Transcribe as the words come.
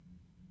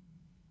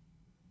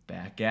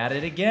at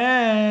it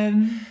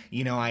again.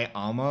 You know, I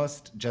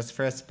almost, just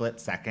for a split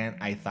second,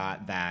 I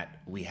thought that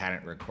we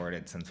hadn't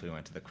recorded since we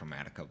went to the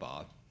Chromatica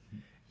Ball.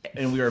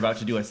 And we were about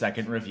to do a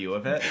second review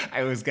of it.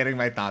 I was getting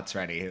my thoughts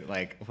ready.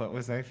 Like, what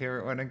was my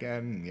favorite one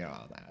again? You know,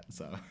 all that.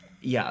 So.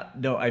 Yeah,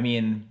 no, I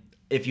mean,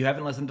 if you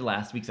haven't listened to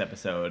last week's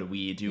episode,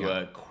 we do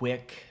a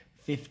quick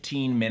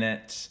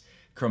 15-minute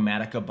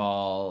Chromatica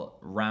Ball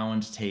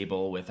round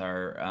table with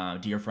our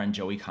dear friend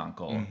Joey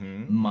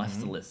Conkle.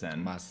 Must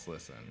listen. Must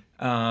listen.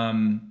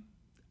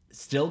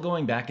 Still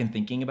going back and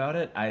thinking about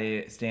it,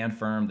 I stand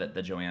firm that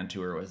the Joanne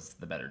tour was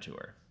the better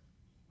tour.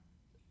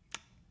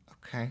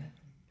 Okay.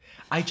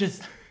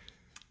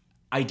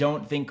 I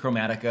don't think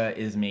Chromatica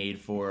is made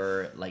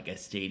for like a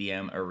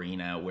stadium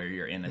arena where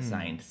you're in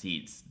assigned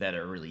seats that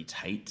are really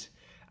tight.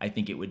 I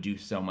think it would do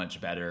so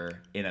much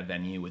better in a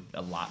venue with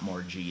a lot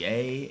more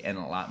GA and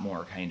a lot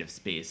more kind of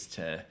space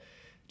to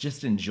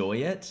just enjoy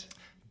it.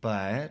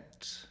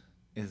 But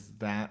is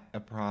that a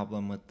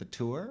problem with the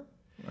tour?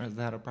 Or is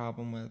that a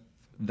problem with...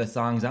 The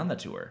songs on the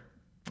tour.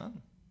 Oh.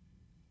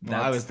 Well,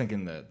 I was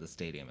thinking the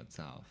stadium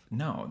itself.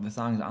 No, the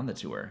songs on the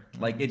tour.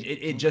 Like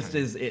it just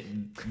is.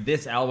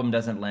 This album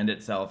doesn't lend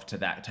itself to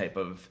that type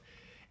of,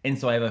 and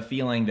so I have a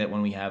feeling that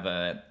when we have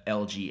a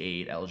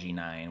LG8,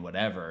 LG9,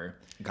 whatever,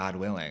 God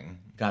willing,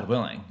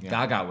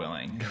 Gaga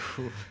willing,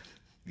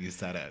 you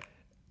said it.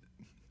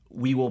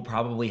 We will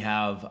probably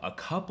have a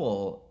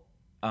couple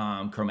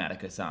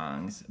Chromatica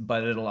songs,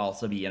 but it'll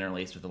also be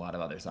interlaced with a lot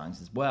of other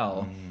songs as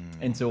well,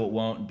 and so it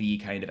won't be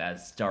kind of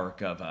as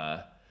stark of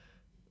a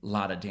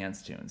lot of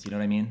dance tunes. You know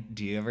what I mean?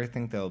 Do you ever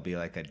think there'll be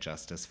like a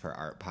Justice for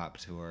Art Pop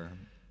tour?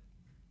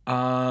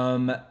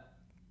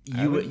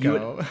 You would.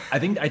 I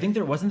think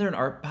there wasn't there an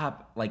art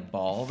pop like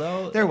ball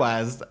though. There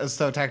was.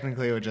 So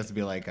technically, it would just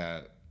be like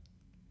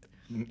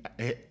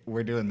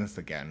we're doing this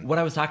again. What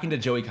I was talking to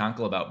Joey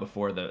Conkle about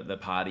before the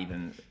pod,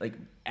 even like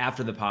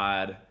after the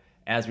pod,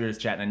 as we were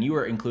just chatting, and you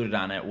were included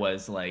on it,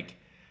 was like,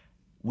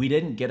 we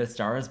didn't get A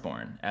Star Is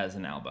Born as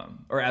an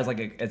album or as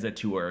as a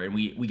tour, and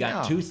we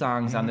got 2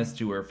 songs on this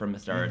tour from A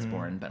Star Is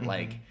Born, but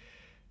like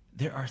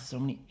there are so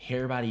many.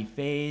 Hair, Body,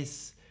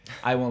 Face,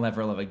 I Will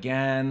Never Love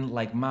Again,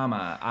 like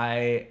Mama,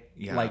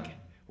 like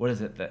what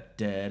is it?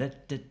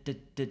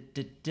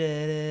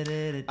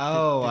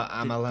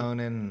 I'm Alone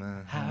in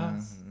the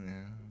House.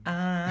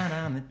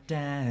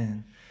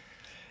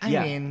 I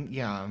mean,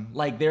 yeah.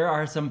 Like there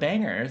are some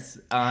bangers.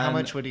 How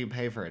much would you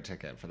pay for a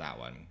ticket for that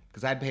one?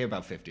 Because I'd pay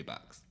about $50.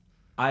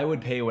 I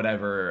would pay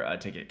whatever a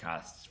ticket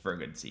costs for a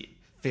good seat.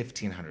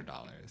 $1,500.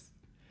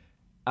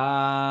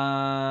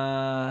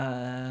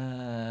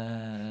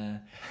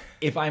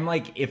 If I'm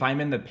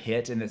in the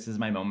pit and this is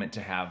my moment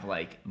to have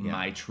like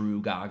my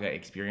true Gaga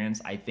experience,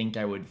 I think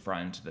I would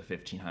front the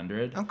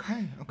 $1,500.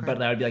 Okay. But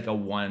that would be like a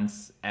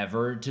once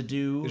ever to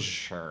do.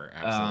 Sure,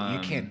 absolutely.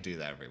 You can't do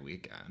that every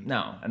weekend.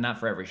 No, and not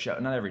for every show,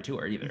 not every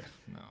tour either.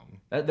 No.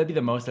 That'd be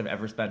the most I've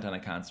ever spent on a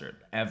concert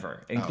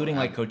ever, including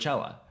like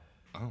Coachella.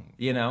 Oh.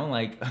 You know,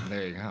 like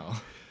there you go.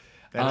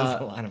 That is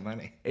a lot of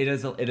money. It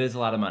is a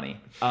lot of money.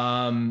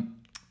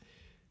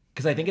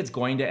 Because I think it's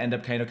going to end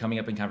up kind of coming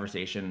up in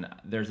conversation.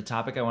 There's a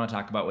topic I want to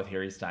talk about with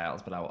Harry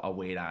Styles, but I'll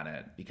wait on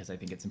it because I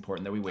think it's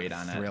important that we wait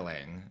on it.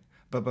 Thrilling.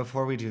 But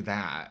before we do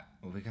that,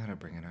 we gotta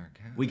bring in our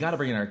guest. We gotta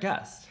bring in our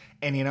guest.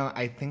 And you know,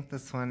 I think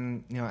this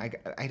one, you know, I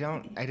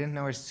didn't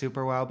know her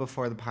super well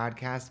before the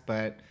podcast,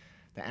 but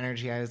the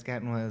energy I was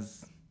getting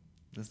was,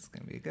 this is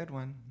gonna be a good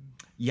one.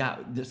 Yeah.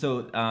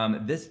 So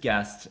this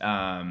guest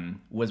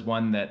was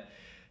one that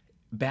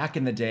back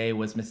in the day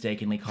was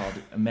mistakenly called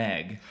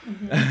Meg.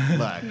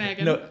 Look,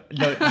 Megan.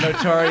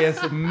 Notorious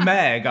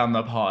Meg on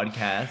the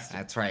podcast.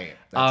 That's right.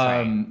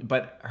 Right.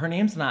 But her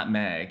name's not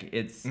Meg.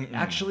 It's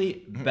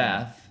actually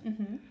Beth.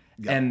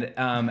 Yep.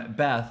 And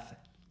Beth,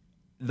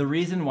 the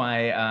reason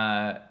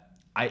why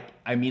I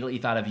immediately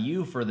thought of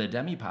you for the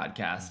Demi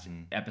podcast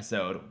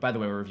episode. By the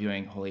way, we're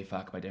reviewing Holy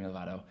Fuck by Demi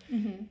Lovato.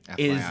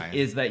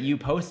 Is that you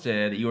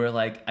posted, you were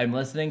like, I'm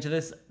listening to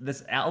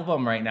this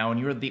album right now, and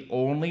you were the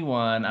only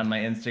one on my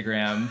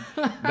Instagram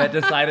that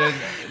decided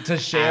to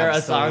share a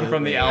song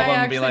from the album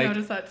I and be like,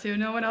 noticed that too.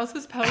 No one else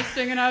was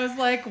posting, and I was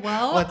like,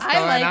 well, What's I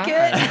going like on?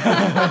 it.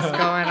 What's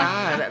going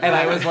on? and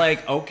I was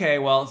like, okay,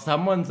 well,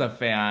 someone's a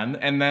fan.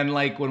 And then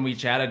like when we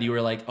chatted, you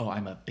were like, oh,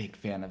 I'm a big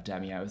fan of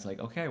Demi. I was like,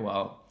 okay,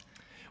 well,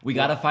 we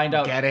got to find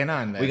out. Get in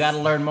on this. We got to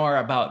learn more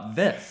about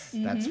this.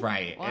 That's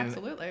right. Well,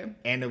 absolutely.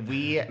 And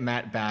we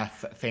met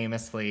Beth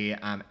famously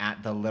at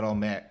the Little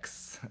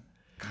Mix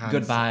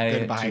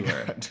Goodbye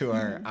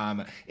tour.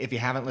 If you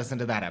haven't listened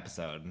to that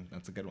episode,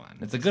 that's a good one.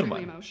 It's a good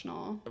Really one.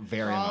 emotional.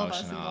 Very For all emotional.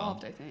 of us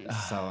involved, I think.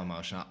 So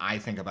emotional. I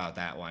think about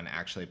that one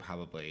actually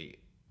probably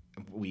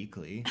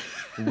weekly.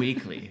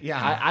 Weekly.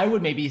 Yeah. I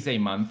would maybe say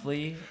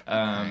monthly.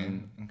 Okay.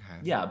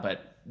 Yeah,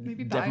 but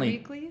Maybe definitely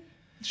bi-weekly?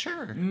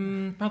 Sure.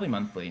 probably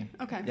monthly.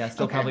 Okay. Yeah,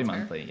 still Okay, probably that's fair.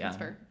 monthly. Yeah. That's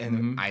fair.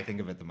 And I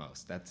think of it the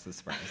most. That's the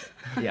surprise.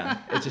 Yeah.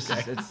 It's just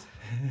it's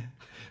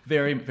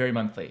very very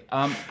monthly.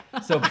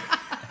 So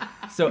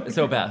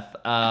Beth,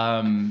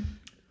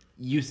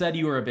 you said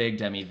you were a big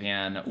Demi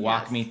fan.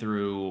 Walk Yes. me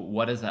through,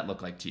 what does that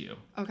look like to you?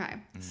 Okay,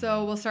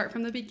 so we'll start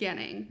from the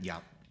beginning.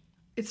 Yep.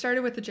 It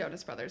started with the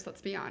Jonas Brothers,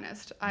 let's be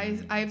honest.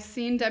 I've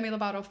seen Demi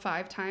Lovato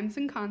 5 times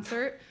in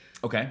concert.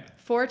 Okay.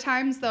 4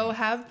 times, though,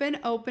 have been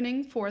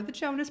opening for the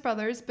Jonas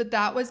Brothers, but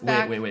that was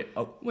back Wait.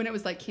 Oh, when it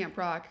was like Camp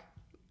Rock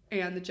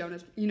and the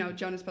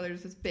Jonas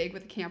Brothers was big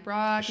with Camp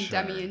Rock, and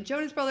Sure. Demi and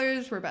Jonas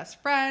Brothers were best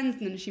friends,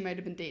 and then she might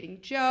have been dating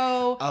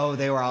Joe. Oh,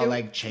 they were all It-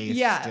 like chased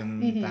yeah,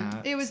 and mhm.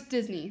 that. It was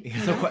Disney. you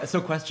so, know? so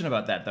question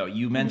about that, though.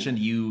 You mentioned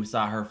you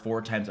saw her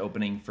 4 times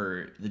opening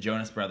for the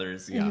Jonas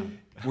Brothers. Yeah.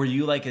 Were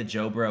you like a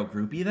Joe Bro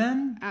groupie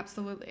then?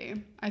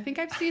 Absolutely. I think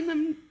I've seen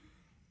them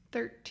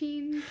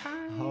 13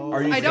 times.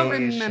 Are you I don't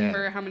serious?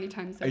 remember how many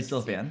times. Are you I've still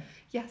a seen- fan?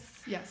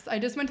 Yes. I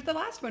just went to the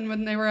last one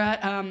when they were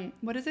at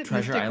what is it?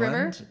 Treasure Mystic River.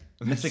 Island?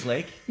 Mystic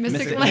Lake?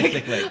 Mystic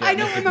Lake. yeah, I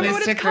don't Mystic remember Lake. what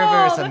it's Mystic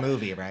River is a called.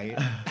 movie, right?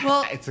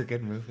 Well, It's a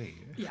good movie.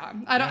 yeah.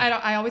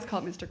 I always call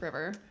it Mystic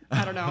River.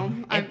 I don't know.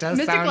 It does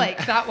Mystic sound- Lake.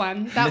 That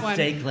one.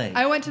 Mistake Lake.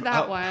 I went to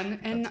that Oh, one,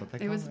 and that's what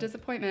they it was call a it.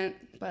 disappointment,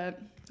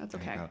 but that's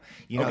There okay. you go.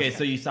 You know, Okay,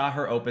 so you saw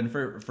her open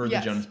for the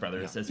Yes. Jonas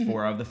Brothers as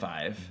 4 of the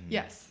 5.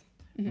 Yes.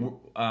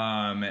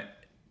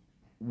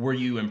 Were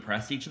you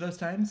impressed each of those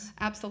times?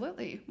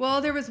 Absolutely.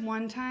 Well, there was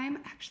one time,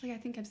 actually, I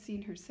think I've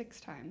seen her 6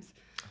 times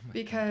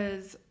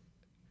because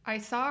I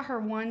saw her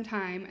one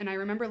time and I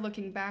remember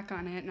looking back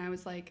on it and I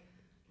was like,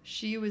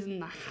 she was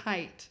in the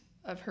height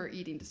of her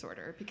eating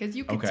disorder because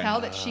you could Okay. tell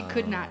that she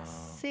could not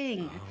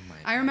sing. my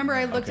I remember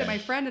I looked at Okay. my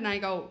friend and I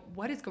go,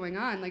 what is going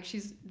on? Like,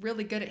 she's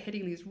really good at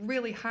hitting these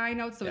really high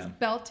notes, those Yeah.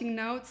 belting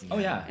notes. Oh,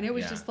 yeah. And it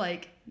was Yeah. just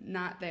like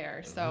not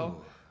there.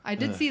 So Ooh. I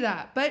did see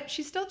that, but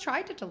she still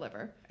tried to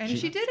deliver and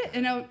she did it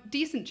in a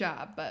decent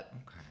job, but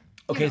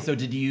Okay, know.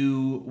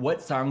 so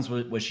what songs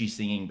was she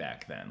singing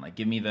back then? Like,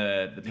 give me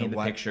the paint the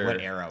what, picture. what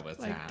era was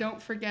like that?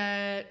 don't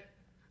forget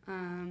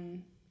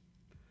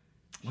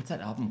What's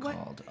that album What?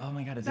 called? Oh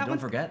my God, is it That Don't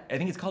one's- Forget? I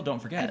think it's called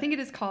Don't Forget. I think it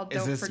is called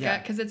Is Don't this- Forget yeah.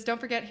 because it's Don't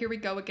Forget, Here We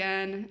Go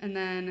Again, and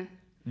then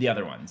the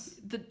other ones.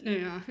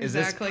 Is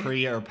exactly. this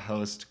pre or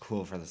post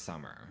Cool for the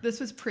Summer? This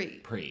was pre.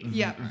 Pre.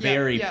 Yeah.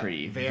 Very yeah.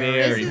 pre. Very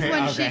This Very is pre.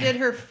 when she Okay. did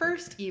her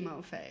first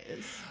emo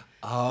phase.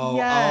 Oh,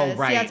 Yes, oh,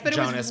 right. yes, but it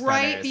Jonas was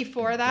right Brothers.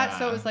 before that,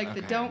 so it Duh. was like the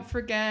Okay. Don't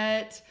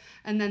Forget,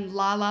 and then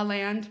La La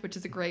Land, which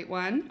is a great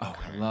one. Oh,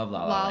 I love La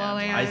La La, La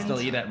Land. I Land. still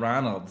eat at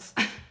Ronald's.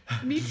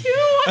 Me too.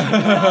 I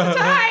do it all the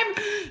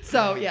time.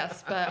 So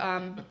yes,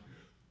 but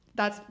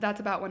that's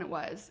about when it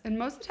was. And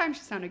most of the time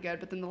she sounded good,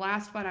 but then the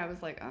last one I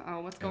was like,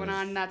 what's going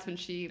on? And that's when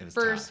she it was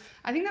first. tough.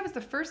 I think that was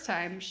the first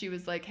time she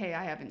was like, hey,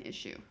 I have an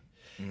issue.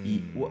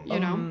 You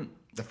know?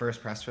 The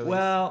first press release?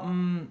 Well,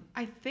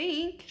 I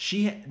think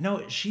she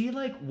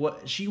like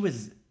what she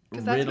was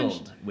 'Cause that's when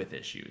riddled with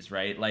issues,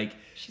 right? Like,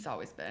 she's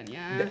always been,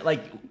 yeah.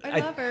 like I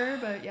love her,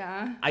 but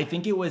yeah. I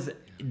think it was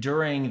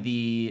during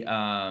the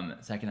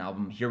second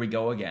album, Here We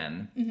Go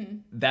Again. Mm-hmm.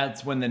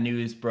 That's when the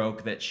news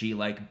broke that she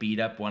like beat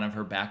up one of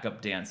her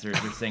backup dancers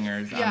or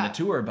singers on Yeah. the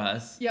tour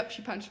bus Yep,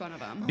 she punched one of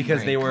them. because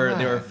my they were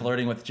God.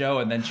 flirting with Joe,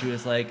 and then she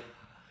was like,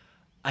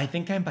 "I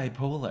think I'm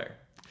bipolar,"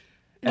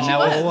 and she that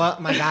was was.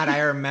 Oh my God, I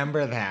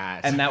remember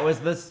that. and that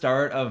was the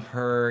start of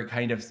her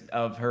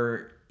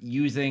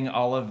using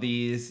all of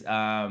these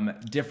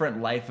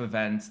different life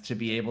events to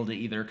be able to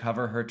either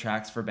cover her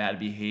tracks for bad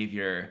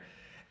behavior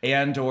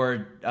and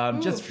or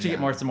just to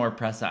get some more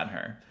press on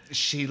her.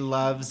 She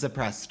loves a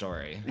press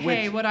story.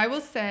 Hey, what I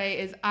will say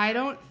is I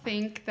don't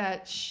think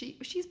that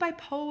she's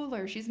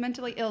bipolar. She's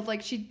mentally ill.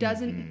 Like she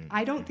doesn't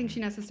I don't think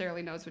she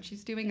necessarily knows what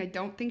she's doing. I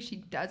don't think she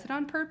does it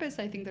on purpose.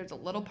 I think there's a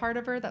little part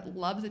of her that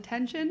loves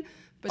attention,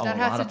 but A that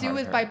lot has of to do part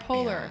with of her.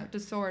 bipolar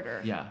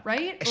disorder. Yeah.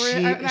 Right? Or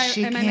am I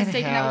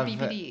mistaken that with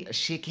BPD?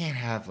 She can't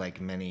have like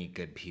many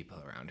good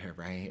people around her,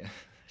 right?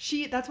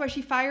 That's why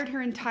she fired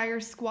her entire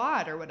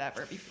squad or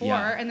whatever before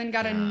Yeah. and then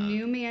got a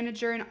new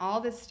manager and all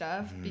this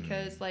stuff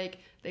because like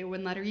they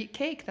wouldn't let her eat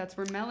cake. That's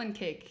where Melon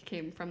Cake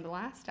came from the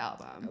last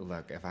album.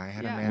 Look, if I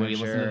had Yeah. a Will manager, you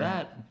listen to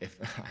that? If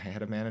I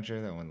had a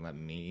manager that wouldn't let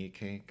me eat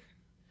cake,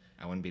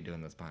 I wouldn't be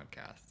doing this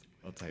podcast.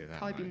 I'll tell you that.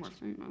 Probably be much.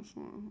 more famous.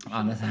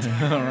 Honestly.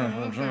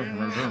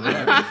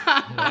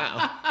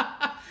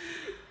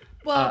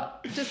 Well,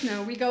 just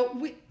know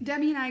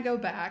Demi and I go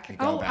back. We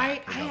go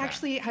back, we I go back.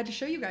 actually had to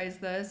show you guys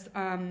this.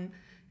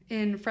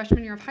 In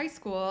freshman year of high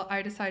school,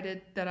 I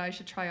decided that I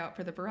should try out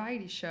for the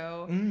variety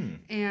show,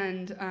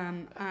 and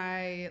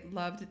I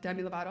loved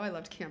Demi Lovato. I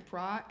loved Camp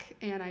Rock,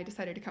 and I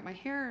decided to cut my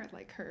hair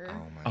like her.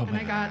 Oh my and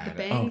I got the God.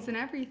 bangs and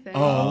everything.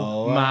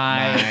 Oh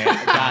my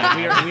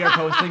God! We are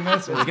posting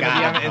this. It's gonna be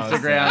on gotta post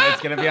Instagram.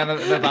 It's gonna be on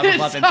the Bubble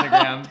Club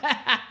Instagram.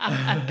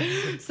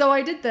 So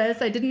I did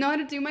this. I didn't know how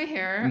to do my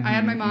hair. I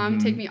had my mom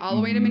take me all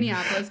the way to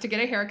Minneapolis to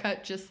get a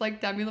haircut, just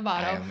like Demi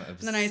Lovato. am And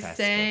then I obsessed with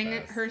sang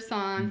this. her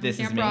song, This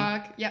Is Camp Me?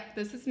 Rock. Yep,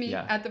 This Is Me,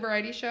 Yeah. at the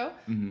variety show.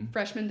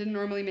 Freshmen didn't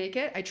normally make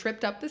it. I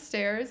tripped up the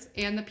stairs,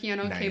 and the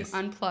piano came Nice.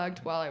 unplugged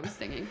while I was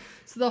singing.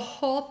 So the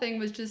whole thing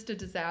was just a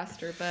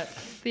disaster. But at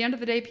the end of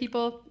the day,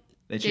 people,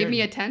 They gave cheered.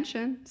 me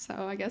attention. So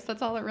I guess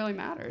that's all that really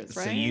matters,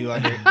 right? So you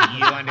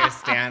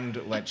understand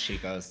what she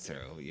goes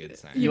through, you'd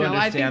say. you know,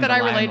 I think understand that the I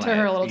relate to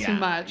her a little limelight. too Yeah,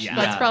 much. yeah.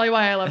 That's Yeah. probably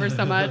why I love her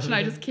so much, and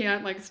I just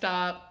can't like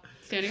stop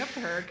standing up to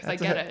her because I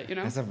get it. You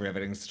know, That's a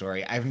riveting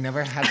story. I've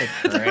never had the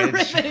it's a courage.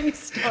 riveting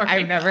story.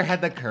 I've never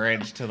had the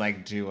courage to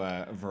like do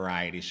a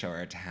variety show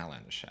or a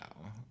talent show.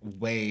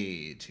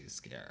 Way too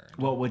scared.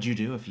 What would you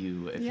do if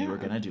you Yeah. were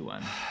gonna do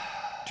one?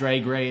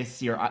 Drag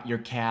Race, your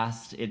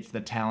cast. It's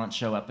the talent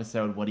show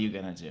episode. What are you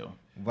gonna do?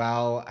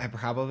 Well, I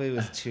probably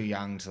was too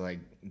young to like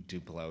do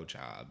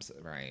blowjobs,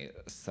 right?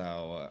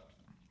 So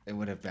it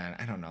would have been,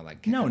 I don't know,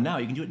 like No,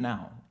 you can do it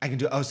now. I can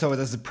do. Oh, so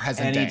this is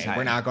present day. Anytime.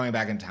 We're not going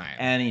back in time.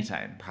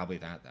 Anytime. Probably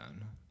that then.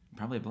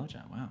 Probably a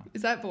blowjob. Wow.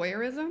 Is that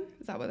voyeurism?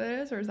 Is that what it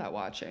is, or is that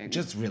watching?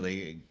 Just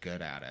really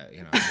good at it,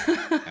 you know.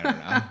 I don't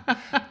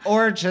know.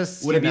 Or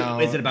just Would you it be? know.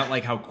 Is it about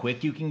like how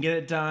quick you can get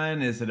it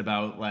done? Is it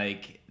about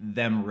like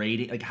them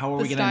rating? Like how are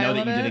The we gonna know style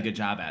that of you did a it? good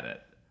job at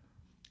it?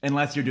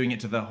 Unless you're doing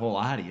it to the whole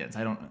audience.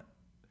 I don't.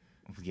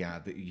 Yeah,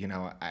 you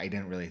know, I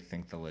didn't really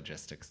think the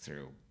logistics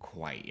through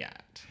quite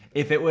yet.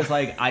 If it was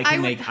like I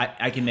can would- make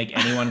I can make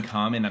anyone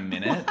come in a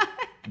minute,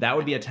 that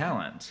would be a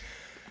talent.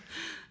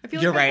 I feel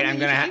You're like right. that's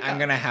something you should think I'm of.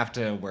 gonna have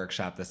to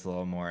workshop this a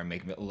little more and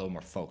make it a little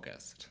more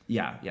focused.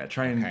 Yeah.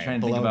 Try and Okay,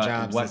 think about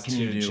blowjobs what is can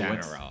you too do.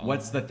 general.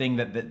 What's the thing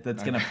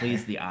that's gonna Okay.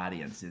 please the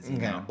audiences? You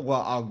Okay. know?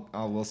 Well,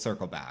 we'll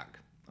circle back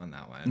on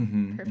that one.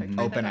 Mm-hmm. Perfect. Write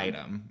Open that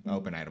down. item.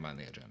 Open item on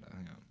the agenda.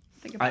 Yeah.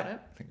 Think about it.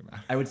 Think about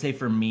it. I would say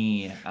for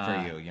me,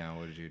 For you, yeah.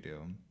 What did you do?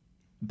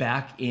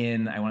 back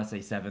in I want to say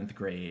 7th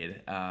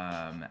grade,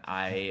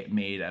 I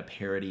made a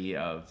parody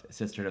of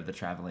Sisterhood of the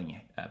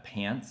Traveling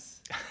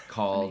Pants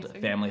called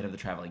Amazing. Family of the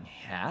Traveling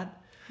Hat.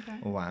 Okay.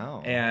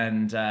 Wow.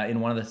 And in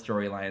one of the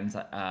storylines,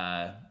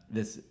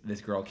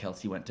 this girl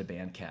Kelsey went to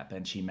band camp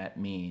and she met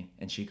me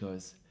and she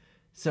goes,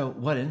 "So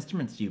what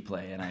instruments do you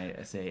play?" And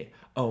I say,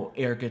 "Oh,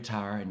 air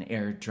guitar and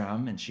air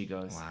drum." And she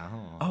goes,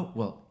 Wow. "Oh,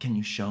 well, can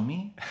you show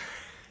me?"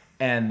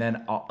 And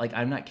then like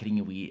I'm not kidding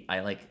you,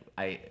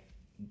 I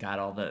got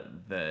all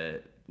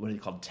the what are they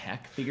called,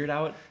 tech figured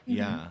out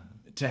Yeah.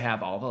 to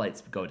have all the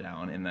lights go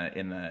down in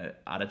the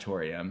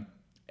auditorium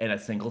and a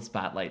single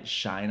spotlight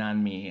shine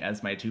on me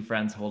as my two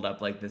friends hold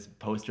up like this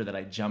poster that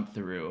I jumped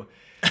through.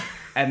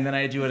 And then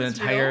I do an Is this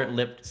entire real?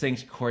 lip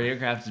synced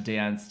choreographed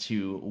dance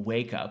to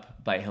Wake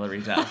Up by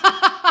Hilary Duff.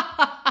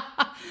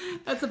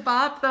 That's a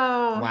bop,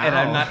 though. Wow.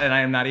 And I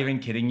am not even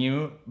kidding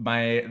you.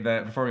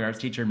 The performing arts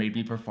teacher made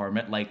me perform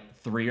it like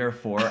 3 or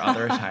 4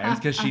 other times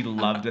because she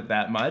loved it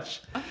that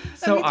much. So means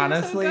you're so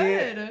honestly,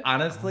 good. Oh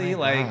my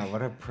like God,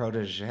 what a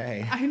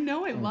protege. I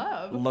know. I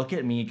love. look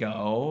at me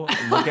go.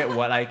 Look at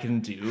what I can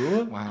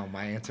do. Wow,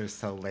 my answer's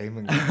so lame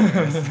and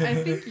gross.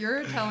 I think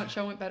your talent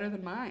show went better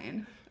than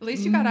mine. At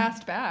least you got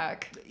asked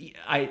back.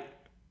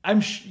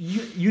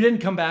 You didn't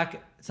come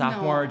back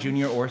sophomore, No.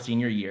 junior, or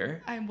senior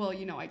year. Well,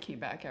 you know, I came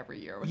back every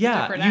year with Yeah,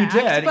 a different you act,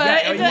 did. but Yeah,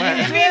 it, you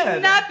it did.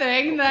 means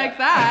nothing like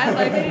that.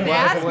 Like they didn't What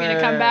ask me to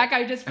come were- back.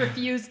 I just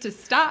refused to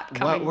stop What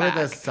coming were back.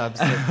 the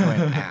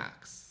subsequent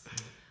acts?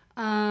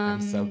 I'm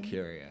so Um,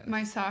 curious.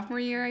 My sophomore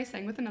year, I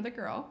sang with another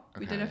girl.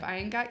 We did Okay. "If I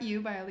Ain't Got You"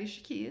 by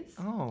Alicia Keys.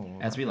 Oh.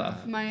 As we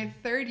love. My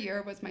third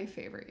year was my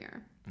favorite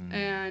year,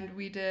 and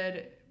we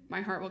did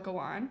 "My Heart Will Go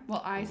On."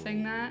 Well, I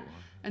sang that,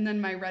 and then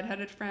my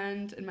redheaded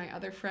friend and my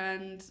other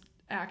friend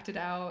acted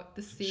out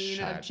the scene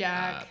of Shut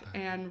Jack up.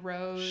 and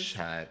Rose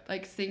Shut.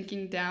 like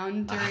sinking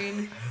down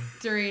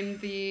during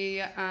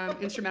the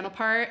instrumental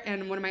part,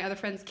 and one of my other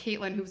friends,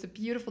 Caitlin, who was a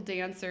beautiful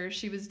dancer,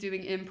 she was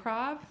doing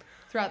improv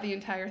throughout the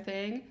entire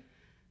thing,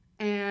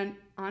 and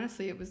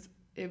honestly, it was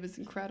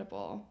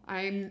incredible.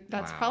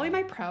 That's Wow. probably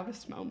my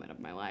proudest moment of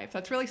my life.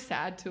 That's really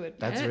sad to admit,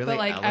 That's really but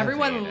like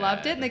everyone elevated.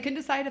 loved it, and they couldn't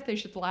decide if they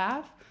should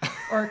laugh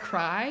or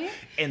cry.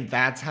 And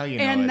that's how you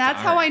know And it's that's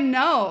how art. I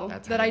know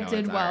That's that how I you know did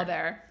it's well art.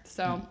 there.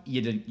 So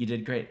You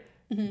did great.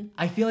 Mm-hmm.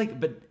 I feel like,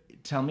 but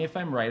tell me if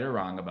I'm right or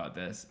wrong about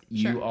this.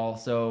 You Sure.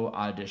 also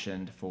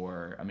auditioned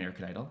for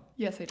American Idol.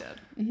 yes, I did.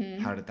 Hmm.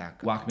 How did that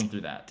go? Walk me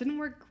through that. Didn't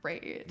work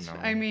great. No.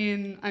 I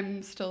mean,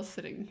 I'm still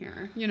sitting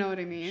here. You know what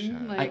I mean?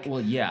 Sure. Like,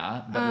 Well,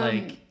 yeah, but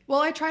like,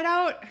 well, I tried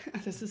out.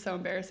 This is so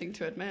embarrassing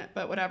to admit,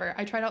 but whatever.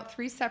 I tried out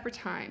 3 separate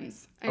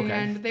times, and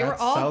Okay. they were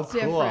That's all so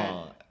different.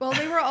 cool. Well,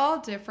 they were all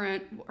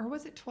different, or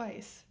was it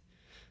twice?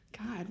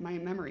 God, my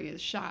memory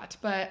is shot.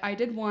 But I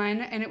did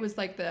one, and it was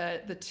like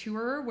the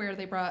tour where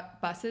they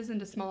brought buses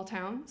into small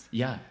towns.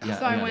 yeah. So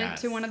I yeah. went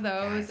to Yes, one of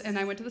those, yes. and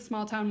I went to the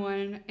small town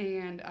one,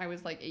 and I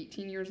was like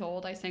 18 years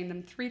old. I sang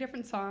them 3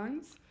 different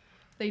songs.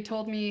 They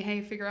told me,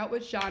 "Hey, figure out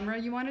what genre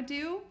you want to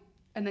do,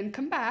 and then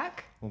come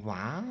back."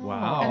 Wow.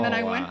 Wow. And then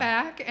I Oh, went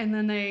back, and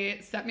then they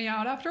set me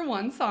out after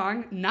one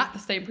song. Not the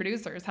same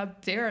producers. How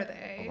dare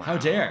they? How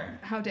dare?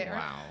 How dare?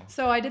 Wow.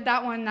 So I did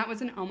that one. That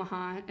was in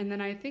Omaha, and then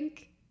I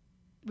think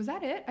was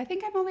that it? I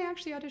think I've only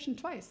actually auditioned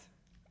twice.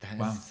 That is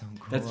Wow. so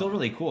cool. That's still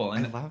really cool. I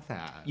And love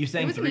that. you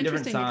sang It was an 3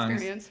 different interesting songs.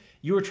 experience.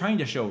 You were trying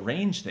to show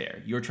range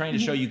there. You were trying to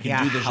show you could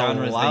Yeah, do the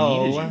genres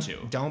hello. they needed you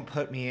to. Don't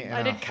put me in I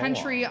a did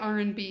country, hole.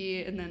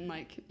 R&B, and then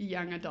like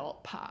young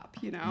adult pop.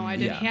 You know, I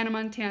did Yeah. Hannah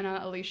Montana,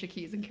 Alicia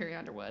Keys, and Carrie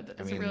Underwood. That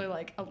doesn't mean, really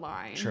like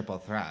align. Triple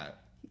threat.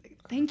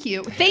 Thank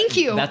you, thank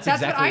you. That's what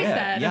exactly I it.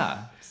 said.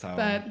 Yeah. So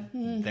But,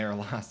 they're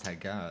lost, I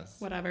guess.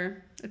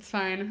 Whatever, it's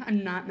fine.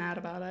 I'm not mad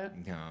about it.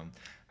 Yeah.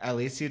 At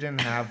least you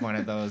didn't have one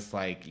of those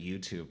like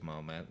YouTube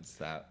moments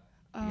that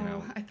Oh, you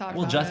know. I thought.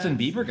 Well, about Justin it.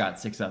 Bieber got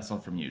successful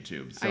from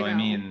YouTube. So I know.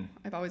 mean,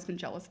 I've always been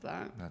jealous of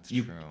that. That's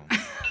You- true.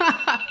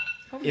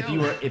 Oh, if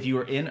no. you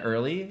were in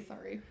early,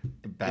 Sorry.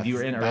 Beth's, you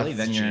were in early,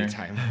 then Beth's you're- G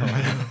time.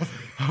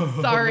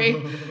 Sorry.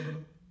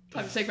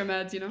 Time to take my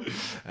meds, you know? All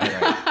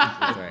right.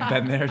 That's right.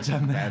 been there,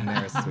 done that. Been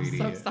there, sweetie.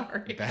 So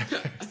sorry. Been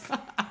there.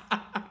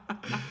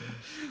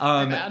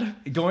 bad.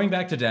 Going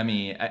back to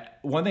Demi,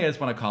 one thing I just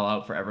want to call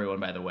out for everyone,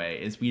 by the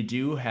way, is we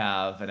do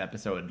have an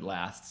episode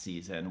last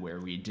season where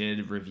we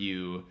did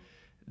review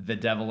The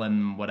Devil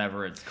and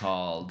whatever it's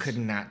called. Could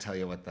not tell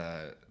you what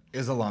the. It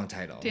was a long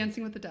title.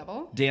 Dancing with the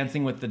Devil.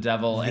 Dancing with the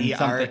Devil The and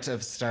something. art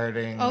of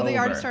starting. Oh, the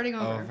art Over. of starting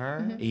over.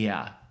 over.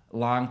 Yeah,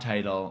 long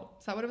title.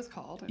 Is that what it was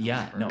called? I don't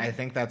Yeah, remember. no. I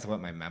think that's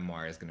what my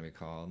memoir is going to be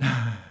called.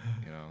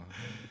 You know.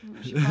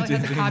 She probably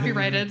has it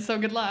copyrighted, so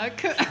good luck.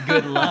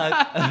 Good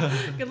luck.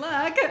 Good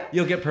luck.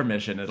 You'll get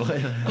permission.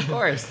 Of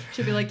course.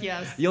 She'll be like,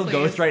 yes. You'll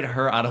please. ghostwrite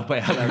her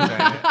autobiography.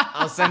 That's right.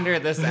 I'll send her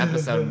this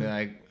episode and be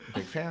like,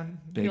 big fan.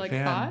 Big Be like,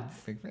 fan. thoughts?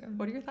 Big fan.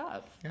 What are your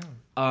thoughts?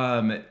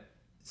 Yeah.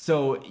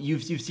 So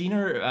you've seen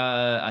her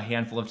a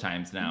handful of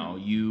times now.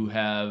 Mm-hmm. You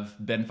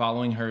have been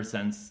following her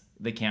since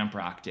the Camp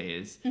Rock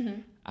days.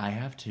 Mm-hmm. I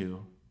have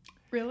too.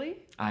 Really?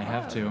 I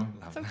have to.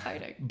 That's so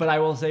exciting. But I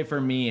will say for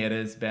me, it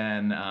has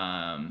been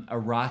a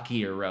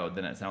rockier road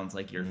than it sounds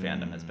like your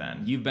fandom has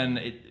been. You've been,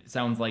 it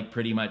sounds like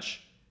pretty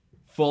much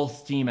full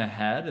steam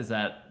ahead. Is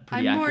that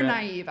pretty I'm accurate? more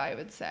naive, I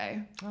would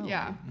say.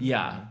 Yeah.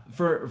 Yeah.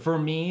 For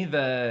me,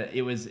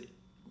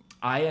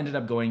 I ended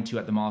up going to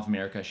at the Mall of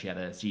America. She had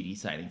a CD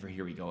signing for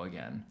Here We Go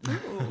Again.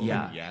 Ooh.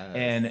 Yeah. Yes.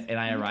 And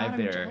I Oh my arrived God,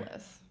 I'm there.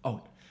 jealous.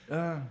 Oh.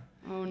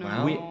 Oh no.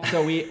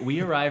 Wow.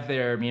 We arrived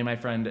there. Me and my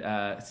friend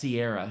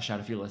Sierra, shout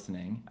if you're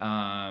listening.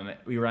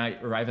 We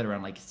arrive at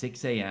around like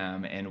 6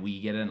 a.m. and we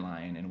get in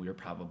line and we were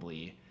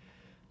probably,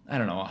 I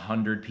don't know,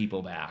 100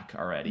 people back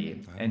already.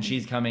 Mm-hmm. And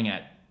she's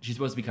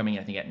supposed to be coming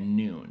I think at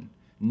noon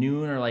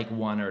or like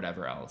 1 or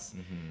whatever else.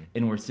 Mm-hmm.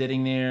 And we're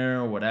sitting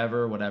there,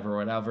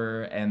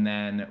 whatever, and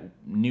then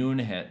noon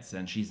hits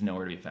and she's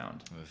nowhere to be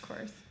found. Of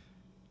course.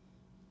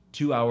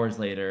 2 hours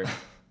later,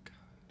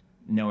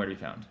 nowhere to be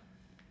found.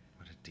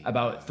 What a deep.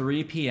 About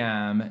 3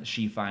 p.m.,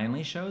 she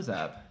finally shows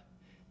up,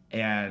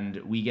 and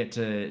we get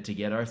to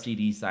get our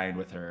CD signed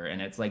with her,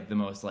 and it's like the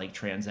most like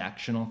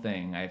transactional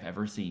thing I've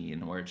ever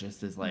seen, where it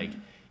just is like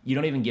you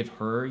don't even give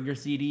her your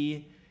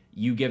CD,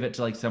 you give it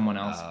to like someone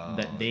else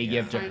that they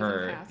give to Signs and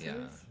her passes.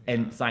 Yeah.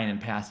 and sign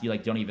and pass. You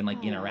like don't even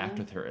like interact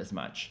with her as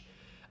much.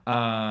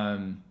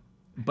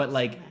 But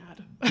like. Mad.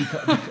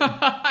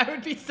 I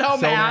would be so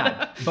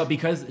mad. But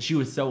because she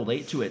was so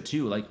late to it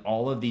too, like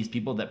all of these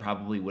people that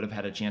probably would have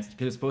had a chance,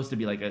 because it's supposed to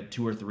be like a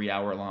 2 or 3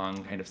 hour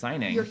long kind of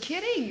signing. You're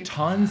kidding.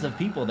 Tons of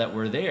people that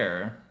were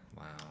there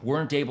Wow.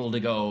 weren't able to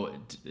go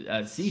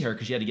see her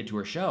because she had to get to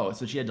her show,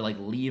 so she had to like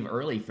leave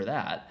early for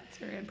that. It's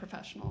very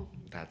unprofessional.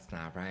 That's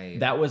not right.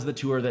 That was the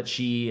tour that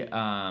she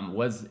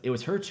was. It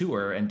was her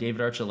tour, and David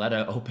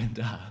Archuleta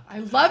opened up. I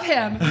love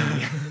him.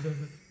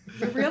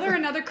 A real or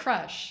another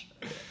crush.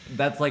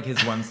 That's like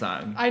his one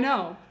song. I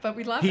know, but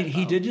we love it.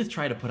 He though. did just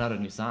try to put out a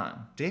new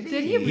song. Did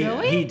Did he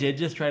really? He did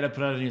just try to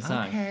put out a new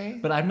song. Okay.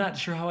 But I'm not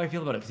sure how I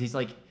feel about it because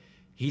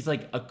he's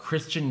like a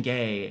Christian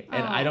gay,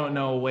 and I don't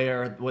know what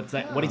he's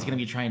going to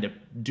be trying to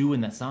do in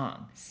the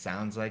song.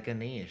 Sounds like a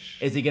niche.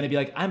 Is he going to be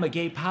like, I'm a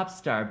gay pop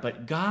star,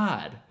 but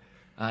God?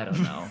 I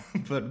don't know.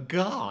 But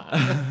God.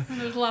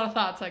 There's a lot of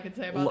thoughts I could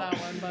say about that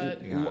one,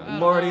 but Yeah. I don't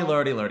Lordy, know.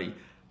 lordy, lordy.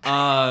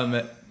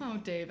 Oh,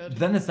 David.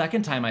 Then the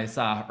second time I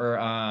saw her,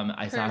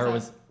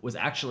 Prayers was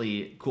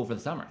actually Cool for the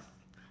Summer.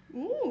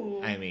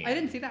 Ooh. I mean- I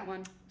didn't see that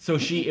one. So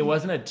it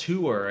wasn't a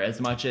tour as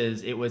much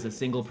as it was a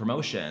single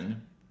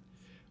promotion.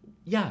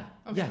 Yeah.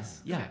 Okay.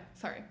 Yes. Yeah. Okay.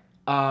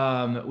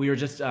 Sorry. We were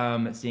just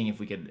seeing if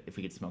we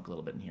could smoke a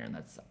little bit in here, and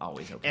that's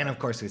always okay. And of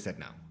course we said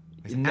no.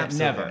 We said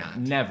Never, absolutely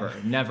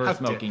not. never How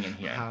smoking dare- in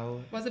here. How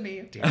Wasn't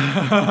me.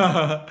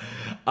 dare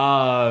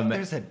Um,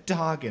 There's a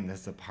dog in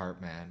this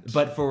apartment.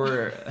 but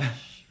for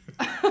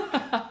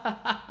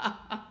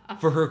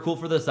her Cool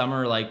for the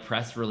Summer like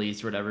press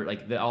release or whatever,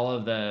 like all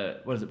of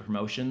the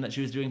promotion that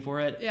she was doing for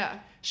it. Yeah.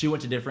 She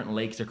went to different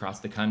lakes across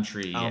the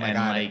country, Oh my and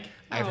God. like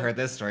I've Oh. heard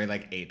this story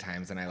like 8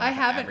 times and I laugh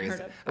haven't every heard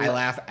it. I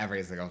laugh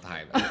every single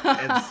time.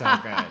 It's so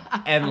good.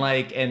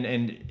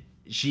 and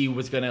she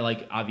was gonna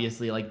like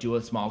obviously like do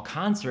a small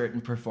concert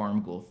and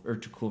perform Cool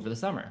for the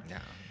Summer. Yeah.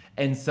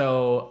 And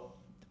so,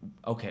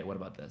 okay, what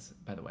about this?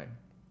 By the way,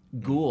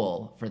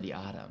 Ghoul for the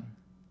Autumn.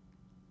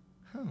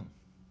 Oh.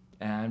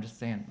 And I'm just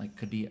saying, like,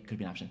 could be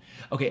an option.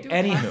 Okay, Do a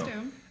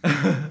anywho.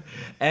 costume.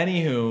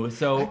 Anywho,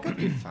 so That could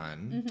be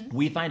fun.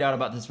 we find out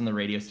about this from the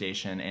radio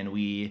station, and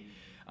we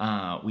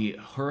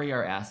hurry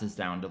our asses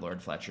down to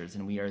Lord Fletcher's,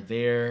 and we are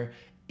there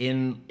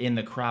in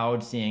the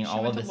crowd seeing She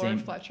all went of to the Lord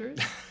same. Fletcher's.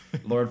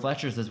 Lord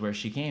Fletcher's is where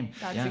she came.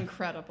 That's yeah.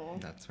 incredible.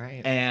 That's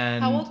right.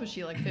 And How old was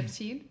she? Like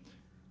 15?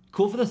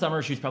 Cool for the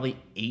Summer, she was probably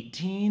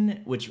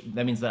 18, which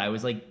that means that I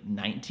was like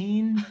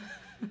 19.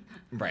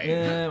 right.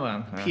 Yeah,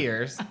 well,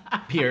 Peers.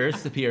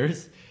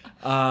 Peers.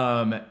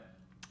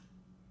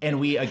 And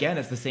we again,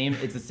 it's the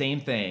same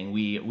thing.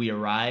 We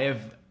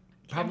arrive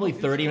probably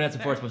 30 minutes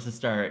before it's supposed to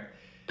start,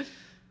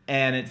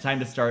 and it's time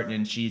to start,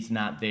 and she's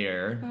not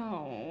there.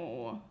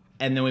 Oh.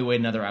 And then we wait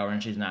another hour,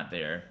 and she's not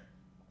there.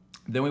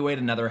 Then we wait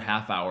another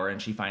half hour, and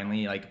she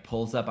finally like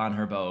pulls up on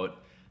her boat,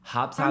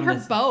 hops on, On her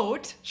this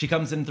boat? She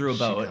comes in through a She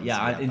boat, comes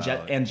yeah, through a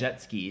boat. and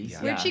jet skis. Yeah.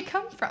 Yeah. Where'd she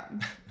come from?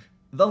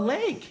 The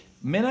lake,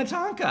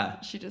 Minnetonka.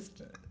 She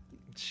just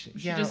She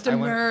just I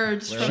went-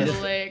 emerged where from was-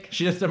 the lake.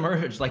 She just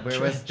emerged like Where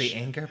was Trish. the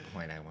anchor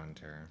point, I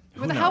wonder?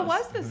 Who how knows?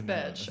 was this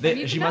bitch? They- I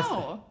need she to must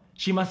know.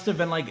 she must have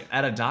been like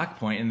at a dock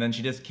point, and then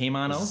she just came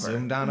on over.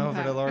 Zoomed on over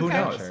Okay. to Lord Who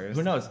knows? Fletcher's.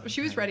 Who knows?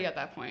 She was ready at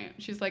that point.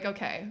 She's like,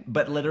 okay.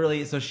 But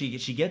literally, so she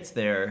gets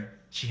there,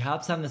 she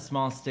hops on the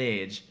small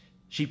stage,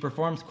 she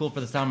performs Cool for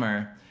the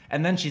Summer,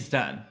 and then she's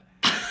done.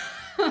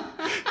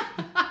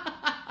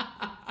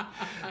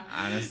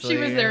 Honestly, She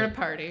was there to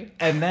party.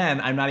 And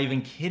then, I'm not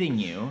even kidding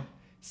you,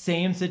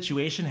 same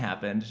situation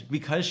happened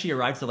because she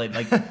arrived so late.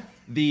 Like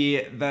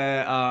the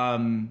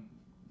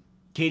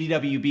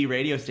KDWB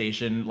radio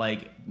station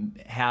like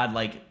had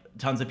like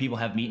tons of people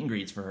have meet and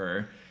greets for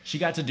her. She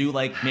got to do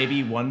like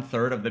maybe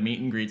 1/3 of the meet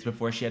and greets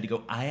before she had to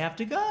go. I have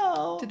to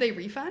go. Did they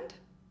refund?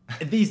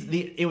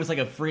 It was like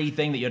a free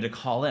thing that you had to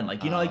call in.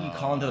 Like, you know, like you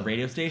call into the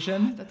radio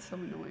station. That's so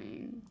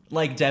annoying.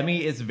 Like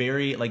Demi is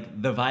very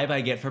like the vibe I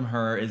get from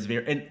her is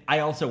very, and I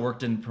also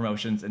worked in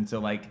promotions, and so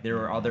like there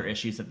were other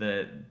issues that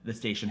the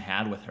station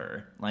had with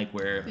her, like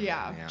where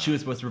Yeah. Yeah. she was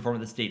supposed to perform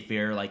at the state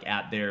fair, like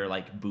at their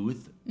like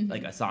booth,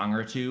 like a song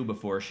or two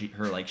before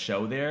her like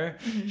show there,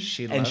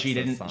 She and loves she a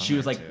didn't. song She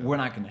was or like, two. "We're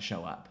not going to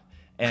show up,"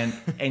 and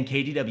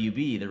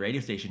KDWB, the radio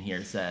station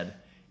here, said,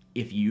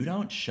 "If you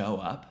don't show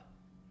up,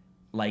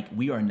 like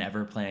we are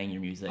never playing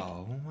your music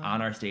Oh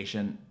on our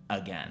station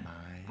again."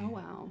 Oh,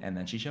 wow. And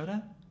then she showed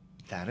up.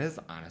 That is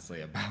honestly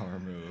a power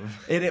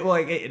move.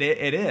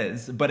 It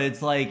is, but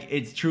it's like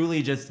it's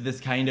truly just this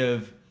kind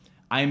of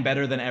I'm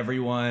better than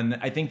everyone.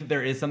 I think that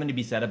there is something to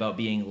be said about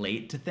being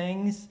late to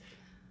things.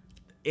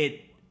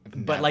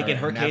 But like in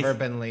her case, never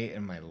been late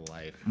in my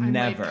life. I'm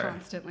never. late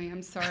constantly.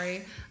 I'm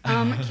sorry.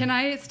 Can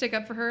I stick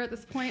up for her at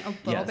this point a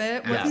little Yes.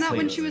 bit? Yeah, Wasn't that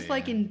when she please. was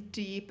like in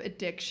deep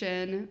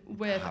addiction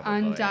with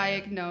Probably.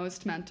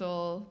 undiagnosed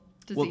mental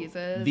well,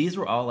 diseases? these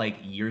were all like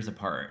years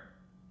apart.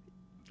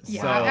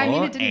 Yeah, So, I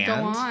mean, it didn't go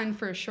and- on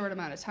for a short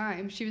amount of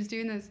time. She was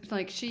doing this,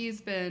 like, she's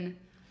been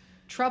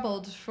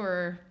troubled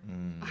for.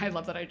 I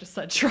love that I just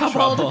said troubled.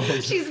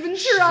 Troubled. She's been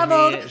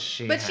troubled.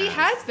 She but she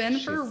has. has been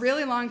for a She's-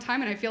 really long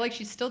time, and I feel like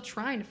she's still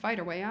trying to fight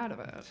her way out of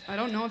it. I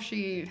don't know if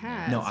she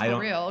has. No, I for don't-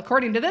 real.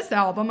 According to this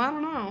album, I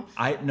don't know.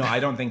 I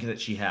don't think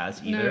that she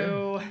has either.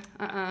 No.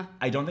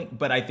 I don't think,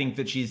 but I think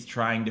that she's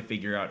trying to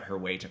figure out her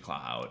way to claw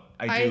out.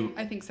 I do.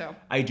 I think so.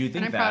 I do think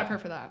and I'm that. proud of her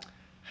for that.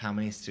 How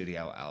many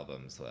studio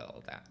albums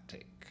will that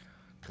take?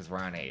 Because we're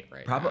on 8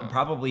 right now.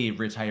 Probably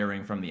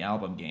retiring from the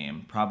album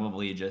game.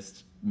 Probably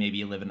just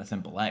maybe living a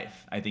simple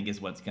life. I think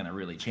is what's gonna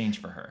really change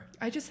for her.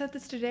 I just said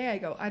this today. I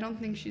go, I don't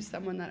think she's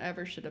someone that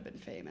ever should have been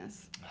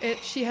famous.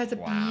 She has a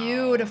Wow.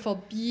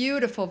 beautiful,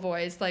 beautiful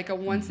voice, like a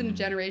once in a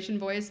generation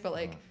voice, but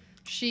like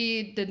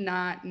she did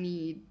not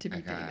need to be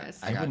I got- famous.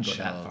 I I got wouldn't go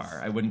that chills.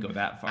 far. I wouldn't go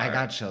that far. I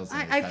got chills. when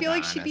you I said feel that,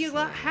 like she'd be a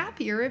lot honestly.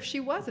 happier if she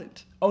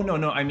wasn't. Oh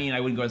no, I mean I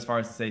wouldn't go as far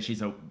as to say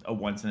she's a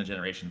once in a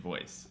generation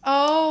voice.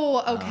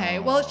 Oh, okay.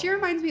 Well, Oh. she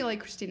reminds me of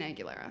like Christina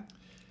Aguilera.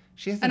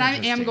 She has an And I am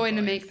interesting going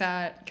to voice. make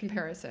that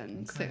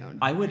comparison soon.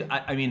 I would.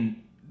 I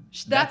mean.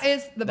 That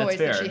that's- is the that's voice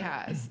that fair. she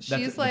has. That's- She's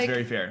that's like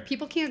very fair.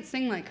 people can't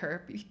sing like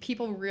her.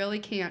 People really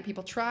can't.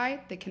 People try,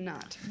 they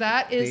cannot.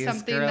 That is These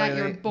something that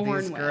you're girly-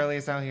 born These with.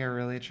 girlies out here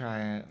really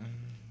try it.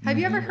 Have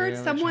you ever Mhm. heard Really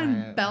try someone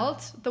it.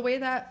 belt the way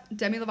that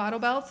Demi Lovato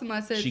belts?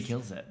 Unless it's She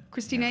kills it.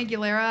 Christina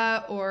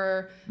Aguilera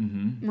or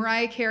Mm-hmm.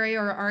 Mariah Carey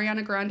or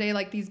Ariana Grande,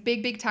 like these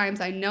big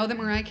times. I know that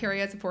Mariah Carey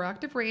has a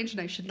 4-octave range, and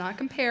I should not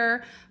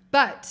compare.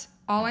 But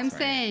all I'm That's right.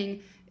 saying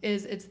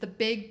is, it's the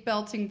big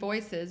belting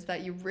voices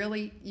that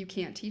you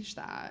can't teach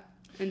that,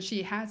 and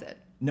she has it.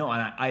 No,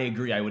 and I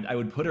agree. I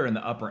would put her in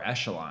the upper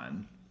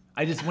echelon.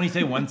 I just when you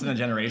say once in a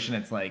generation,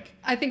 it's like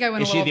I think I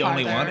went Is a she little the far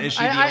only there. one? Is she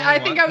the I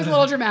only think one? I was a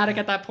little dramatic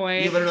at that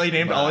point. you literally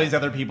named all But- these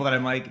other people that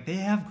I'm like they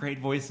have great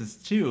voices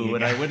too,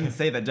 and I wouldn't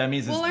say that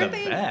Demi's Well, is aren't the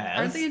they? best.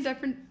 Aren't they in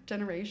different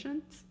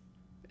generations?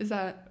 Is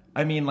that?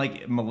 I mean,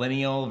 like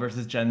millennial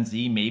versus Gen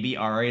Z. Maybe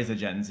Ari is a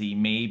Gen Z.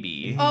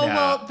 Maybe Oh Yeah.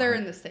 well, they're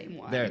in the same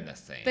one. They're in the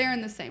same. They're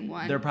in the same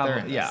one. they're probably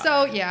They're in yeah.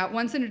 So yeah,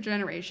 once in a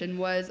generation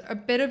was a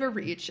bit of a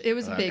reach. It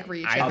was a Look, big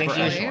reach, I think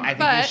you actually. should. I think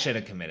but you should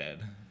have committed.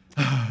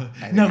 I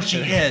think no, you she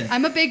should've- is.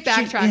 I'm a big She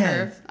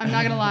backtracker. is. I'm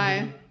not gonna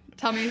lie.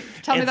 Tell me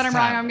that I'm It's wrong. tough.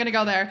 I'm gonna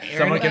go there.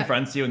 Someone But-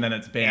 confronts you and then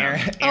it's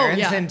banned. Aaron's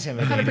yeah.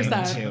 intimidating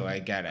 100%. too. I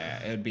get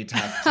it. It would be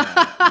tough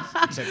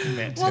to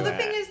commit to Well, the it.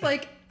 thing is,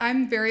 like,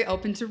 I'm very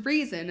open to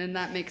reason, and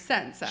that makes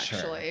sense,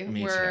 actually.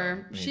 Me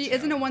where too. Me she too.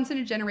 isn't a once in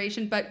a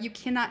generation, but you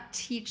cannot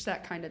teach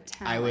that kind of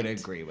talent. I would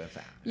agree with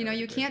that. You know,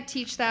 you can't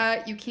teach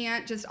that. You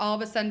can't just all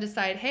of a sudden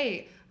decide,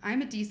 hey,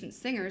 I'm a decent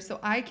singer, so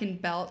I can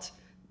belt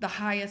the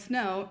highest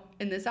note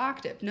in this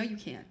octave. No, you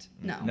can't.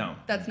 No.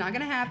 That's not going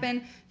to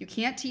happen. You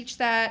can't teach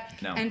that.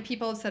 No. And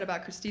people have said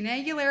about Christina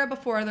Aguilera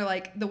before, they're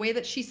like, the way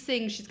that she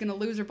sings, she's going to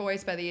lose her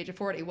voice by the age of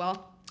 40.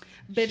 Well,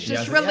 bitch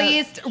just hasn't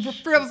released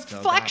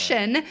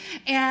Reflection,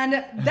 and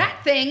that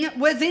thing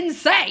was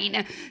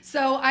insane.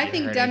 So I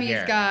think heard it Demi's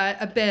here. got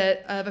a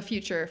bit of a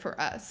future for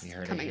us You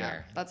heard it coming up.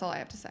 here. That's all I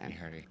have to say. You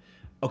heard it.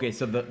 Okay,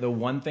 so the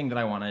one thing that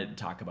I want to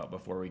talk about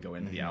before we go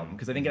into the album,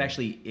 because I think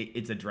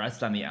it's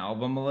addressed on the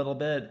album a little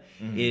bit,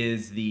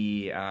 is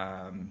the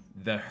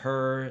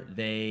her,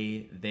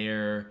 they,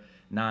 their,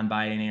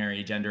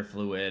 non-binary, gender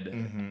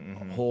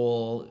fluid,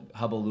 whole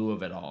hubbub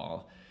of it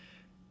all.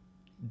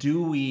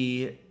 Do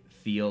we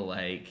feel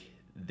like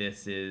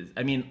this is?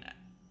 I mean,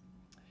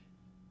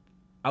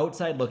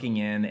 outside looking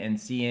in and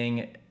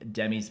seeing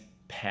Demi's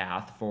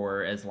path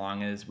for as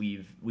long as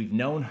we've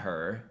known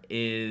her,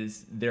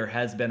 is there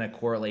has been a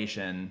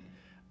correlation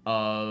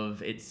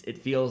of it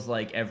feels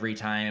like every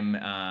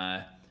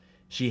time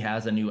she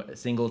has a new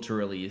single to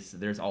release,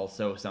 there's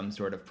also some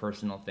sort of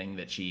personal thing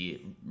that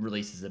she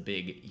releases a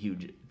big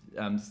huge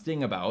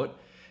sting about.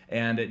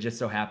 And it just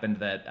so happened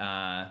that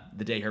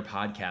the day her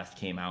podcast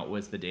came out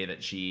was the day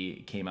that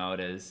she came out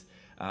as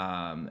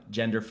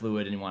gender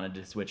fluid and wanted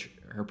to switch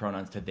her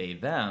pronouns to they,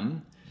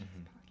 them.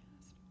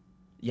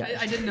 Yeah,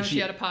 I didn't know she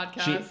had a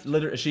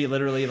podcast. She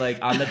literally, like,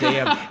 on the day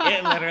of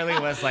It literally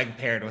was like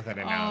paired with an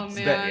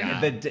announcement.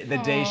 man. the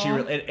day she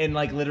and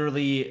like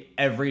literally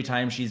every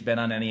time she's been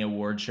on any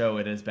award show,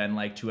 it has been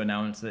like to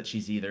announce that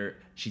she's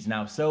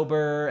now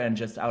sober and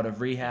just out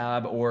of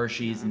rehab, or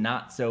she's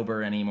not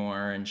sober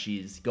anymore and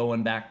she's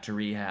going back to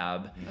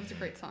rehab. That was a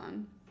great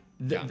song.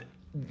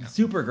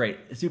 Super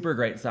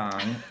great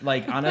song.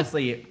 Like,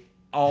 honestly,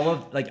 all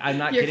of, like, I'm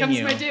not Here kidding comes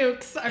you. my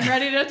Dukes. I'm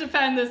ready to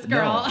defend this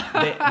girl.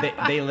 No,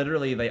 they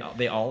literally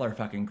they all are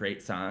fucking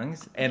great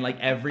songs, and like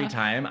every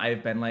time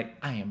I've been like,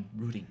 I am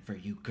rooting for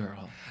you,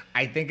 girl.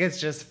 I think it's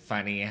just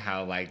funny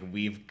how like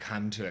we've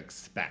come to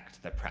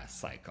expect the press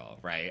cycle,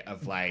 right?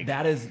 Of like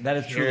That is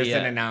here's truly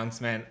an it.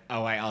 announcement.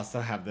 Oh, I also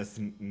have this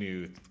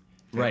new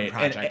Right,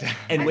 project.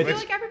 and I with feel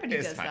like everybody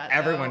is does fine. that.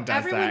 Everyone though.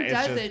 does Everyone that. It's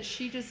does just- it.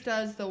 She just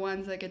does the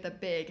ones that get the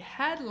big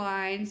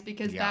headlines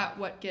because Yeah.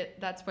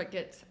 that's what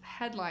gets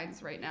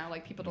headlines right now.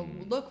 Like people to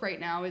look right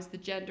now is the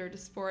gender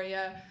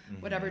dysphoria,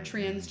 whatever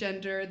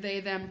transgender, they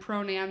them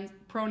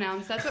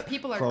pronouns. That's what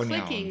people are clicking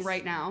Pronouns.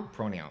 right now.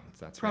 Pronouns.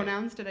 That's right.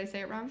 Pronouns. Did I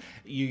say it wrong?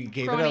 You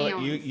gave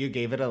Pronouns. you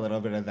gave it a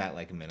little bit of that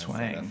like Minnesota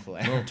twang,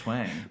 flair. little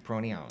twang.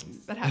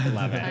 Pronouns. That happens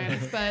Love it.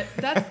 sometimes, but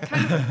that's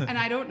kind of, and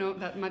I don't know,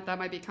 that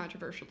might be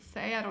controversial to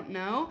say, I don't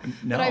know.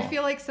 No. But I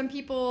feel like some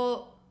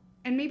people,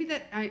 and maybe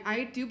that,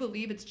 I do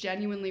believe it's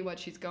genuinely what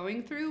she's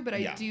going through, but I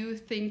Yeah. do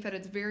think that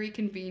it's very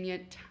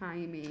convenient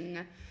timing.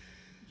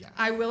 Yes.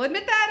 I will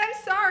admit that,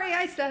 I'm sorry,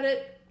 I said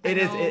it. It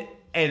I is know. it.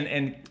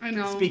 And I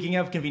know. speaking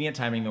of convenient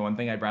timing, the one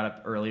thing I brought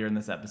up earlier in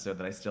this episode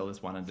that I still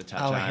just wanted to touch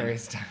on Harry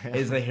Styles.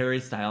 is the Harry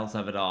Styles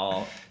of it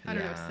all. I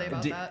don't know what to say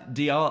about that.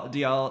 Do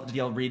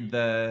y'all read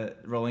the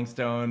Rolling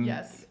Stone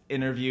Yes.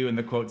 interview and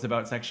the quotes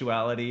about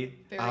sexuality?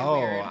 Very Oh,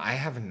 weird. I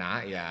have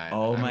not yet.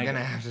 Oh I'm my gonna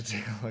God. have to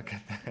take a look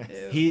at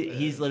this.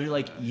 He's literally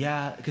like,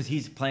 yeah, because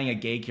he's playing a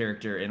gay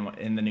character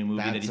in the new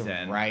movie that That's he's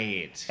in.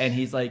 right. And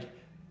he's like,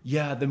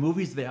 yeah, the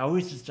movies, they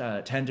always just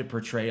tend to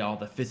portray all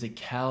the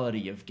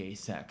physicality of gay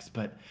sex,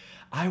 but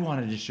I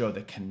wanted to show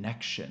the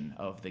connection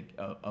of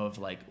of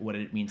like what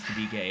it means to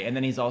be gay. And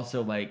then he's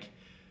also like,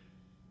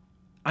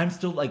 I'm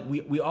still like,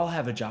 we all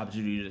have a job to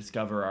do to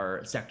discover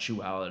our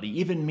sexuality,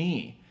 even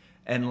me.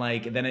 And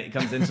like, then it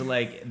comes into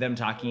like them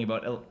talking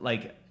about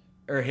like,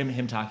 or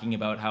him talking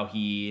about how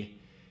he's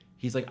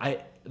like,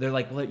 they're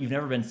like, well, you've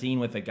never been seen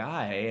with a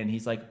guy. And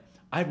he's like,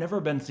 I've never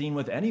been seen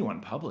with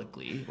anyone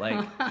publicly.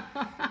 Like,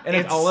 and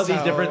it's all of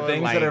these different so,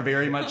 things that like- are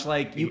very much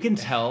like, you can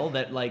tell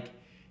that like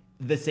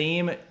the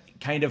same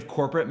kind of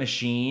corporate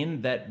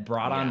machine that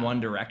brought on Yeah. One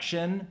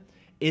Direction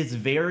is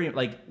very,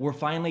 like, we're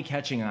finally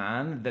catching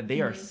on that they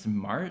are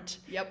smart.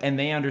 Yep. And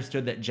they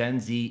understood that Gen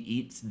Z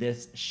eats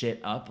this shit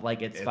up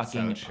like it's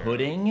fucking so true.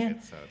 pudding.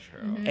 It's so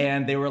true.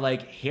 And they were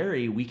like,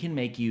 Harry, we can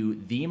make you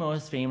the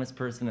most famous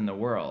person in the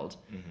world.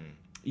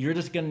 You're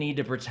just going to need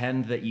to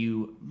pretend that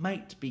you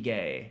might be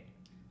gay.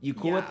 You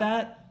cool with Yeah.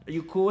 that? Are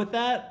you cool with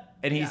that?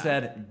 And he Yeah.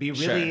 said, Be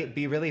 "Sure."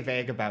 really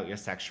vague about your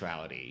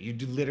sexuality.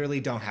 You literally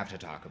don't have to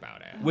talk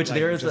about it. Which Like,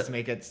 there is just a-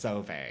 make it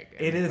so vague.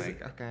 And It it's is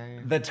like, okay.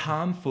 the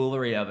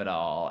tomfoolery of it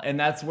all. And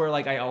that's where,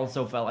 like, I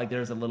also felt like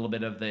there's a little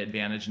bit of the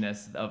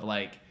advantageness of,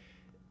 like,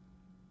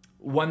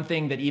 one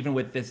thing that even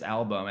with this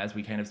album, as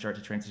we kind of start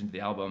to transition to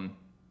the album,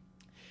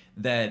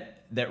 that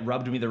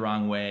rubbed me the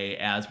wrong way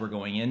as we're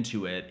going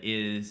into it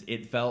is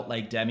it felt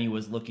like Demi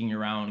was looking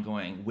around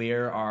going,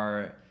 where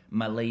are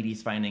my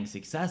lady's finding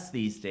success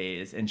these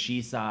days, and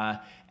she saw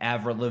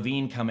Avril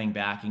Lavigne coming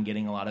back and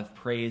getting a lot of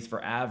praise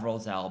for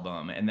Avril's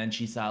album, and then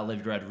she saw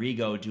Olivia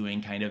Rodrigo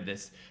doing kind of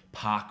this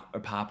pop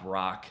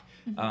rock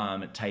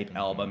type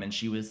album, and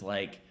she was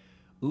like,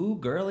 ooh,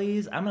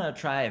 girlies, I'm gonna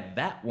try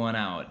that one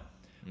out.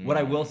 What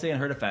I will say in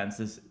her defense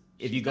is,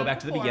 if you go done back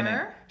to the before. beginning,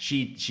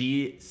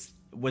 she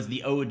was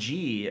the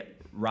OG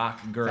rock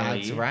girly.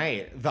 That's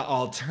right. The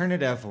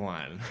alternative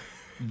one.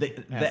 The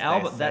they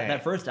album say.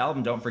 that first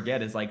album, don't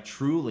forget, is like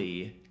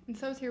truly. And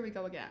so is Here We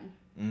Go Again.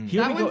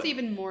 Here That we one's go.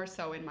 even more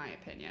so, in my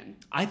opinion.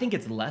 I think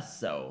it's less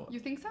so. You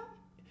think so?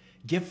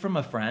 Gift from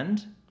a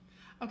Friend.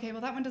 Okay,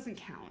 well that one doesn't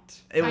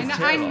count. It was I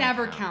terrible.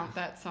 never count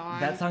that song.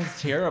 That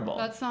song's terrible.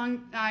 That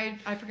song, I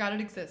forgot it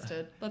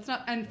existed. Let's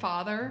not. And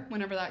Father,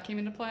 whenever that came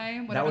into play,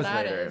 that whatever was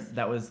that later. is.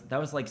 That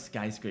was like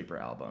Skyscraper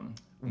album,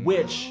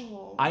 which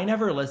Oh. I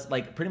never listened.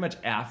 Like pretty much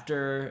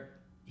after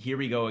Here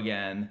We Go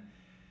Again,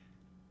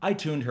 I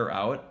tuned her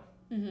out.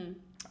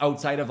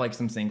 Outside of like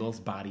some singles,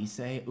 Body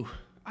Say. Ooh,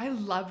 I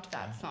loved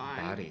that song,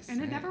 Body and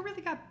it Say. never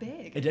really got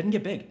big. it didn't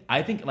get big.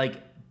 I think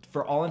like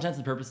for all intents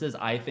and purposes,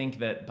 I think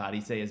that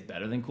Body Say is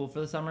better than Cool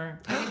for the Summer.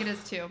 I think it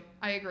is too.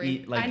 I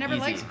agree. Like, I never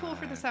easy. liked Cool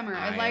for the Summer.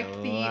 I I liked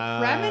the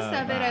love premise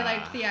of it. I that.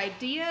 liked the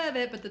idea of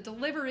it, but the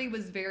delivery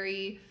was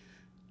very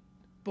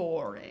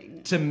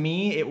boring. To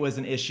me, it was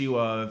an issue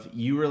of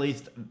you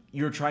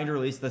were trying to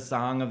release the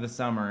song of the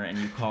summer and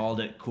you called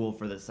it Cool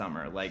for the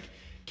Summer. Like,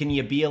 can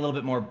you be a little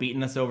bit more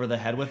beating us over the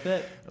head with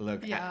it?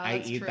 Look, Yeah, I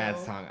that's eat that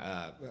true. song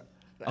up.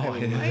 Oh, I I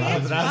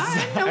love It's that fun.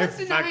 song. No I one's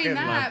denying fucking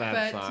love that,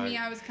 that but song. to me,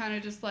 I was kind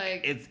of just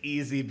like, It's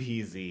easy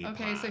peasy.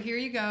 okay, pop. so here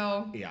you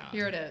go. Yeah.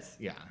 Here it is.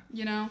 Yeah.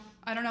 You know,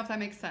 I don't know if that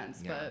makes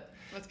sense, Yeah. but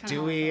that's kind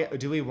of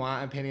Do we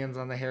want opinions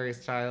on the Harry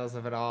Styles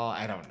of it all?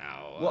 I don't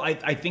know. Well,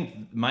 I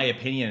think my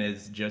opinion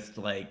is just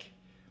like,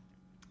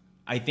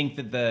 I think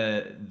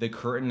that the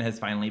curtain has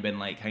finally been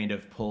like kind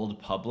of pulled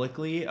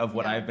publicly of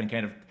what Yeah. I've been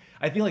kind of.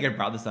 I feel like I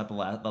brought this up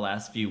the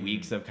last few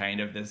weeks of kind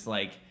of this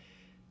like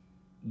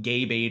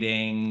gay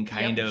baiting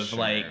kind Yep. of Sure.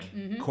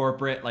 like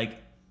corporate like,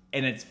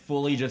 and it's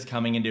fully just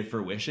coming into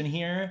fruition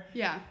here.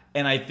 Yeah.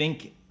 And I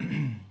think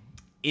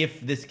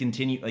if this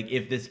continues, I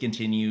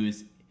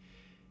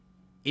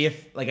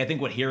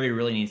think what Harry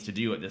really needs to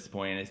do at this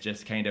point is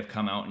just kind of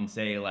come out and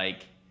say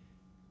like,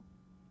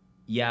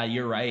 yeah,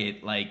 you're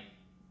right. Like,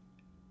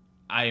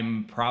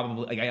 I'm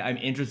probably like I'm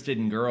interested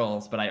in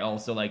girls, but I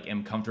also like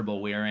am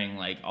comfortable wearing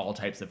like all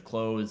types of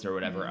clothes or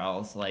whatever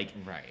else. Like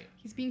right.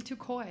 He's being too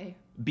coy.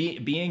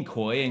 being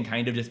coy and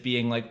kind of just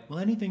being like, well,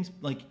 anything's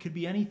like could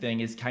be anything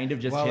is kind of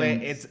just Well,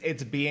 him.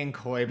 it's being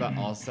coy, but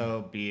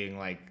also being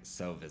like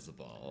so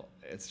visible.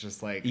 It's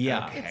just like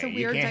Yeah. okay, It's a you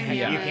weird can't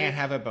you dynamic. can't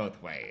have it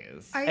both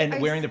ways. and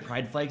wearing the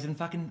pride flags and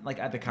fucking like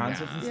at the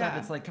concerts and Yeah. stuff. Yeah.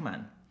 It's like, come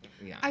on.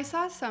 yeah. I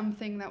saw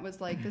something that was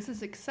like, this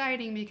is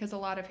exciting because a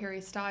lot of Harry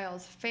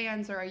Styles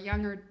fans are a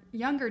younger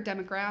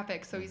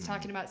demographic. So he's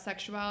talking about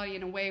sexuality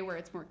in a way where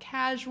it's more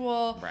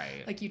casual.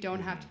 Right. Like you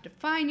don't have to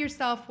define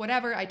yourself,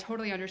 whatever. I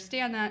totally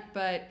understand that,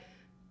 but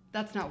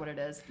that's not what it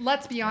is.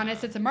 Let's be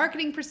honest. It's a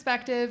marketing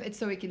perspective. It's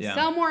so he can Yeah.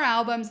 sell more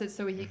albums. It's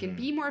so he can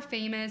be more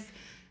famous.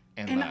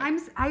 And look,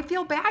 I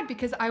feel bad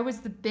because I was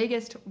the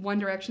biggest One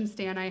Direction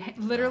stan. I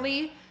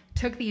literally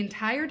took the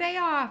entire day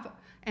off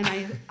and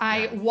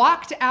I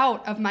walked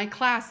out of my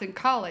class in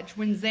college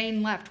when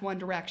Zayn left One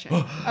Direction.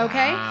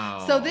 Okay?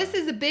 Wow. So this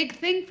is a big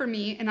thing for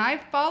me and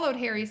I've followed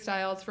Harry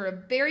Styles for a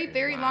very,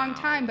 very long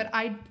time, but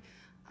I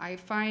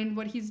find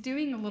what he's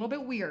doing a little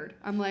bit weird.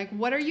 I'm like,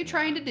 what are you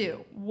trying to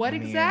do? What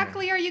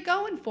exactly are you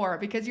going for?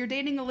 Because you're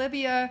dating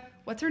Olivia,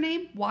 what's her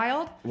name?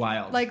 Wilde?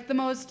 Like the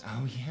most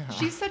oh yeah.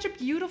 She's such a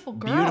beautiful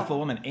girl. Beautiful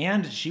woman,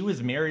 and she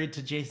was married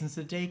to Jason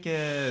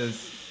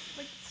Sudeikis.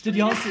 Like, Did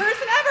y'all sweetest see-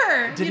 person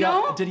ever? Did you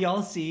know? y'all did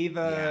y'all see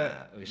the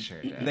yeah, we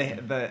sure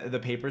did. the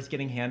papers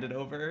getting handed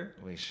over?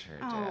 We sure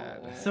Oh.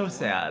 did. So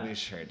sad. We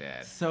sure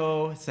did.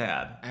 So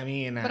sad. I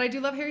mean, But I do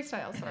love Harry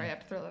Styles. Sorry, I have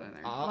to throw that in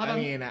there. Love I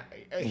him.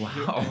 mean,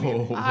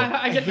 Wow.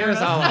 I get here's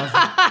nervous. all.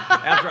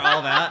 After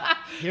all that,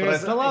 but I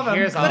still love him.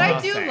 Here's all But I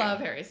I'll do say. love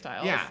Harry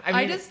Styles. Yeah,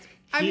 I mean,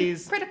 I'm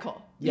he's-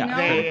 critical. Yeah. You know?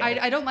 They-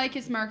 I don't like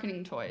his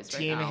marketing toys right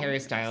Team now. Harry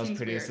Styles Seems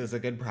produces a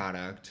good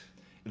product.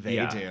 They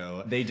Yeah,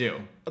 do. They do.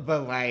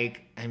 But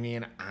like, I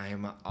mean,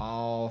 I'm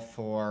all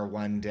for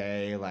one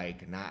day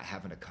like not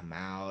having to come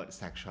out.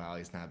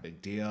 Sexuality is not a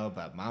big deal,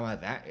 but mama,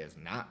 that is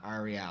not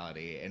our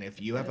reality. And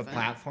if you have a isn't.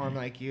 platform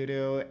like you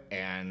do,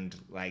 and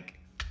like,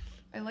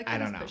 I like I that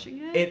don't he's know. pushing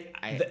it. It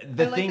I-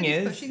 the I like thing that he's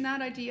is, pushing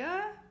that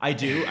idea. I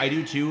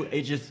do too.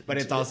 It just, but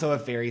it's also a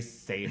very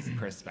safe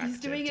perspective. He's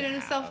doing it to in a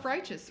have.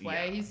 self-righteous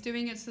way. Yeah. He's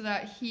doing it so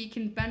that he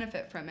can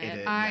benefit from it. It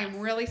is, I'm yes.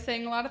 really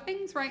saying a lot of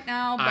things right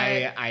now, but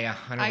I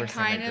 100% I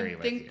kind agree of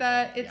with think you.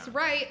 that it's Yeah.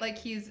 right. Like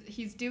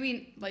he's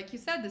doing, like you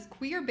said, this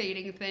queer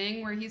baiting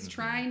thing where he's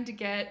trying to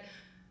get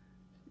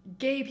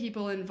gay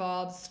people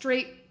involved,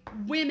 straight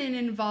women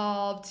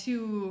involved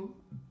who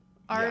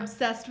are Yeah.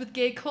 obsessed with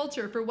gay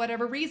culture for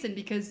whatever reason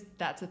because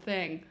that's a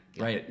thing.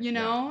 right. You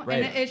know,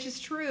 Right. and it's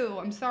just true.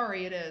 I'm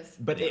sorry, it is.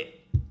 But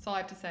That's all I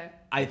have to say.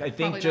 I think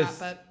Probably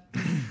just not,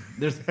 but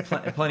There's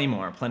plenty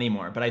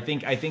more. But I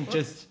think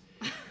just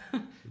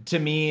to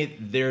me,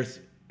 there's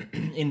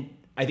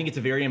I think it's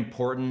a very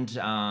important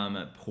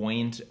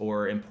point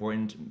or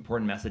important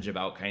message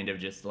about kind of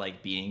just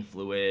like being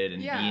fluid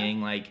and Yeah.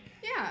 being like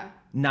Yeah.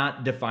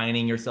 not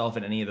defining yourself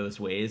in any of those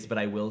ways. But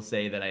I will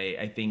say that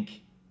I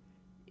think,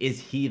 is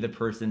he the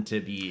person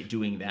to be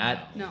doing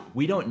that? No.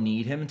 We don't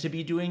need him to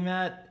be doing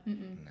that. No.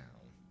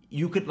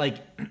 You could like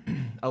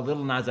a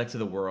Little Nas X of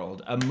the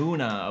world, a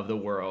Muna of the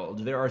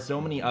world. There are so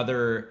many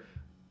other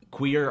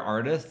queer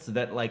artists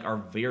that like are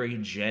very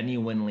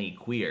genuinely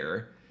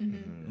queer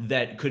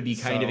that could be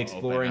kind So of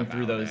exploring open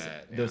through about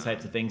those it,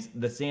 types of things.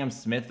 The Sam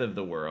Smith of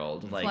the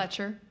world, like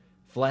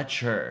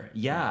Fletcher.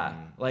 yeah.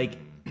 Like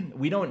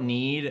we don't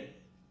need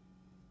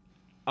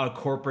a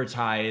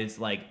corporatized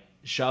like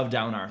shove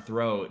down our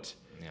throat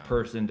Yeah.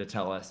 person to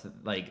tell us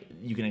that, like,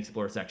 you can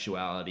explore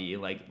sexuality.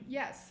 Like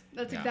Yes,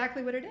 that's Yeah.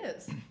 exactly what it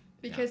is.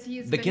 Because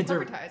he's the been kids are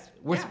corporatized.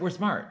 we're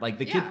smart. Like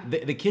Yeah.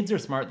 the kids are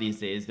smart these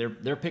days.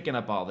 They're picking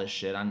up all this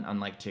shit on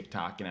like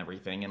TikTok and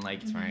everything, and like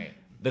That's right.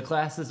 the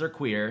classes are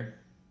queer.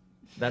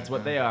 That's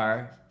what they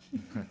are.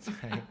 That's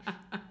right.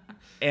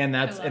 And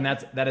I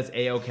love that is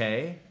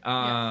a-okay.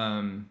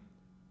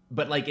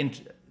 But like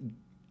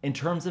in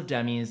terms of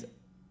Demi's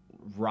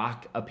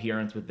rock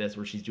appearance with this,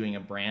 where she's doing a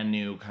brand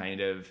new kind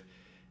of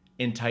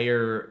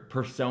entire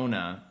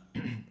persona,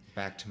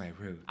 Back to my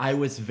roots. I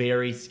was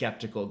very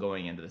skeptical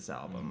going into this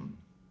album.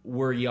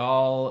 Were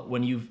y'all,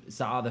 when you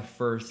saw the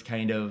first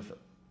kind of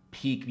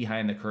peek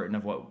behind the curtain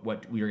of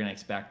what we were gonna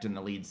expect in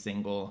the lead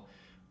single,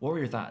 what were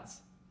your thoughts?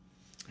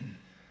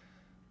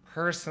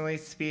 Personally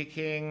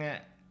speaking,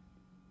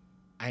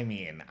 I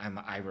mean,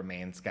 I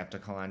remain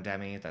skeptical on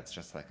Demi. That's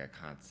just like a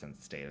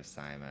constant state of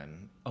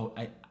Simon. Oh,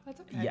 That's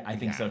okay. yeah, I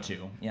think so Yeah.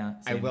 too. Yeah,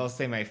 I same. will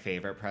say my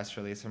favorite press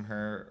release from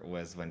her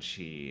was when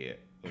she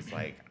was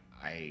like,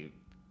 I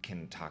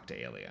can talk to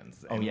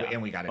aliens. Oh, And yeah.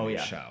 and we got a Oh, new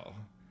yeah. show.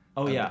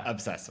 Oh, I'm yeah.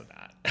 obsessed with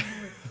that.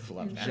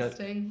 Love that.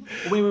 Interesting.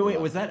 Wait.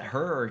 Was that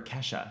her or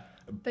Kesha?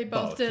 They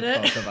both Both- did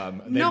it. both of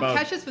 'em. They No, both-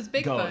 Kesha's was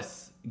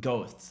Bigfoot.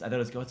 Ghosts. I thought it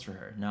was ghosts for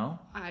her. No.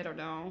 I don't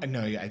know.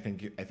 No, yeah, I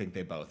think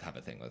they both have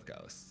a thing with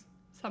ghosts.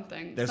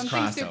 Something. There's Something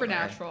crossover.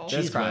 supernatural.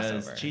 There's Cheese whiz.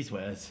 crossover. Cheese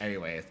whiz.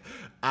 Anyways,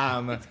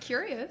 It's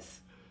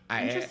curious.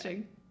 I-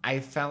 Interesting. I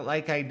felt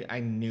like I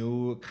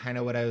knew kind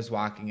of what I was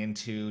walking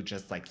into,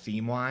 just like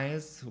theme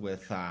wise.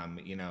 With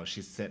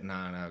she's sitting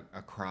on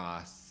a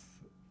cross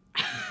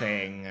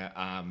thing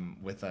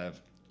with a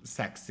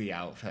sexy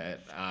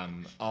outfit.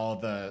 All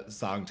the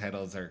song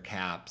titles are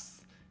caps.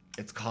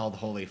 It's called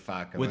Holy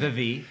Fuck. With a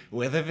V.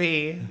 With a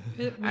V.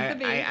 With a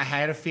V. I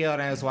had a feeling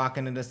I was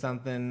walking into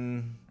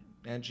something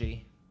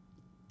edgy.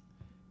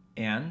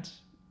 And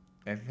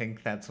I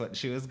think that's what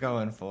she was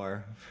going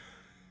for.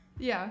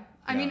 Yeah.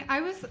 I Yeah. mean,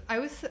 I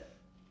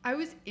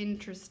was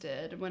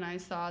interested when I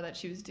saw that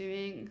she was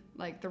doing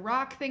like the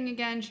rock thing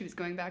again. She was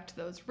going back to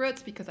those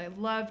roots because I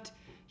loved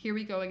Here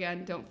We Go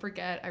Again, Don't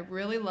Forget. I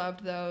really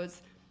loved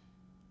those.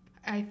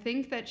 I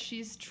think that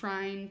she's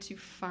trying to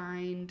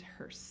find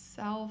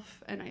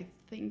herself, and I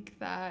think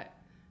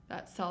that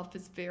that self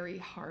is very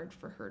hard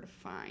for her to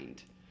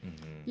find.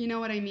 You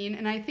know what I mean?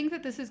 And I think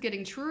that this is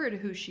getting truer to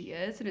who she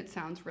is, and it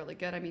sounds really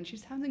good. I mean, she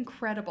sounds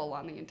incredible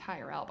on the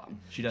entire album.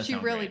 she does. She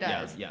sound really great.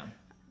 does. Yeah.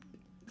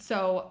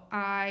 So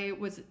I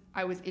was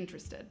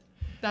interested.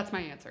 That's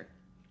my answer.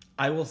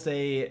 I will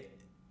say,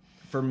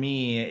 for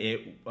me,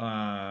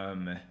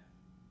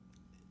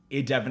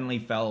 it definitely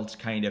felt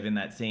kind of in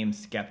that same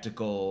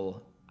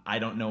skeptical, I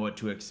don't know what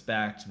to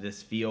expect.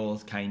 This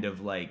feels kind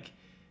of like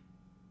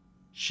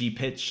she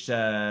pitched, she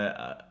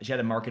had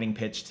a marketing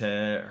pitch to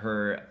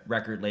her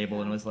record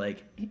label and was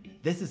like,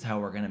 this is how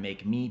we're going to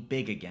make me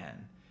big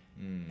again.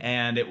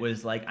 And it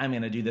was like, I'm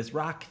going to do this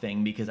rock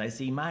thing because I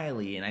see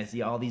Miley and I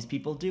see all these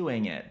people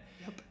doing it.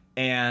 Yep.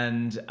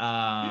 And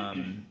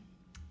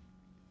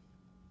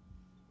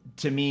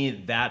to me,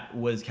 that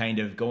was kind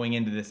of going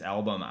into this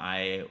album.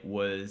 I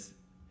was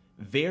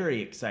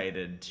very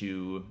excited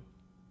to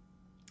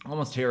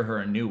almost hear her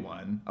a new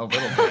one a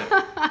little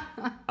bit.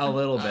 A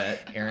little bit.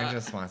 Aaron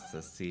just wants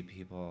to see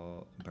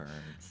people burn.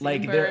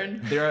 Like Burn.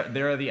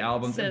 there are the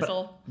albums.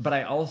 Sizzle. But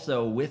I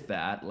also, with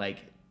that, like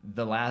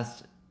the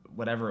last,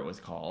 whatever it was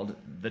called,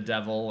 The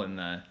Devil and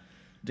the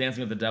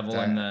Dancing with the Devil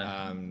and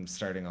the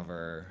Starting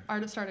over.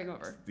 Art of Starting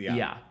Over.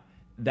 yeah.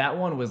 That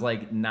one was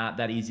like not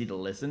that easy to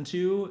listen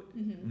to.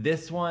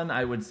 This one,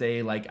 I would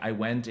say, like I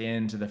went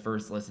into the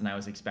first listen, I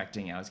was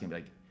expecting I was gonna be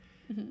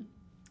like,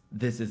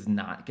 this is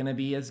not gonna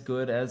be as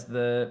good as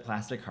the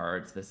Plastic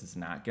Hearts. This is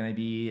not gonna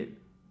be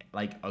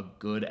like a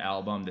good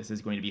album. This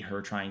is going to be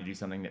her trying to do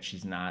something that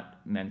she's not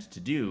meant to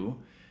do.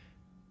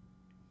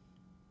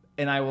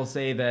 And I will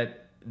say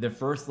that the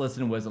first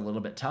listen was a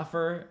little bit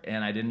tougher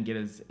and I didn't get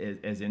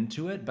as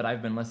into it, but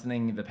I've been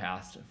listening the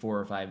past 4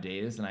 or 5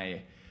 days and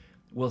I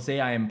will say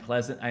I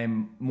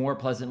am more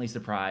pleasantly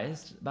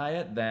surprised by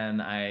it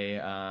than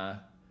I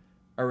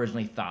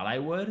originally thought I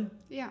would.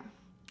 Yeah.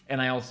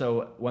 And I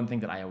also, one thing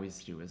that I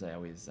always do is I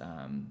always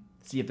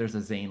see if there's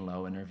a Zane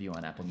Lowe interview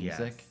on Apple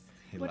Music.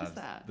 He What is loves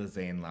that? the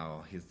Zane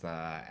Lowe. He's the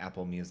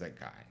Apple Music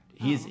guy.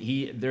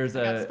 There's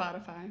I got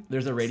Spotify.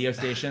 there's a radio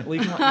station. Well,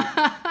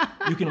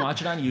 you can watch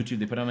it on YouTube.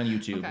 They put them on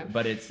YouTube, Okay.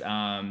 but it's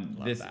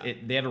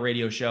they have a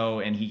radio show,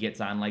 and he gets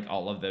on like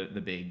all of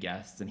the big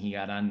guests, and he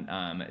got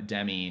on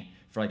Demi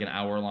for like an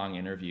hour-long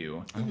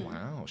interview. Oh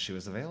wow, she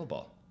was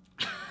available.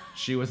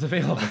 She was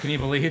available. Can you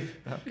believe?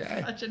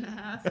 Okay. Such an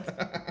ass.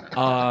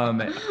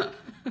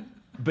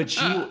 But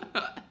she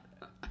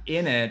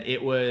in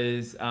it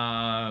was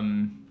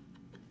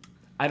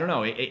I don't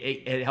know,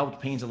 it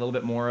helped paint a little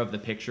bit more of the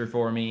picture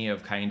for me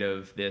of kind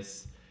of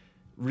this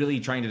really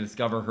trying to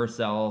discover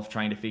herself,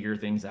 trying to figure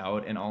things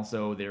out. And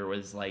also there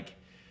was like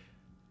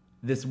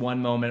this one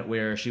moment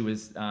where she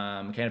was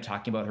kind of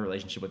talking about her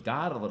relationship with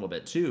God a little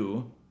bit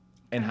too,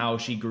 and how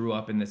she grew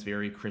up in this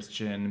very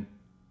Christian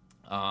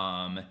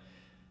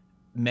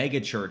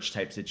mega church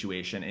type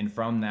situation. And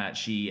from that,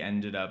 she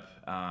ended up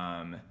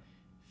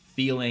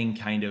feeling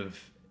kind of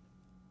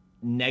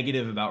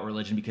negative about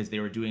religion because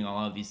they were doing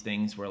all of these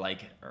things where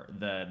like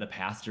the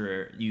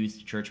pastor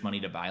used church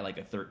money to buy like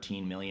a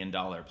 $13 million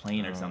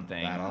plane or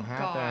something. That'll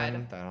happen.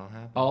 God. That'll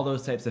happen. All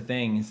those types of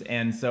things.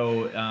 And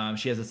so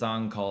she has a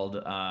song called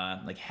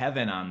like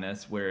Heaven on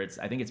this, where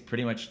I think it's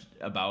pretty much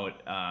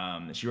about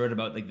she wrote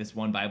about like this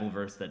one Bible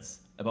verse that's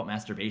about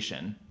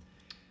masturbation.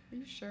 Are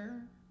you sure?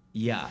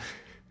 Yeah.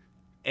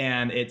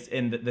 And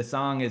the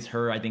song is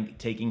her, I think,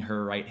 taking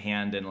her right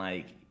hand and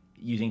like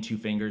using two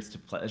fingers to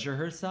pleasure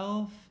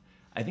herself.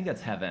 I think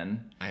that's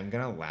Heaven. I'm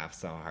gonna laugh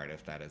so hard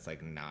if that is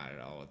like not at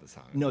all what the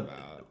song is No.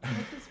 about.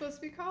 What's it supposed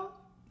to be called?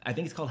 I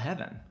think it's called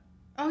Heaven.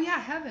 Oh yeah,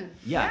 Heaven.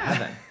 Yeah,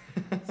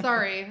 Heaven.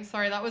 Sorry,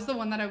 that was the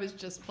one that I was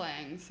just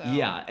playing. So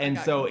Yeah, I and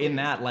got so in confused.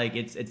 that, like,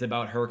 it's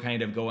about her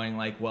kind of going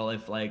like, well,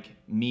 if like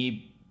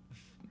me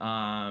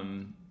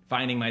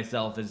finding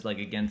myself as like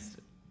against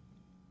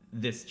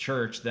this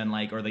church, then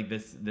like, or like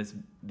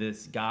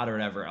this God or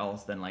whatever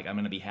else, then like I'm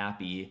gonna be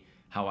happy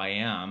how I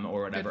am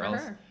or Good whatever for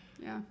else. her.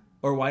 Yeah.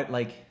 Or why,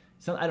 like,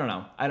 so I don't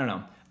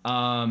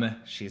know.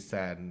 She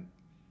said,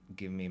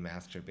 "Give me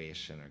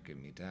masturbation or give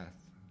me death."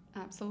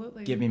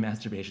 Absolutely. Give me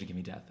masturbation, give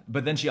me death.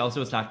 But then she also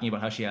was talking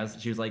about how she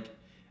was like,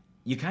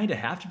 you kind of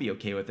have to be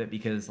okay with it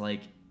because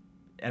like,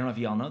 I don't know if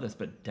you all know this,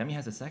 but Demi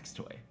has a sex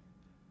toy.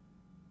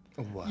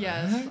 What?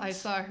 Yes, I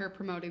saw her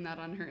promoting that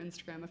on her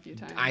Instagram a few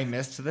times. I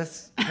missed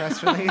this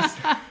press release.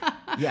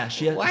 Yeah,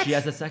 she What?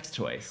 has a sex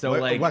toy. So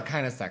what, like, what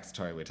kind of sex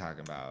toy are we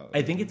talking about?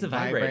 I think it's a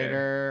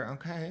vibrator.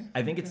 Okay.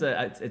 I think it's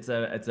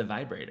a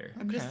vibrator.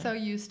 I'm just Okay. so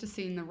used to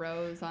seeing the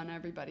rose on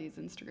everybody's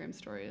Instagram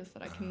stories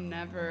that I can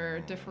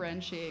never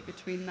differentiate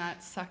between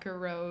that sucker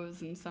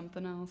rose and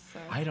something else. So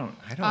I don't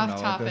Off know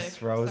topic, what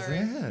this rose sorry.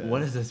 is.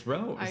 What is this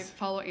rose? I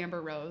follow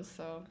Amber Rose,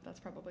 so that's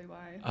probably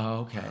why. Oh,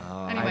 okay.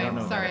 I Anyway, don't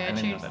know sorry, that. I didn't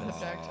know changed the that.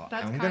 subject. Oh,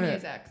 That's I'm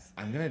Kanye's gonna- ex.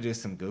 I'm gonna do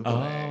some googling.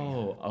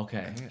 Oh,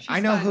 okay. She's I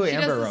know fun. who she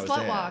Amber does Rose the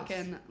slut is. walk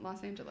in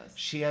Los Angeles.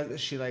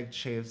 She like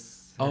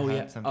shaves. Her Oh head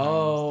yeah. Sometimes.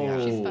 Oh,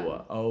 Yeah. She's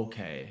fun.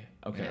 okay.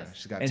 Okay. Yeah,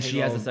 she's got and she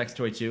has a Tangled- sex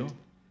toy too.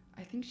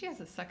 I think she has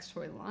a sex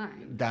toy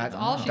line. That- That's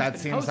all she's that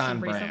been seems posting on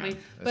brand. recently.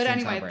 That But seems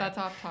anyway, on brand. that's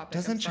off topic.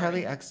 Doesn't I'm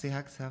sorry. Charlie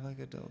XCX have like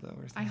a dildo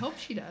or something? I hope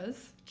she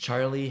does.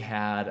 Charlie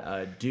had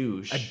a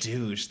douche. A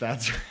douche.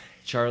 That's right.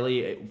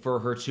 Charlie, for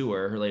her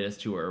tour, her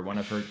latest tour, one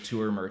of her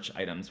tour merch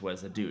items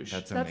was a douche.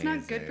 That's That's amazing.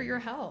 not good for your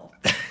health.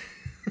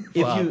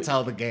 If Well, you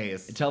tell the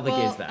gays. tell the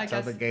Well, gays that. I Tell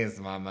guess- the gays,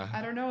 mama.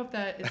 I don't know if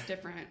that is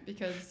different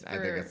because I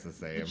think for it's the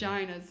same.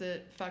 vaginas,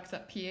 it fucks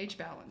up pH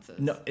balances.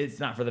 No, it's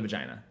not for the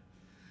vagina.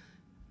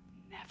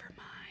 Never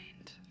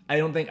mind. I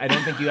don't think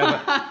you have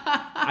a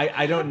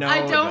I don't know. I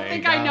don't there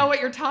think you I go. know what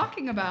you're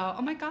talking about.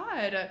 Oh my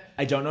god.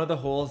 I don't know the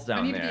holes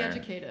down need to be there.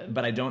 educated.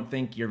 But I don't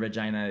think your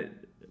vagina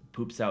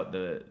poops out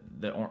the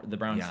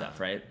brown Yeah. stuff,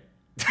 right?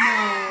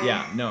 No.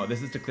 Yeah, no,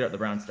 this is to clear out the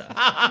brown stuff. Oh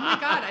my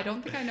god, I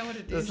don't think I know what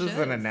a douche This is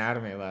an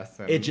anatomy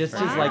lesson. It just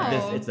for is like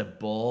this. Wow. It's a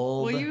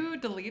bulb. Will you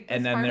delete this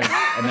and then part there's of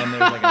it? and then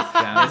there's like a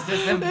stem. This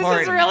is This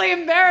important. is really This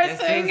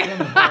embarrassing. is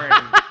important.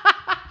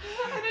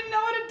 I didn't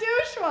know what a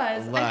douche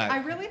was. Look. I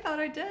really thought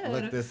I did.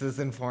 Look, this is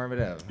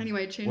informative.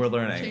 Anyway, change. We're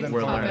learning. Change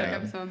We're the topic. learning.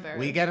 I'm so embarrassed.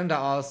 We get into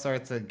all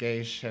sorts of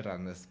gay shit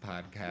on this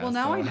podcast. Well,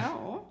 now so- I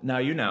know. Now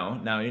you know.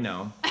 Now you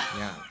know.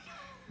 Yeah.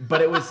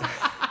 But it was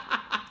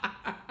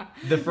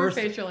the Your first.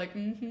 face, you're like,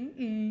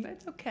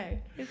 it's okay.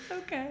 It's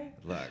okay.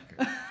 Look,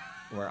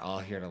 we're all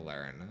here to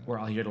learn. We're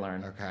all here to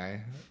learn.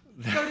 Okay.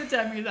 Go to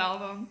Demi's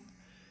album.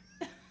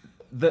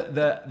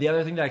 The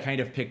other thing that I kind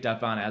of picked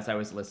up on as I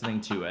was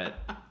listening to it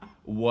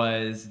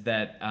was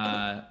that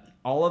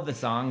all of the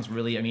songs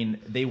really, I mean,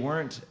 they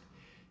weren't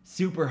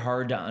super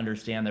hard to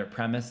understand their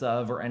premise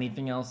of or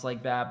anything else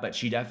like that, but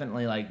she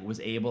definitely like was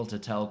able to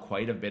tell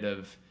quite a bit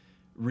of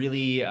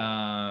really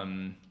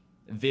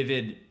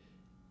vivid,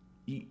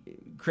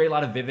 create a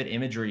lot of vivid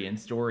imagery and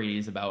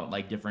stories about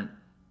like different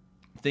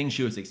things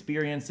she was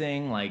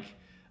experiencing, like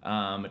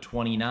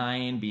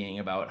 29 being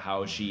about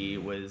how she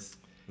was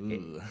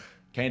Ooh.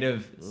 kind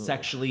of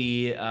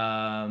sexually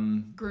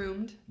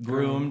Groomed.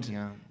 groomed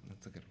Yeah.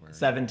 That's a good word.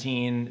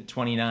 17,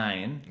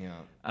 29.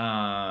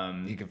 Yeah.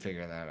 You can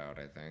figure that out,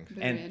 I think.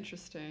 Very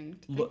interesting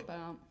to think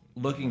about.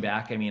 Looking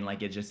back, I mean,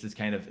 like, it just is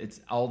kind of, it's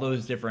all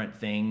those different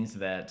things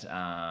that,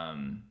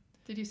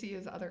 Did you see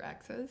his other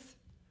exes?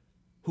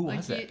 who Like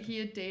was it? he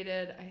had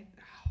dated.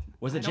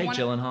 Was I it don't Jake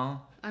wanna- Gyllenhaal?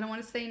 I don't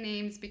want to say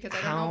names because I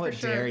don't How know for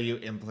sure. dare you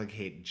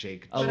implicate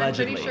Jake? I'm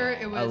Allegedly. pretty sure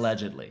it was-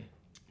 Allegedly.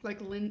 Like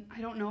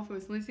I don't know if it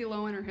was Lindsay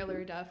Lohan or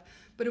Hilary Duff,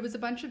 but it was a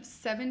bunch of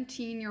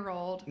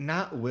 17-year-old.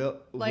 Not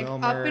Like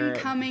Wilmer up and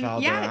coming,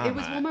 yeah, it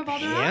was Valderrama. Wilmer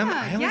Valderrama. Him?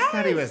 I always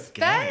thought he was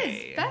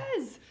gay.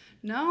 Fez.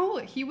 No,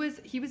 he was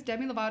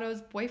Demi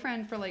Lovato's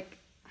boyfriend for like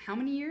how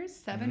many years?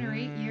 7 or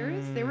 8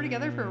 years. They were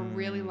together for a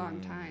really long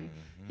time.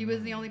 He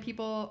was the only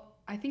people.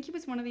 I think he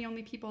was one of the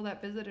only people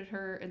that visited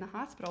her in the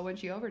hospital when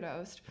she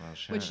overdosed, Well,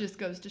 shit. which just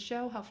goes to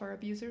show how far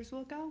abusers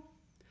will go.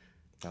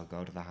 They'll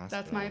go to the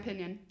hospital. That's my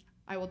opinion.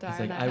 I will die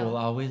It's on like, that I hill. will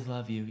always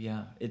love you.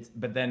 Yeah.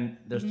 But then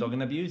they're still going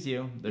to abuse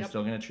you. They're Yep.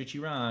 still going to treat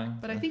you wrong.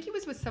 But I think he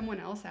was with someone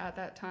else at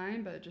that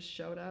time, but it just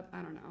showed up.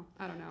 I don't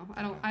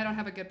know. I don't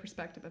have a good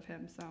perspective of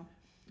him, so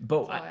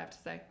But that's all I have to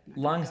say. I'm not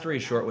gonna long go story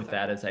there short now, with so.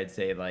 that is I'd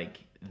say like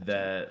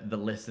the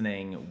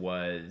listening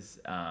was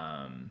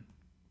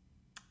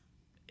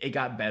it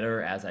got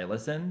better as I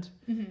listened,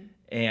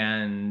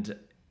 and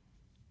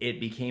it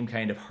became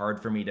kind of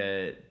hard for me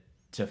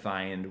to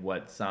find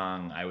what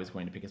song I was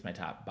going to pick as my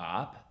top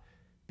bop,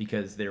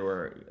 because there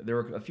were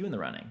a few in the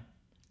running.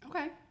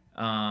 Okay.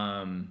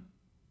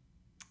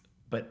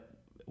 But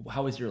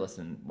how was your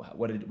listen?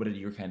 What did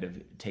your kind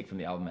of take from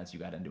the album as you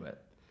got into it?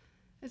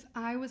 As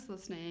I was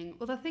listening,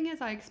 well, the thing is,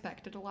 I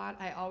expected a lot.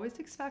 I always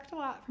expect a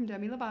lot from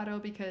Demi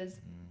Lovato because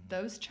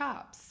those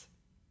chops,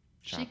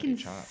 she Choppity can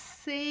chop.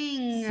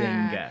 sing.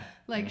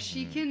 Like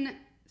she can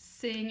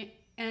sing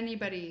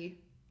anybody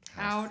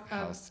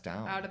House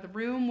down. out of the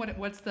room.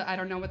 What's the I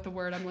don't know what the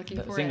word I'm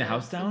looking for. Sing the is.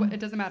 house down? It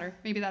doesn't matter.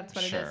 Maybe that's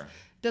what it is. Sure.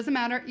 Doesn't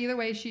matter. Either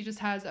way, she just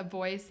has a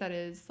voice that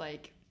is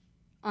like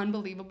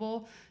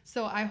unbelievable.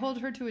 So I hold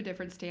her to a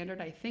different standard,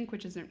 I think,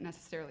 which isn't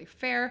necessarily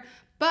fair.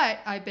 But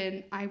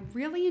I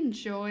really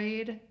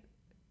enjoyed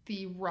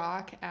the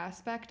rock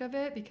aspect of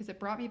it because it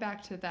brought me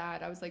back to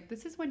that. I was like,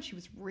 this is when she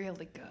was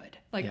really good.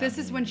 Like, Yeah. this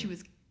is when she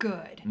was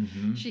good.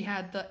 She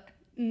had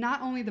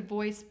not only the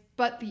voice,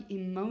 but the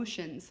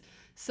emotions.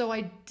 So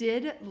I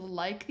did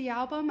like the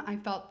album. I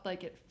felt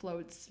like it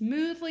flowed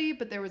smoothly,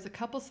 but there was a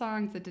couple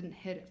songs that didn't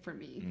hit it for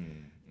me.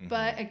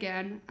 But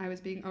again, I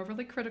was being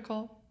overly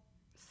critical.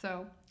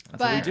 So,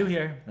 That's what we do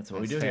here. That's what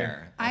we do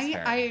here. That's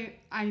fair.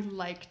 I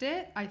liked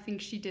it. I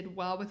think she did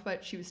well with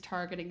what she was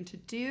targeting to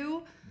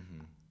do.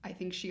 I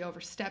think she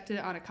overstepped it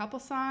on a couple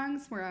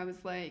songs where I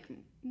was like,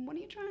 what are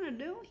you trying to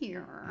do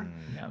here?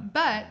 Yeah.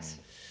 But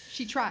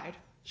she tried.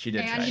 She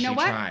did And try. you know She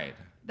what? tried.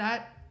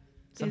 That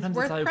Sometimes is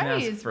worth that's all you can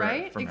ask praise, for-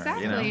 right? from her, you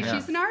Exactly. know? Yeah.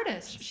 She's an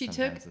artist. She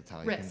Sometimes took that's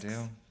all risks. you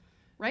can do.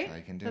 Right? That's all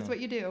you can do. That's what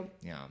you do.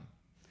 Yeah.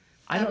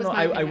 I That don't was know. my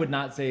I opinion. would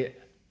not say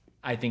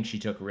I think she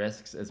took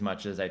risks as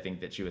much as I think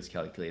that she was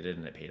calculated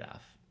and it paid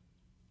off.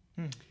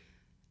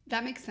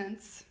 That makes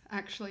sense,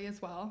 actually,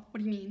 as well. What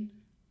do you mean?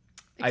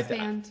 I th-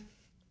 Expand.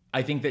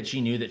 I think that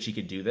she knew that she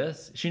could do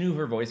this. She knew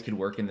her voice could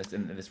work in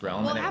this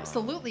realm, Well, and,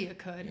 absolutely it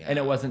could. Yeah. and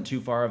it wasn't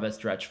too far of a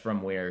stretch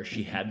from where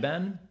she had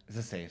been. It's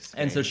a safe space.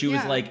 And so she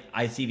was Yeah. like,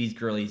 "I see these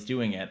girlies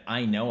doing it.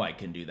 I know I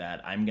can do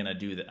that. I'm gonna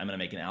do that. I'm gonna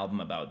make an album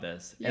about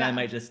this, and I Yeah.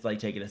 might just like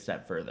take it a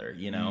step further,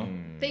 you know."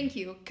 Thank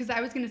you. Because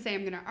I was going to say,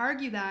 I'm going to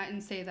argue that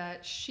and say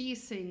that she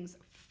sings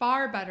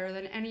far better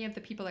than any of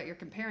the people that you're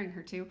comparing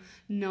her to.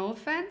 No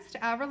offense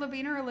to Avril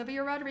Lavigne or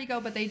Olivia Rodrigo,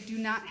 but they do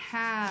not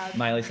have.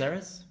 Miley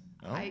Cyrus.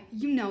 Oh.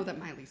 You know that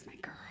Miley's my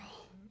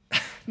girl.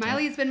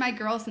 Miley's been my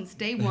girl since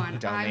day one.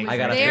 Don't I make was her- I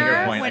got a finger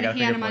there point. I when got a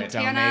finger Hannah point.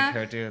 Don't make Montana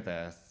her do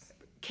this.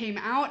 came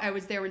out. I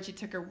was there when she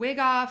took her wig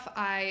off.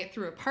 I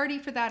threw a party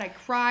for that. I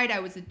cried. I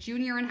was a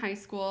junior in high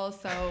school,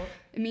 so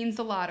it means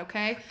a lot,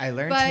 okay? I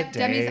learned but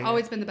today- Demi's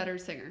always been the better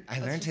singer. I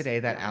Let's learned just today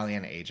that be honest. Ali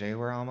and AJ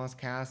were almost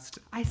cast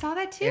I saw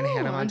that too in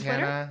Hannah on Twitter.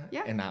 Montana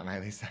Yeah. and not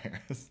Miley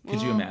Cyrus. Could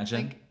you Well,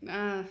 imagine?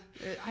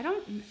 I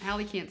don't.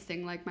 Allie can't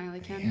sing like Miley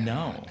can.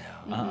 No.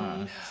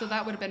 So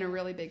that would have been a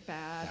really big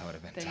bad. That would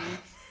have been thing.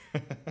 tough. I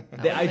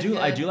would've been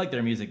I good. do like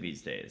their music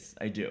these days.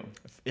 I do.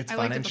 It's I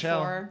fun liked and it chill.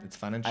 before. It's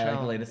fun and I like the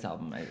chill. latest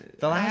album.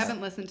 The I last, haven't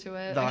listened to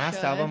it. the I last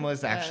should, album was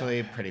but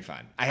actually pretty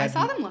fun. I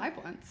saw them live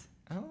once.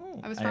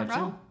 Oh. I was I front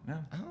have row. too.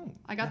 Yeah. Oh.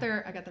 I got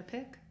their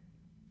pick.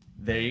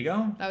 There you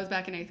go. That was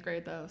back in 8th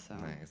grade though, so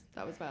Nice.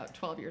 that was about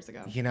 12 years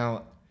ago. You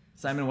know,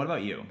 Simon, what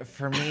about you?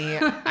 for me,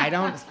 I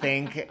don't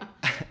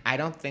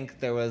think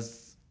there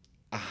was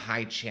a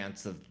high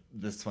chance of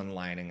this one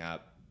lining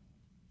up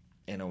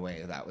in a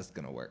way that was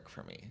going to work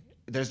for me.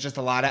 There's just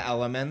a lot of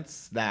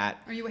elements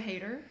that Are you a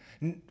hater?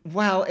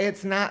 well,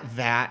 it's not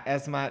that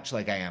as much.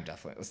 Like I am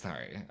definitely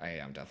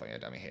a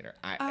Demi hater.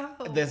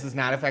 Oh. This is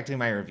not affecting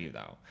my review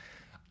though.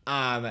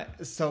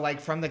 So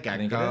like from the think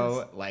it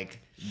get-go, like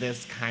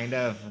this kind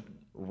of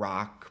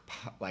rock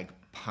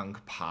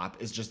punk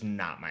pop is just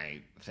not my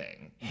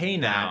thing. Hey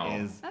That now.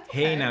 is That's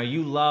Hey okay. now,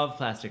 you love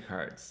Plastic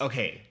Hearts.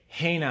 okay.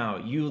 Hey now,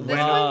 you This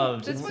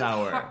loved one's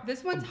Sour.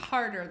 this one's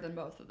harder than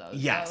both of those.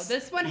 Yes. So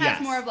this one has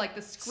yes. more of like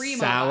the screamo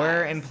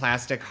Sour vibes. and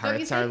Plastic you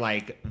Hearts are think?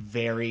 like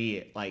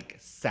very like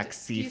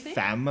sexy you think?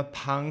 femme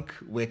punk,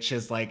 which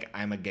is like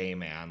I'm a gay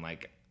man.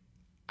 Like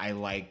I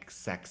like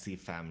sexy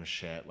femme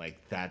shit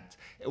like that.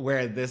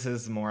 Where this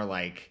is more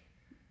like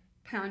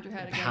Pound your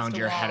head against pound the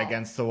your wall. head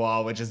against the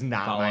wall, which is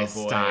not Fall my Out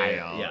Boy,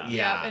 style. yeah.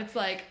 Yeah, it's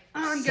like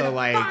I'm So, gonna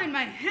like, find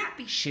my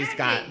happy. She's ending.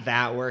 got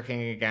that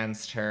working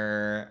against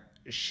her.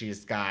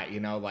 She's got,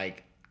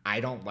 like, I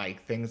don't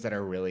like things that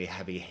are really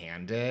heavy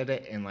handed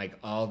and like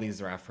all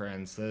these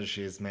references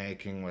she's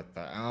making with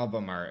the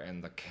album art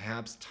and the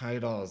caps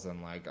titles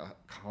and like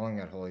calling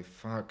it holy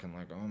fuck and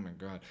like, oh my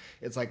God.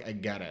 It's like, I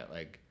get it.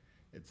 Like,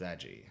 it's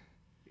edgy.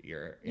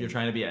 You're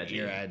trying to be edgy.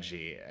 You're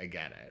edgy. I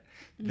get it.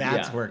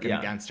 That's Yeah, working yeah.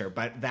 against her,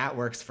 but that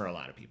works for a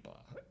lot of people.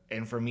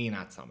 And for me,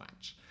 not so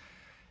much.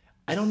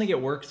 I don't think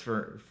it works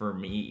for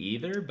me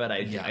either,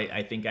 but Yeah.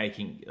 I think I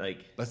can like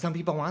But some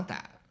people want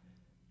that.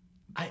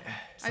 I I've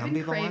Some been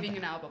people want craving that.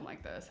 an album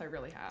like this. I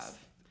really have.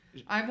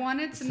 I've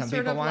wanted some Some sort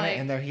people of want like it,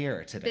 and they're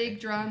here today.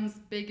 big drums,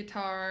 big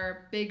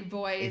guitar, big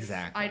voice.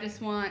 Exactly. I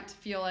just want to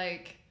feel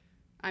like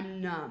I'm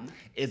numb.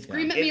 It's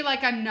Scream at me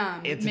like I'm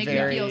numb. it's Make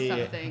very, me feel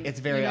something. It's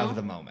very you know? of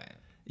the moment.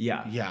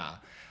 yeah.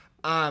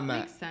 Yeah.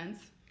 Makes sense.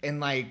 And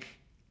like,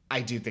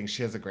 I do think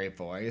she has a great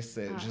voice.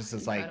 It Oh, just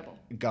is incredible.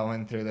 like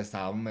going through this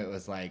album. It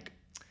was like,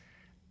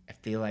 I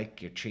feel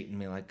like you're treating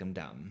me like I'm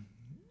dumb,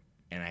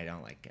 and I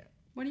don't like it.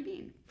 What do you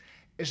mean?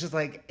 It's just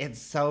like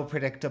it's so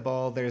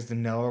predictable. There's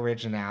no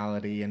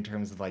originality in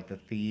terms of like the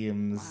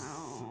themes.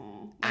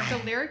 Wow. Like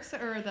the lyrics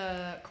or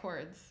the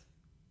chords?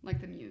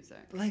 Like the music?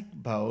 Like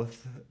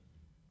both.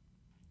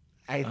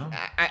 I Oh.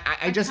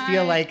 I just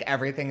feel like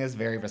everything is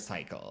very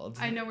recycled.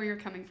 I know where you're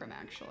coming from,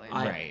 actually.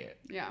 Right.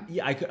 Yeah.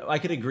 Yeah, I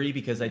could agree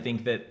because I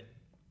think that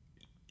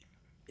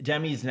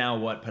Demi's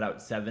now put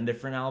out 7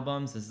 different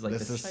albums. This is like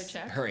This Should I is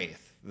check? her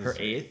eighth. This her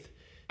is 8th.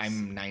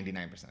 I'm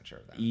 99% sure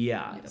of that.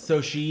 Yeah.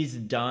 So she's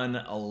done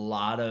a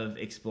lot of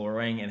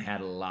exploring and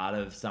had a lot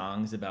of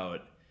songs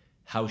about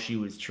how she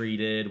was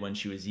treated when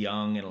she was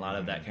young and a lot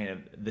of that kind of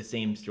the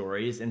same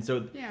stories. And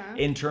so Yeah.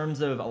 in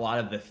terms of a lot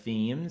of the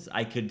themes,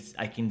 I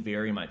can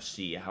very much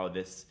see how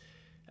this,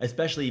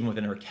 especially even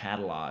within her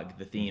catalog,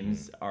 the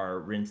themes are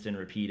rinsed and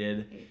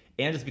repeated.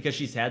 And just because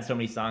she's had so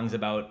many songs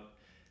about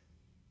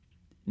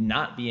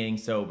not being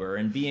sober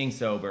and being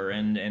sober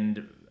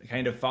and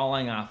kind of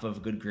falling off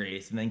of good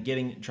grace and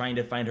then trying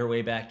to find her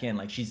way back in,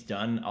 like she's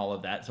done all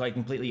of that. So I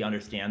completely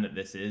understand that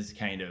this is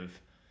kind of,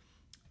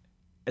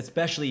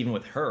 especially even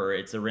with her,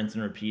 it's a rinse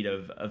and repeat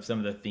of some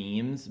of the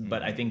themes.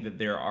 But I think that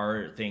there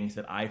are things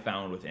that I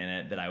found within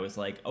it that I was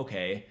like,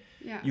 okay,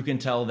 Yeah. you can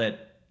tell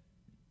that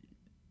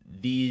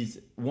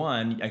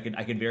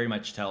I could very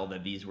much tell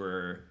that these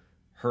were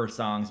her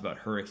songs about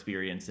her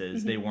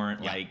experiences. They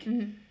weren't like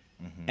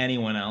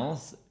anyone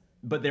else,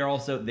 but they're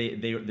also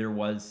there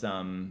was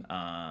some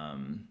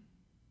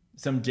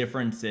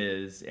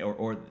differences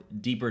or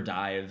deeper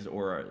dives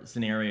or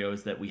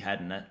scenarios that we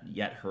hadn't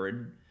yet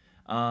heard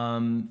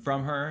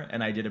from her,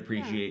 and I did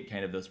appreciate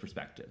kind of those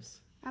perspectives.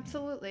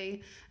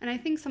 Absolutely. And I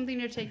think something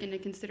to take into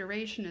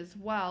consideration as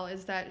well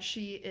is that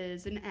she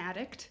is an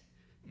addict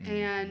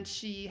and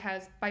she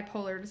has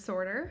bipolar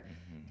disorder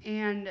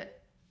and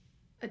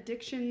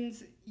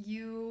addictions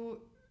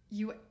you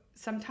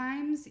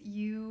sometimes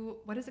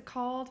what is it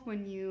called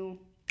when you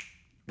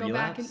go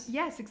back and Relapse?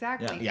 yes,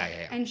 exactly.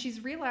 Yeah. And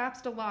she's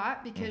relapsed a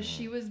lot because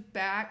she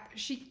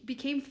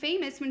became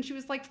famous when she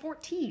was like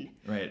 14.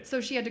 Right.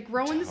 So she had to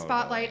grow in the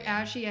spotlight Totally.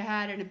 as she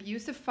had an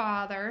abusive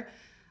father,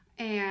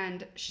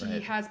 and she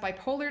Right. has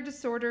bipolar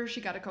disorder.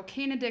 She got a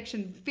cocaine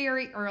addiction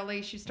very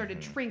early. She started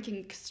drinking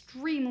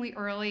extremely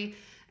early.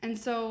 And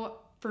so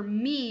for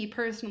me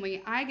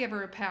personally, I give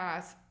her a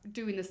pass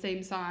doing the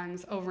same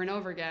songs over and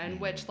over again,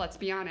 which, let's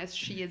be honest,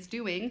 she is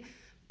doing,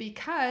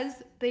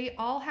 because they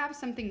all have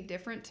something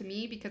different to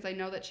me, because I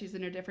know that she's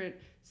in a different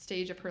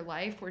stage of her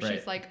life where Right.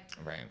 she's like,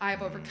 Right.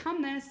 I've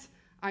overcome this.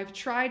 I've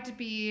tried to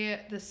be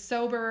the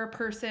sober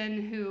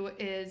person who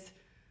is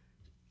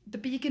the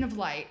beacon of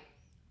light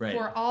Right.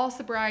 for all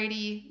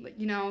sobriety.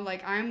 You know,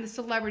 like I'm the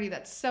celebrity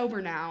that's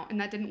sober now, and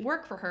that didn't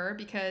work for her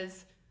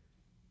because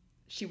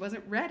she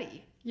wasn't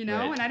ready. You know,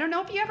 Right. and I don't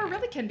know if you ever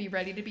really can be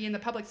ready to be in the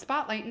public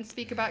spotlight and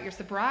speak about your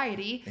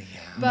sobriety. Yeah.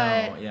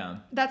 But No, yeah.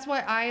 that's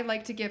why I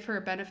like to give her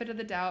a benefit of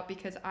the doubt,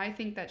 because I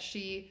think that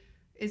she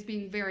is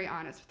being very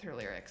honest with her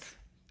lyrics.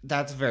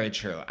 That's very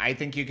true. I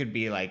think you could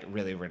be like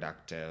really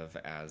reductive,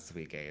 as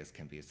we gays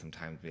can be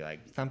sometimes. Be like,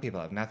 some people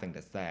have nothing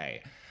to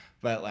say,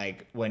 but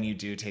like when you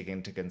do take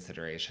into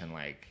consideration,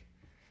 like,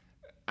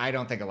 I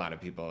don't think a lot of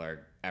people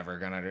are ever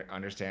gonna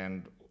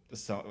understand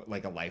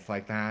like a life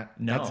like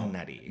that. No, That's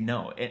nutty.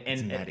 No,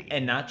 It's nutty.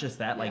 and not just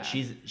that. Like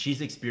Yeah.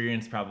 she's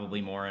experienced probably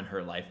more in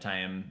her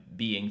lifetime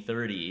being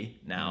 30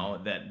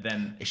 now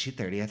than Is she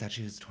 30? I thought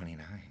she was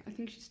 29. I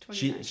think she's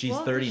 29. she's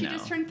well, 30 she now.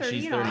 just turned 30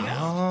 She's in 30 August.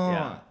 now. Oh,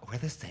 Yeah. we're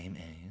the same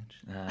age.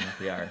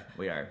 We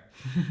are.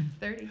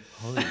 30.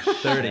 Holy shit.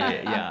 30,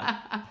 yeah.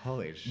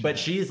 Holy shit. But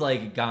she's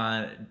like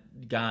gone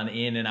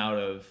in and out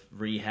of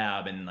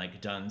rehab and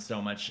like done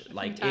so much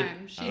like it.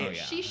 Time. Oh, yeah.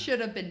 She should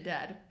have been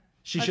dead.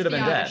 She Let's should have be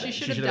been honest. dead.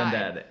 She should have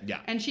been died. dead. Yeah.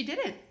 And she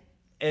didn't.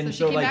 And so she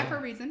so, came like, back for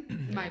a reason,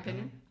 in my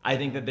opinion. I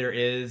think that there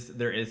is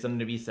something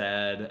to be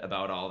said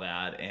about all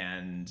that,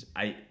 and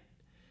I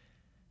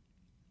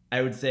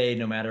would say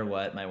no matter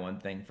what, my one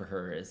thing for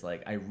her is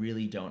like I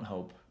really don't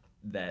hope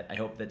that I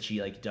hope that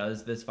she like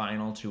does this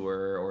final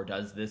tour or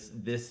does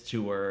this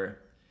tour,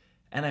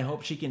 and I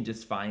hope she can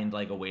just find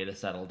like a way to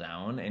settle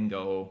down and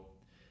go.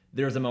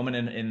 There was a moment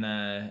in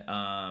the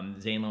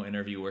Zane Lowe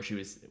interview where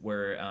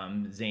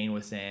Zane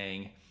was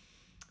saying,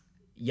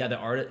 yeah, the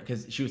artist,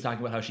 because she was talking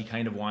about how she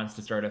kind of wants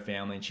to start a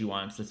family and she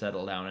wants to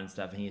settle down and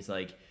stuff, and he's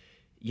like,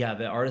 yeah,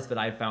 the artists that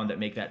I've found that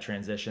make that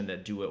transition,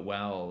 that do it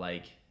well,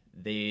 like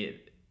they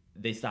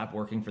stop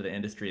working for the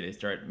industry, they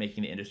start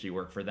making the industry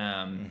work for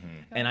them. Mm-hmm.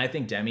 And I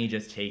think Demi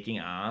just taking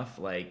off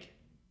like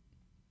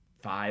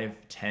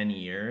 5-10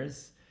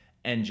 years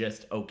and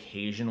just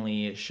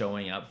occasionally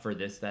showing up for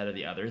this, that, or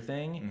the other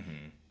thing,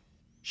 Mm-hmm.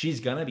 she's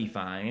gonna be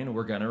fine.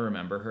 We're gonna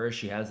remember her.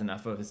 She has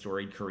enough of a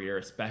storied career,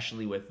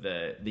 especially with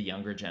the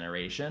younger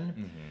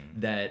generation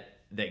that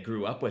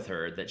grew up with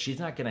her, that she's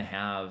not gonna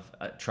have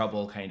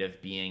trouble kind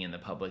of being in the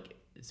public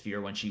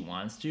sphere when she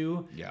wants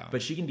to. Yeah.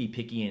 But she can be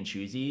picky and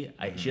choosy.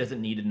 She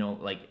doesn't need to know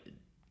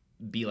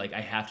be like, I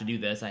have to do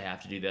this, I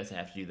have to do this, I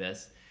have to do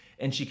this.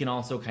 And she can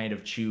also kind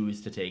of choose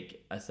to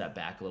take a step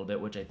back a little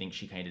bit, which I think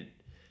she kind of.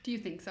 Do you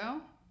think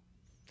so?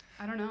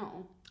 I don't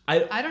know.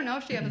 I I don't know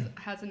if she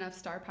has enough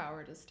star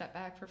power to step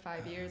back for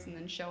 5 years and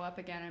then show up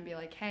again and be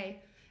like,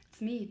 hey,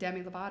 it's me,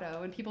 Demi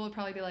Lovato. And people would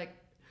probably be like,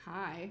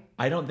 hi.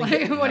 I don't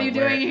think. Like, what are you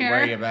doing here?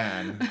 Where you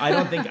been? I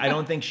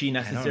don't think she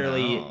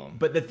necessarily. know.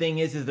 But the thing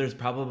is there's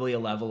probably a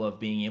level of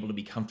being able to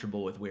be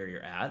comfortable with where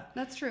you're at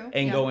That's true.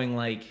 and Yeah. going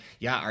like,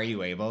 Yeah, are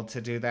you able to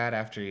do that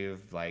after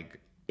you've like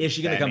is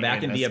she gonna been come back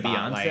in and the be a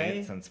spotlight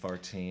Beyonce? since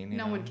 14? you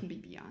No know? one can be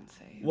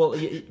Beyonce. Well,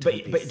 Don't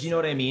be but do you know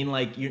what I mean?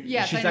 Like,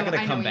 Yes, she's I not know- gonna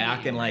I know come what you back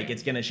mean, and like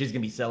right. she's gonna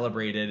be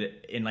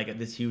celebrated in like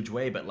this huge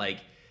way. But like,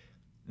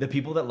 the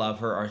people that love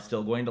her are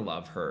still going to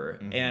love her,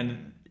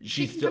 and she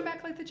she's can still. come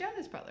back like the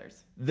Jonas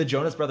Brothers. The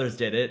Jonas Brothers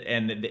did it,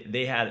 and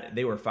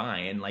they were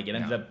fine. Like it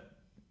ended Yeah. up.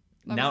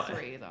 That Now, was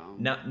 3, though.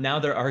 now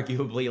they're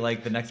arguably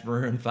like the next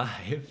Maroon 5.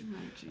 Oh,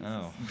 Jesus.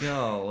 Oh.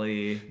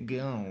 Golly.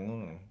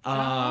 Go.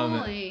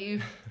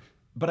 Golly.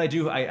 But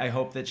I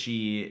hope that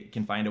she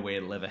can find a way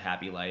to live a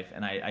happy life,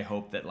 and I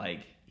hope that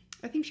like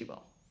I think she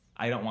will.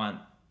 I don't want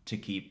to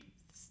keep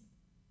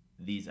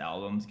these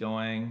albums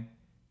going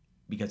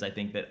because I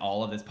think that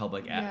all of this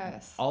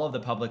Yes. all of the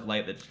public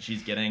light that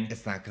she's getting,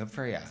 It's not good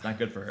for you. it's not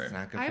good for her. It's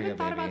not good I for you, haven't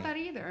thought about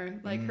baby. that either.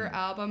 Like her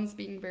albums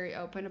being very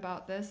open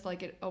about this,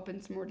 like it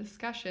opens more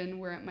discussion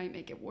where it might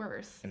make it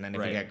worse. And then if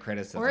Right. you get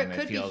criticism, Or it it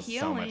could be feels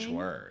so much healing.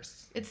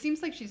 worse. It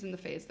seems like she's in the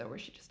phase though where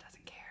she just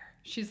doesn't care.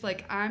 She's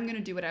like, I'm gonna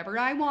do whatever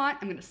I want.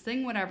 I'm gonna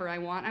sing whatever I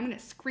want. I'm gonna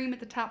scream at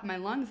the top of my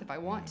lungs if I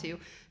want to,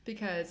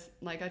 because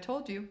like I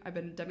told you, I've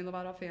been a Demi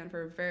Lovato fan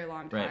for a very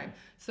long time. Right.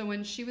 So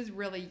when she was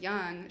really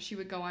young, she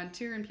would go on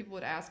tour and people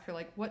would ask her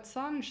like what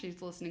song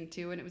she's listening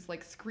to, and it was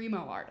like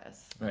screamo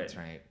artists. That's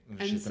right.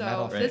 And She's a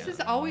metal so this fan. has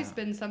always Yeah.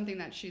 been something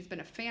that she's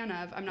been a fan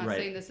of. I'm not Right.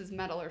 saying this is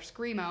metal or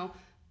screamo.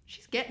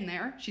 She's getting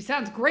there. She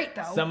sounds great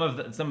though. Some of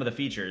the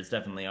features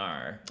definitely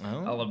are Oh.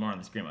 a little more on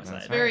the screamo side.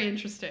 right. Very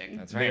interesting.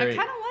 That's right. I Very-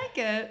 kind of like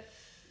it,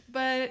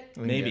 but We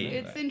can Maybe. get into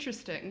it's that.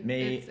 interesting. It's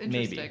Maybe.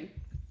 interesting.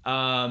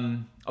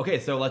 Okay,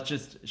 so let's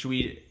just should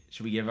we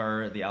give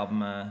the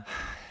album a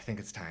I think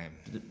it's time.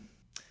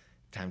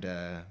 Time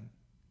to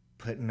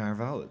put in our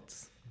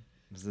votes.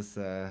 Is this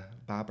a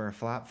bop or a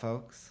flop,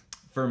 folks?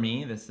 for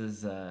me, this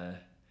is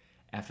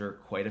after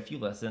quite a few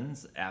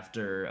listens,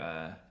 after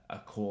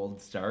a cold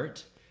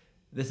start.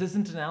 This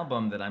isn't an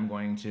album that I'm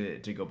going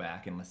to go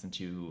back and listen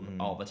to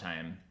all the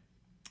time.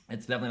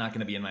 It's definitely not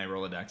going to be in my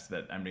Rolodex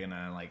that I'm going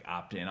to like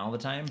opt in all the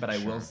time, but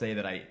I will say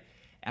that I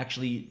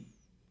actually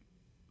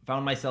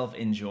found myself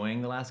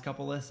enjoying the last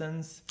couple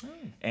listens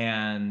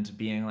and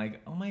being like,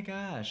 oh my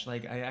gosh,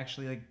 like I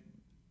actually like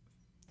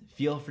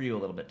feel for you a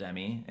little bit,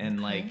 Demi.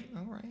 And like,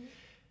 All right.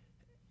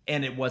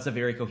 and it was a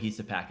very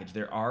cohesive package.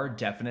 There are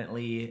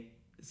definitely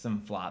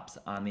some flops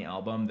on the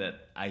album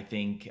that I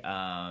think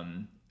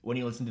when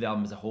you listen to the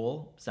album as a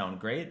whole sound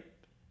great,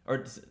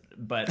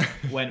 but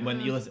when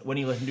you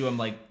listen to them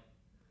like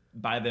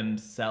by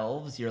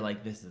themselves, you're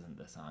like, this isn't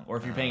the song. Or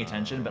if you're paying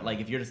attention, but like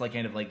if you're just like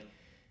kind of like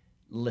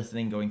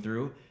listening, going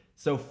through.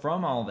 So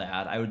from all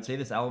that, I would say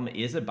this album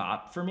is a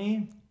bop for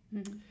me.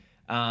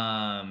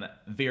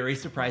 Very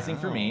surprising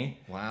for me.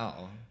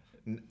 Wow.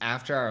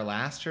 After our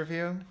last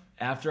review?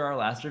 After our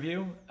last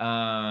review,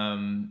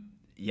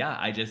 yeah,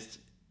 I just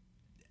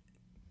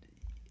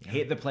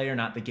hate the player,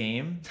 not the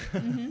game.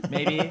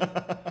 Maybe.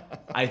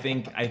 I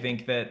think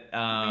that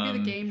Maybe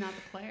the game, not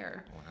the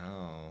player.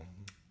 Wow.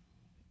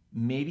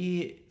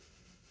 maybe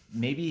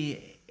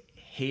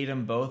hate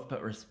them both,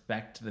 but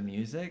respect the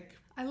music.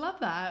 I love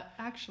that,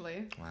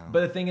 actually. Wow.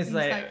 But the thing is,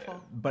 Insightful.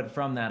 but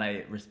from that,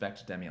 I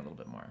respect Demi a little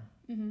bit more.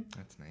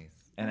 That's nice.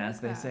 And I as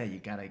like they that. say, you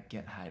gotta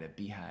get high to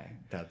be high.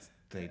 They do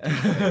say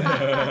that.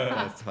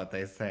 That's what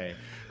they say.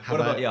 What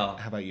about y'all?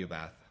 How about you,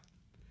 Beth?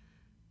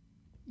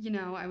 You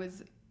know, I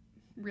was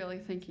really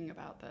thinking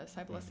about this.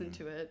 I've listened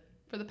to it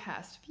for the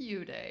past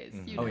few days.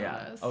 You know Oh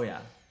yeah. this. Oh yeah.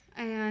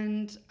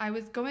 And I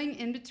was going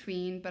in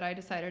between, but I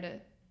decided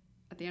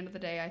at the end of the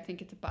day, I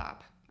think it's a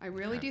bop. I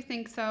really do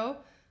think so.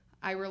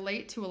 I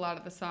relate to a lot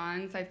of the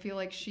songs. I feel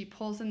like she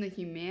pulls in the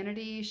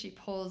humanity, she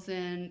pulls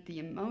in the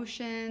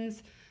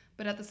emotions,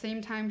 but at the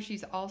same time,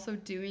 she's also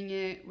doing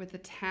it with a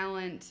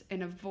talent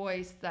and a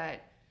voice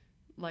that,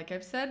 like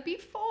I've said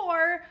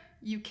before,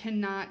 you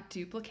cannot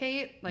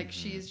duplicate. Like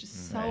she's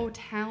just so Right.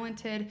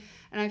 talented,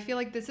 and I feel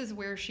like this is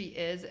where she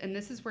is, and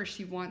this is where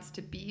she wants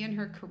to be in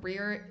her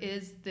career,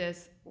 is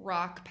this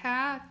rock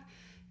path.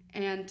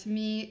 And to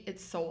me,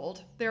 it's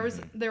sold. There was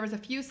a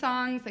few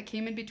songs that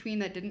came in between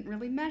that didn't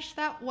really mesh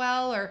that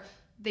well, or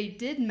they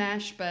did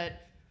mesh,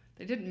 but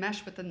they didn't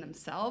mesh within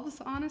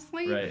themselves,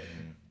 honestly. Right.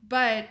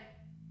 But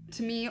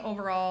to me,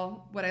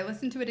 overall, would I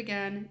listen to it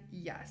again?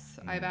 Yes.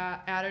 I've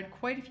added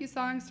quite a few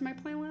songs to my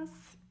playlist.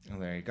 Well,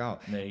 there you go.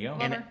 There you go.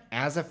 Love And her.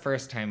 as a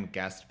first-time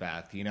guest,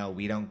 Beth, you know,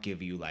 we don't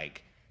give you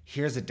like,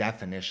 here's a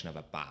definition of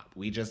a bop.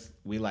 We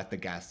let the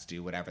guests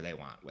do whatever they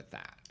want with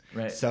that.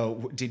 Right.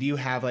 So did you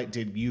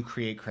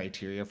create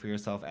criteria for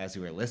yourself as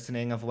you were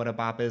listening of what a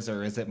bop is,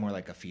 or is it more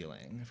like a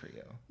feeling for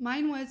you?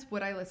 Mine was,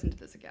 would I listen to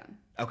this again?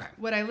 Okay.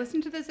 Would I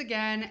listen to this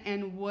again,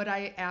 and would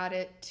I add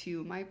it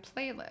to my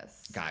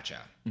playlist? Gotcha.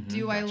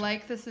 Do I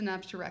like this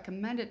enough to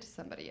recommend it to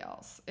somebody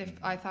else? If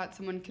I thought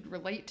someone could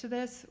relate to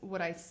this,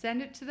 would I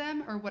send it to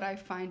them, or would I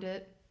find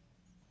it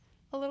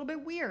a little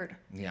bit weird?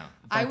 Yeah.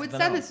 I That's would the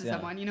send notes, this to yeah.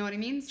 someone, you know what I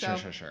mean? So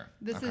Sure.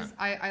 this Okay. is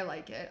I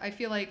like it. I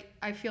feel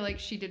like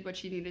she did what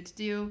she needed to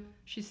do.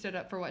 She stood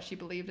up for what she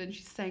believed in.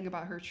 She sang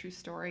about her true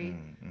story.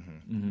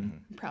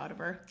 I'm proud of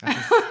her.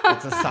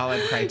 That's a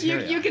solid you,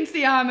 criteria. you can see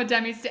how I'm a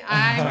demi.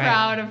 I'm Right.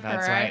 proud of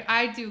That's her. right.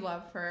 I do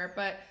love her,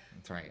 but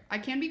That's right. I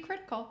can be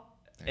critical.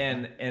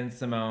 And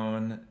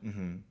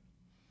Simone,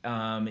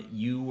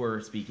 you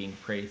were speaking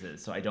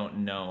praises, so I don't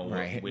know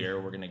Right. where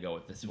we're gonna go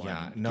with this one.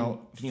 Yeah, Can-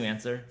 no. Can you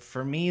answer?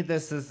 For me,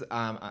 this is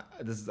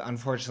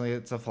unfortunately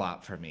it's a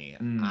flop for me.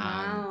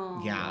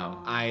 Wow. Yeah,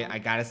 I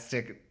gotta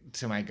stick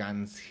to my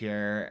guns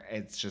here.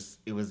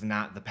 It was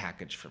not the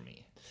package for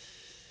me.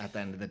 At the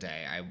end of the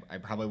day, I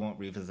probably won't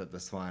revisit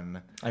this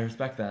one. I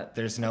respect that.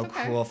 There's no That's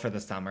okay. Cool for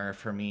the Summer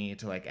for me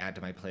to like add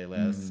to my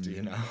playlist,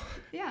 you know,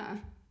 Yeah.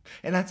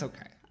 and that's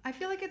okay. I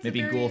feel like it's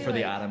Maybe a very, Ghoul for the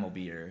like- Autumn will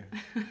be your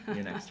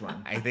next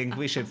one. I think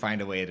we should find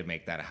a way to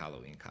make that a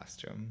Halloween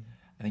costume.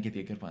 I think it'd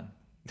be a good one.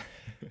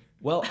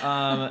 Well,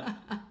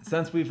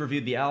 since we've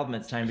reviewed the album,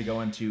 it's time to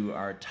go into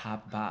our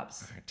top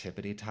bops. Our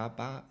tippity top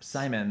bops.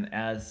 Simon,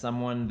 as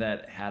someone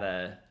that had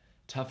a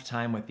tough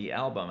time with the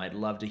album, I'd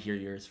love to hear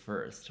yours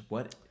first.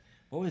 What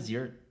was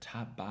your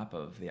top bop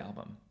of the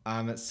album?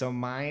 So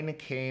mine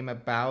came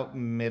about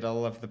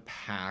middle of the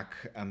pack,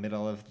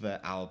 middle of the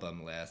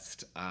album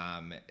list.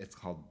 It's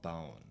called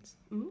Bones.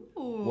 Ooh.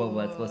 Well,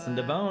 let's listen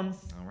to Bones.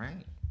 All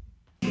right.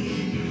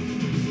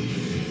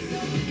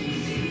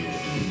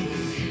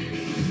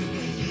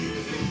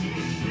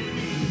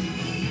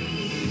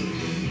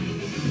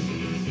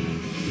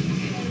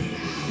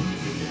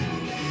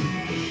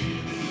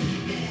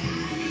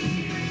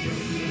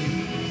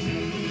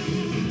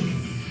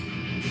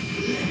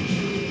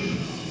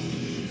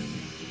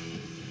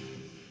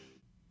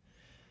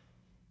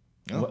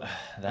 Oh.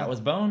 That was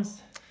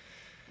Bones.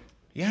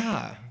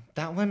 Yeah,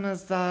 that one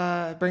was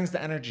brings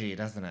the energy,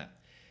 doesn't it?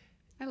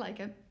 I like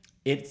it.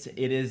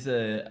 It is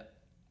a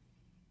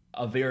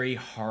very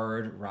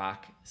hard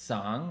rock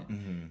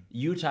song.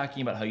 You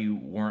talking about how you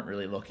weren't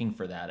really looking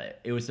for that.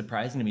 It was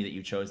surprising to me that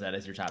you chose that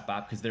as your top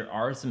bop because there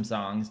are some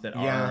songs that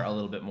Yeah. are a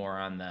little bit more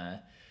on the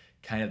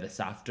kind of the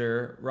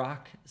softer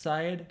rock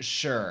side.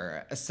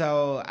 Sure.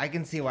 So I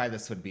can see why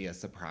this would be a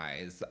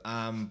surprise.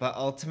 But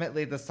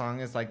ultimately, the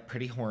song is like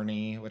pretty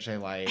horny, which I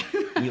like.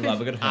 We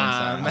love a good horn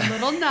song. A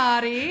little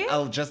naughty.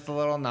 Just a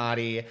little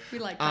naughty. We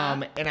like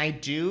that. And I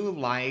do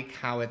like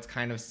how it's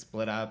kind of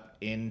split up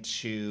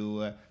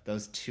into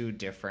those two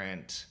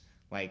different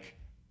like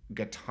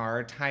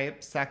guitar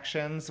type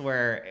sections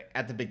where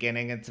at the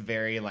beginning it's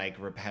very like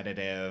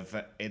repetitive.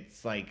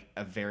 It's like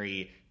a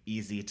very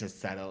easy to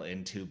settle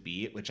into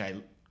beat, which I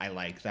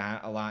like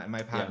that a lot in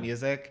my pop Yeah.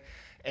 music.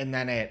 And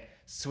then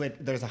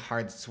there's a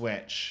hard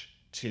switch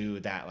to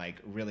that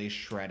like really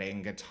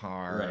shredding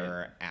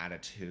guitar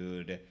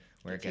attitude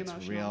where it Gets you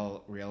gets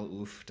emotional. real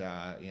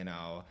oofta, you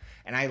know.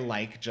 And I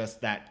like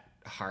just that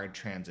hard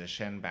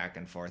transition back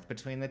and forth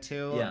between the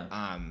two.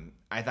 Yeah.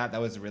 I thought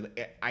that was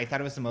I thought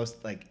it was the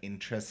most like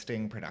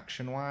interesting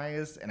production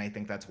wise, and I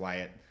think that's why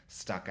it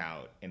stuck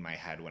out in my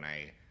head when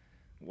I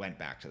went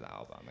back to the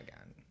album again.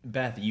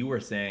 Beth, you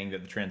were saying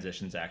that the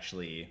transitions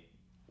actually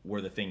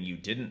were the thing you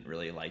didn't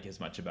really like as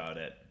much about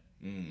it.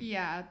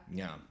 Yeah.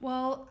 Yeah.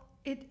 Well,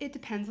 it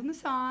depends on the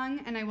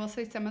song, and I will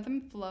say some of them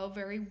flow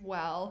very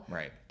well.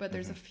 Right. But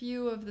there's a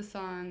few of the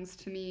songs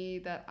to me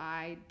that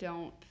I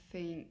don't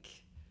think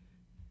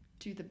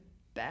do the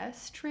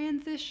best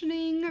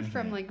transitioning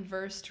from like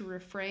verse to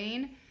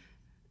refrain.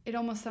 It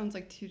almost sounds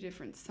like two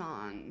different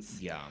songs.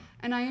 Yeah.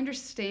 And I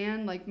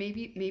understand, like,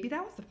 maybe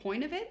that was the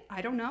point of it. I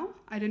don't know.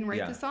 I didn't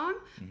write the song.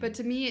 But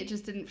to me, it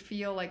just didn't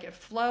feel like it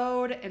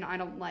flowed, and I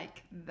don't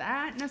like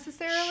that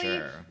necessarily.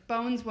 Sure.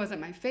 Bones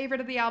wasn't my favorite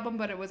of the album,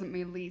 but it wasn't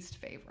my least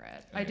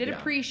favorite. I did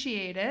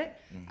appreciate it.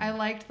 I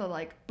liked the,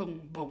 like,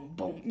 boom, boom,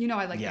 boom. You know,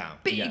 I like the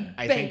big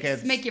I bass, think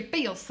it's, make you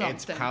feel something.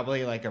 It's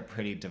probably, like, a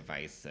pretty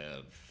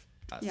divisive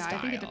yeah, style.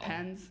 I think it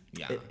depends.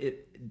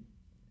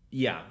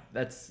 Yeah.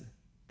 That's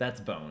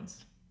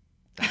Bones.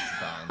 That's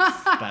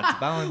Bones. That's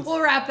Bones.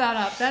 We'll wrap that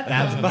up.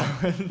 That's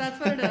Bones. Bones. That's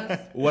what it is.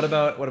 What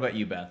about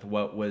you, Beth?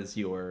 What was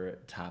your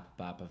top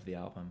bop of the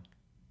album?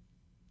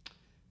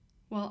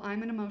 Well,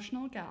 I'm an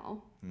emotional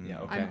gal.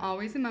 Yeah, okay. I'm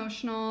always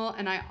emotional,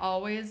 and I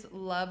always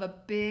love a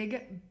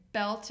big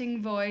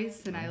belting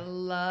voice, and I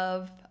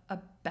love a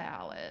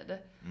ballad.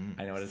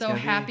 I know what it's So gonna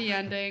happy be.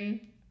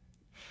 ending.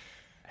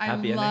 Happy I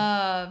ending?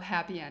 love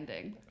happy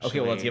ending. Okay,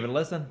 well, let's give it a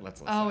listen.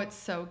 Let's listen. Oh, it's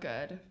so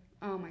good.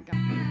 Oh my god.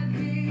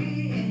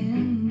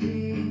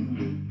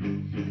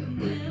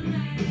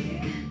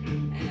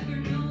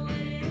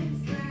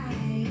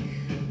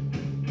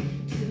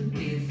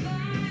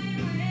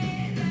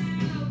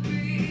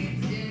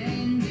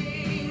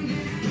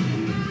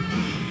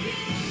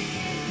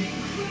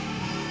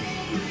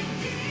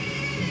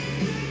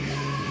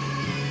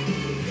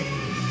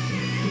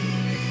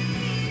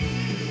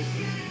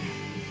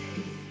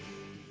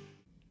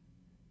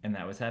 And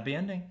that was happy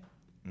ending.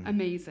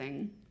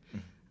 Amazing.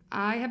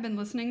 I have been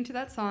listening to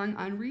that song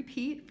on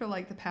repeat for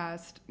like the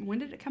past. When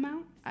did it come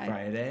out?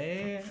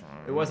 Friday.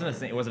 It wasn't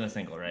a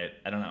single, right?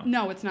 I don't know.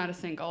 No, it's not a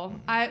single.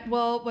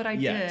 What I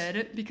Yet.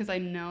 did, because I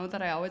know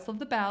that I always love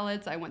the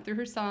ballads, I went through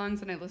her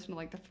songs and I listened to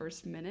like the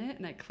first minute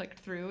and I clicked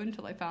through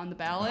until I found the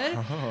ballad.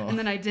 And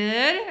then I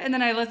did, and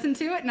then I listened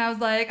to it and I was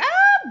like,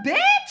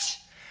 bitch!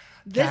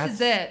 This is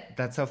it.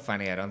 That's so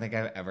funny. I don't think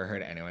I've ever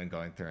heard anyone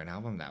going through an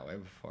album that way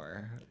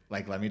before.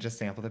 Like, let me just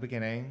sample the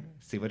beginning,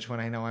 see which one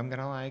I know I'm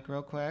gonna like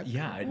real quick.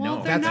 Yeah, I Well,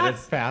 know. they're not-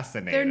 That's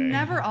fascinating. They're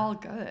never all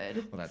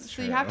good. Well, that's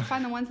So you have to true.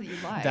 find the ones that you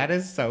like. That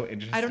is so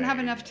interesting. I don't have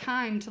enough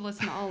time to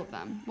listen to all of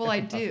them. Well, I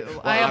do.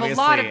 Well, I have a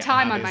lot of obviously-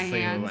 time on my obviously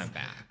we hands. went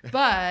back.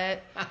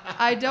 But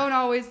I don't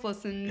always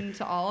listen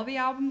to all of the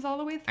albums all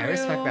the way through. I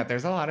respect that.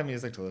 There's a lot of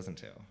music to listen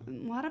to. A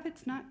lot of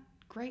it's not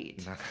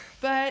great. No.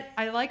 But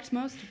I liked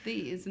most of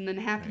these, and then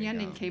Happy There you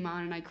Ending go. came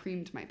on, and I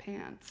creamed my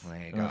pants.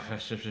 There you go.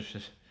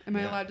 Am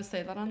I Yeah. allowed to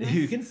say that on this?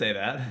 You can say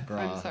that. Girl,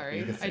 I'm sorry.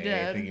 You can I say did.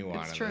 anything you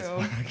want It's on this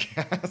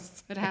true.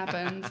 podcast. It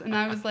happened. And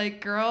I was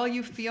like, girl,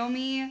 you feel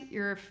me?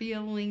 You're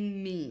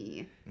feeling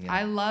me. Yeah.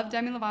 I love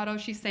Demi Lovato.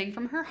 She sang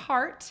from her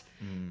heart.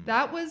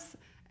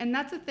 And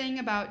that's the thing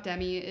about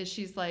Demi is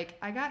she's like,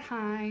 I got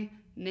high,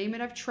 name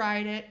it, I've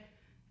tried it.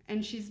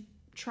 And she's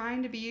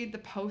trying to be the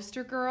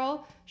poster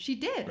girl. She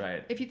did.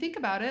 Right. If you think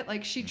about it,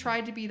 like she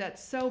tried to be that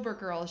sober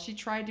girl. She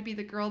tried to be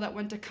the girl that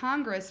went to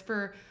Congress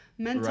for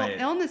mental Right.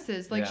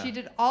 illnesses. Like Yeah. she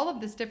did all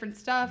of this different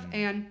stuff.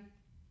 And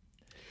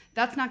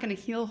that's not going to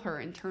heal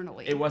her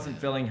internally. It wasn't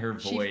filling her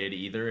void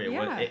either.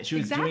 She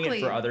was doing it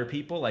exactly. for other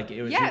people. Like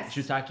it was. Yes. She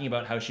was talking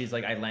about how she's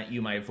like, I lent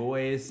you my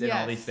voice and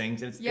all these Yes.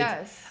 things. It's,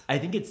 Yes. I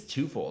think it's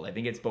twofold. I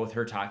think it's both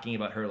her talking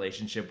about her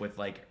relationship with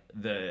like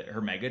her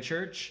mega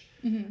church,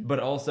 but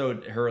also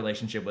her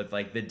relationship with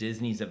like the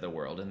Disneys of the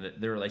world and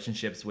the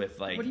relationships with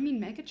like. What do you mean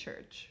mega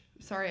church?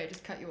 Sorry, I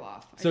just cut you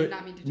off. I So did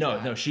not mean to do no,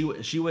 that. no, she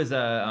was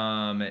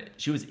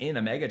in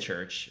a mega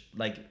church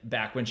like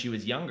back when she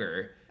was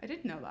younger. I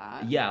didn't know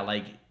that. Yeah,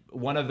 like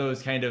one of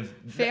those kind of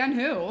Fan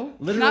who?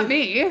 Literally, Not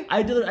me.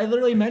 I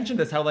literally mentioned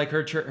this how like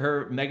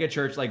her mega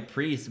church like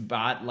priest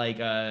bought like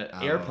a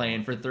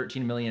airplane for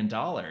 $13 million.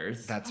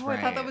 That's Oh, right.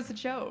 I thought that was a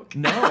joke.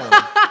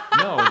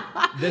 No,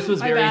 this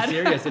was My very bad.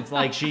 serious. It's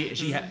like she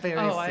very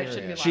Oh, I serious.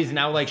 shouldn't be she's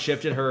now like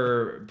shifted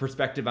her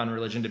perspective on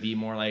religion to be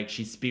more like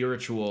she's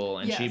spiritual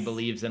and she Yes.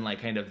 believes in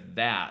like kind of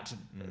that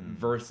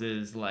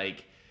versus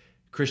like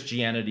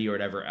Christianity or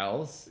whatever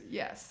else.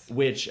 Yes.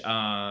 Which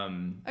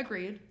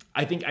Agreed.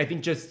 I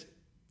think just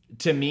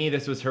to me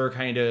this was her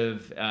kind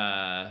of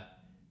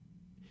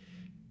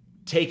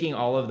taking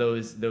all of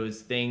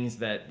those things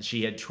that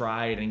she had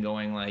tried and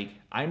going like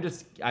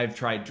I've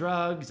tried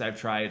drugs, I've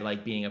tried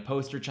like being a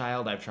poster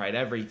child, I've tried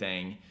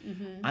everything.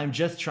 I'm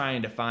just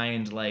trying to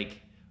find like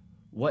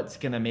what's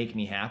gonna make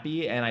me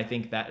happy, and I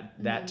think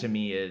that to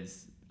me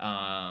is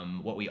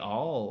what we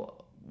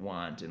all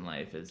want in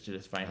life is to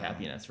just find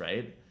happiness,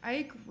 right? I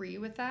agree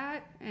with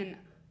that, and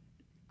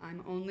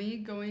I'm only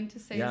going to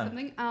say Yeah.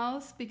 something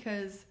else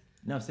because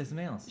No, say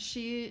something else.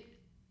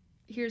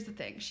 here's the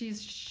thing.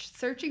 She's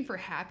searching for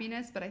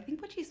happiness, but I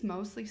think what she's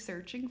mostly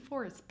searching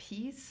for is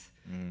peace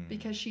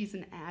because she's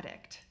an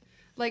addict.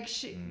 Like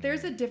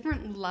there's a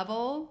different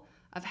level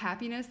of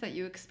happiness that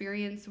you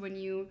experience when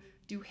you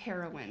do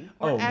heroin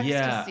or Oh, yeah.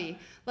 ecstasy.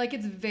 Like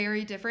it's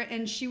very different.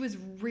 And she was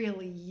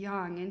really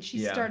young and she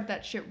Yeah. started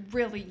that shit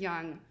really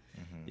young.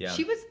 Yeah.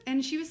 She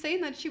was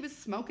saying that she was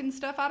smoking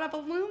stuff out of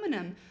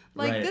aluminum.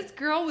 Like Right. this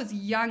girl was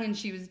young and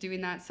she was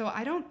doing that. So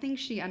I don't think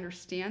she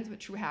understands what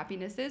true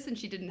happiness is, and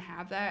she didn't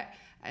have that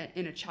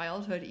in a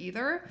childhood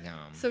either. No.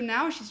 So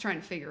now she's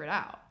trying to figure it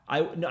out.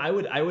 I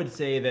would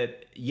say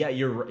that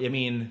I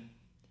mean,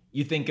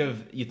 you think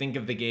of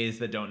the gays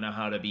that don't know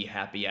how to be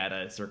happy at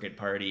a circuit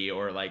party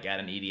or like at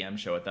an EDM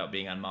show without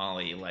being on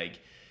Molly, like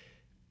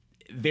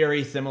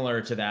very similar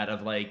to that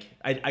of like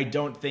I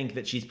don't think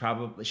that she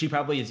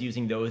probably is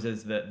using those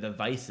as the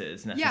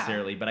vices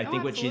necessarily, but I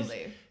think what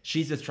absolutely.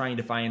 she's just trying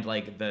to find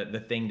like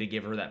the thing to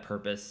give her that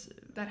purpose.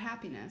 That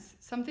happiness,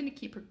 something to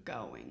keep her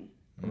going,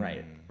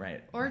 Right.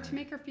 or to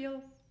make her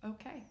feel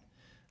okay.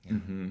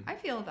 Mm-hmm. I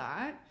feel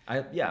that.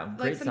 Great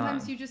Like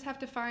sometimes song. you just have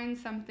to find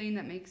something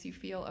that makes you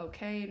feel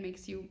okay and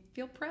makes you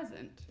feel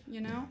present,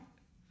 you know?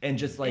 And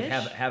just like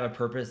Ish. have a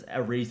purpose,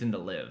 a reason to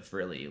live,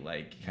 really,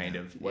 like kind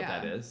of what Yeah.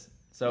 that is.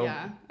 So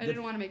yeah, I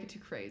didn't want to make it too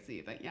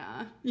crazy, but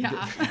yeah.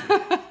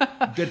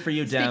 good for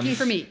you, Dem. Speaking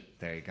for me.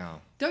 There you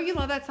go. Don't you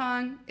love that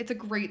song? It's a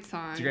great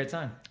song. It's a great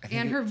song.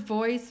 And her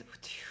voice,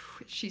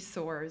 she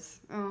soars.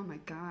 Oh my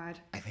God.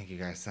 I think you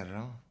guys said it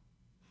all.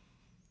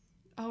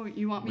 Oh,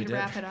 you want me We to did.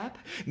 wrap it up?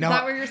 No, Is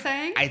that what you're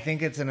saying? I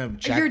think it's an You're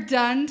object.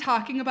 done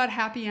talking about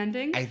happy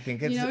endings? I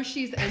think it's- You know,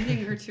 she's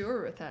ending her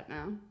tour with that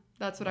now.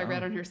 That's what I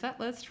read on her set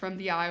list from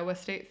the Iowa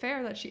State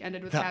Fair, that she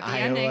ended with The happy Iowa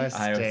endings.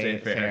 Iowa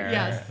State Fair.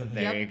 Yes.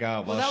 There Yep. you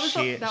go. Well, that was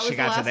she the she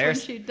got last to their one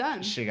she'd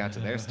done. She got to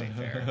their state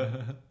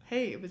fair.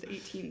 Hey, it was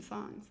 18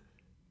 songs,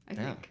 I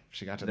Yeah, think.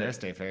 she got to their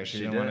state fair. She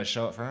she didn't want to did.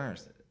 show it for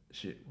hers.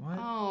 What?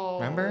 Oh.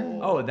 Remember?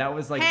 Oh, that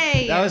was like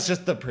Hey. That was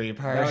just the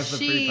pre-part. That was the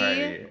she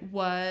pre-party.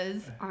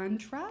 was on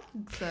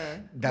drugs.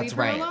 That's Leave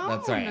her right. alone.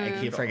 That's right.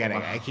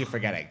 I keep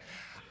forgetting.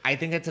 I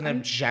think it's an It's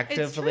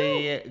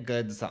objectively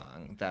good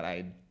song that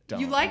I don't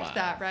You liked love.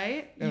 that,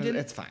 right? You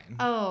It's fine.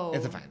 Oh.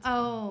 It's a fine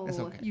song. Oh. It's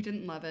okay. You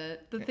didn't love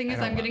it. The thing I is,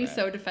 don't I'm getting love it.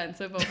 so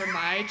defensive over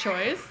my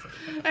choice.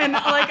 And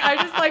like, I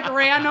just like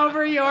ran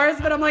over yours,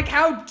 but I'm like,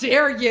 how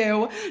dare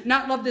you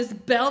not love this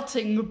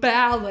belting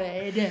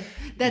ballad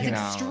that's You know.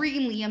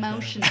 extremely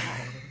emotional?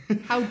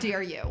 How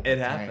dare you? it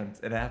happens.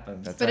 It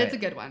happens. That's But right. it's a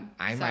good one.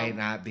 I so might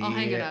not be. I'll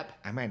hang it up.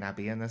 I might not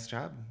be in this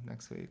job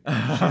next week. She's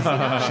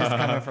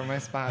coming for my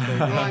spot,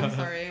 baby. Oh, I'm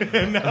sorry.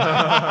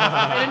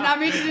 I did not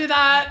mean to do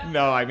that.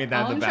 No, I mean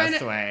that All the I'm trying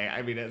best to- way.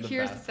 I mean it in the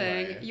Here's the best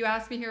thing. way. You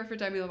asked me here for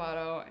Demi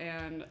Lovato,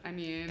 and I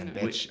mean, And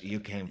bitch, you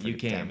came for You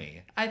came.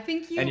 Demi. I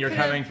think you and you're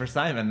could've- coming for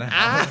Simon now.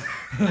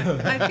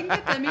 I think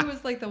that Demi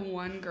was like the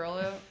one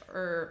girl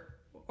or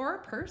a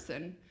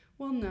person.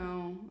 Well,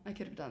 no, I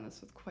could have done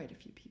this with quite a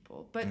few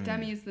people, but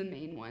Demi is the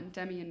main one.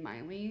 Demi and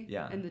Miley,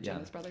 Yeah, and the yeah.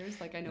 Jonas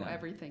Brothers. Like I know Yeah.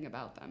 everything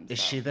about them.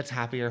 Is so. she the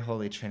top of your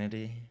holy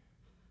trinity?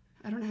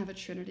 I don't have a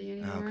Trinity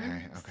anymore.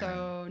 Okay.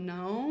 So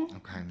no.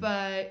 Okay.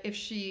 But if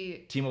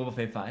she, T-Mobile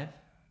Fave 5?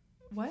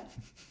 what?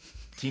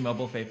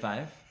 T-Mobile Fave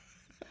 5?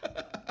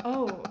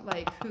 Oh,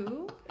 like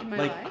who in my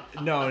Like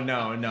life? no.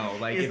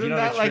 Like if you Isn't don't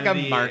that have like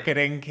Trinity- a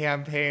marketing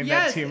campaign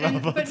Yes, that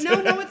T-Mobile but did?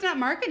 no, it's not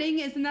marketing.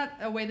 Isn't that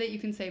a way that you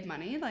can save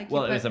money? Like, you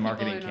Well, it put was a people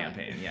marketing in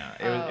campaign, yeah.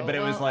 It Oh, was, but it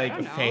was well, like I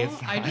don't know.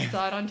 Fave I just Five.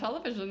 saw it on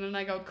television and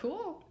I go,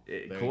 cool,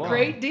 cool.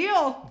 great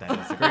deal. That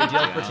is a Great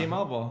deal for deal.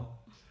 T-Mobile.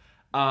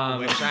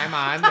 Which I'm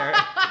on.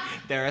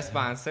 They're a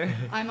sponsor.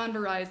 I'm on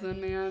Verizon,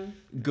 man.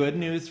 Good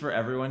news for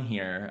everyone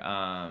here.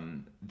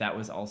 That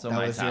was also That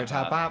my was top your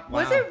top op. op?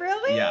 Was Wow. it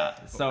really? Yeah.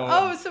 So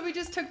Oh, so we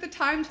just took the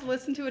time to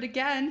listen to it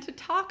again to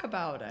talk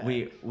about it.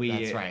 we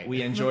That's right.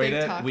 we enjoyed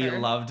big it. We talker.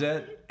 loved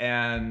it,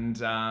 and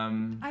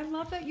I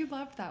love that you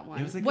loved that one.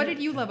 It was a What good-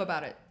 did you love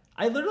about it?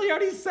 I literally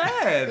already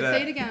said.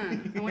 Say it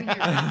again. I want to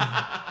hear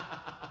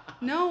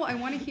it. No, I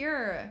want to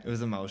hear It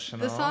was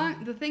emotional. the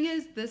song. The thing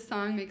is, this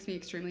song makes me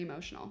extremely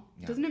emotional.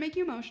 Yeah. Doesn't it make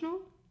you emotional?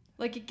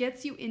 Like it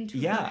gets you into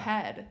Yeah. your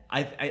head.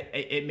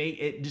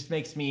 It just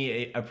makes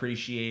me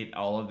appreciate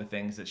all of the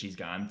things that she's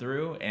gone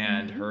through,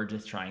 and her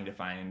just trying to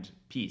find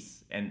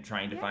peace and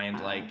trying to find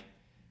Yeah. like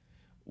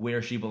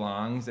where she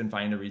belongs and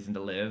find a reason to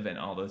live and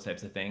all those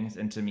types of things.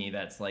 And to me,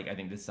 that's like, I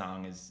think this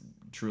song is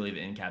truly the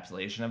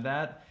encapsulation of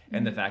that.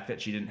 And the fact that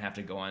she didn't have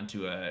to go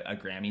onto a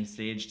Grammy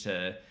stage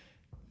to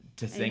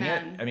sing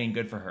Amen. it. I mean,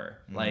 good for her.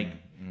 Like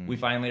we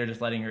finally are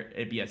just letting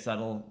it be a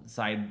subtle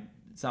side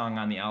song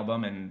on the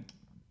album, and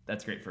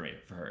that's great for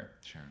her.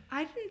 Sure.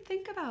 I didn't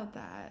think about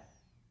that.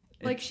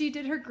 Like she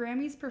did her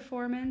Grammys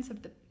performance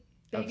of the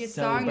Of biggest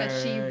song that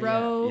she Sober,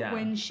 wrote yeah.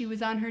 when she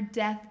was on her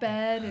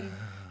deathbed and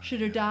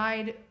should have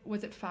died.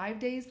 Was it 5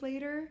 days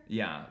later?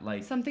 Yeah,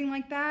 like Something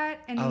like that.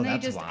 And Oh, then they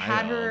that's just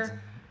had wild.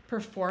 her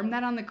perform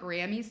that on the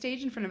Grammy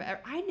stage in front of.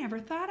 I never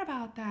thought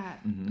about that.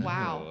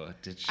 Wow. Oh,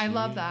 did she, I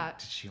love that.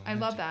 Did she I wanna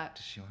love do- that.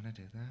 Did she want to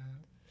do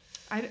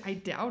that? I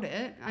doubt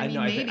it. I mean,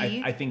 know,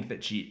 maybe. I think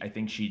that she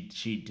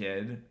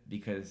did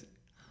because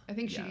I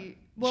think yeah. she.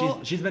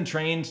 Well, she's been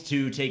trained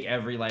to take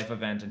every life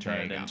event and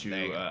turn There it you go,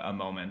 there you into go. a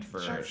moment for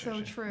that's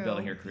so true.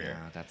 building her career.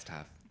 Yeah, that's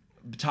tough.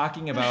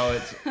 Talking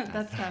about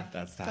That's tough.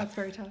 That's tough. That's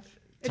very tough.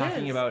 It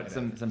talking is. about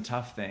some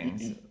tough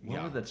things. What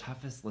Yeah. were the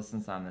toughest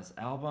listens on this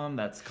album?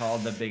 That's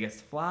called The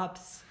Biggest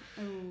Flops.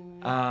 Ooh.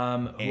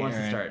 Who wants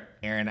to start?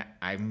 Aaron,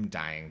 I'm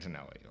dying to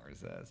know what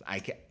yours is.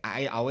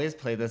 I always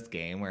play this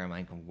game where I'm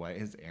like, what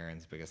is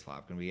Aaron's biggest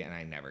flop gonna be? And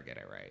I never get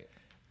it right.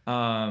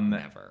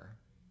 Never.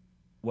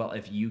 Well,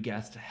 if you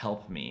guessed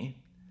 "Help Me,"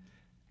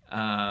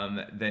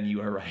 then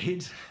you are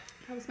right.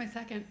 That was my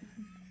second.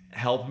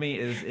 "Help Me"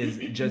 is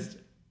just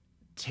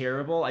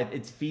terrible.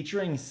 It's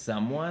featuring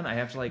someone. I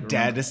have to like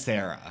Dead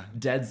Sarah.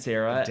 Dead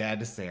Sarah.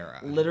 Dead Sarah.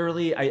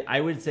 Literally, I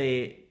would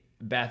say,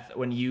 Beth,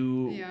 when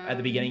you at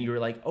the beginning you were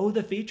like, "Oh,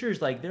 the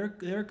features, like they're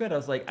good." I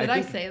was like, Did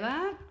I say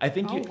that? I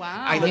think Oh you.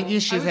 wow. I think you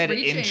should was said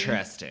reaching.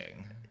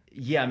 interesting.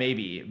 Yeah,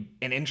 maybe.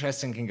 And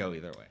interesting can go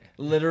either way.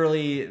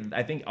 Literally,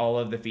 I think all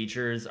of the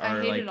features I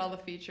are hated like all the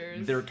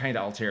features. they're kind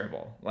of all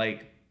terrible.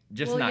 Like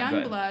just well, not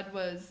good. Youngblood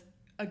was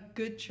a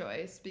good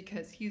choice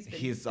because he's been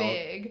He's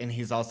big. and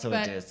he's also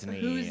but a Disney.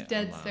 who's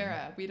Dead alum.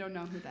 Sarah? We don't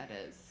know who that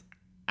is.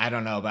 I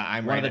don't know, but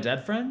I'm One right. of the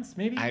Dead Friends,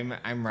 maybe.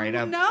 I'm right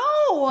up.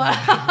 No.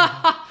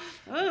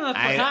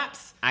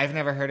 Perhaps. I've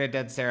never heard of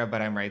Dead Sarah,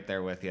 but I'm right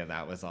there with you.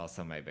 That was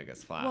also my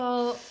biggest flop.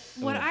 Well,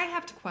 what I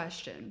have to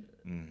question,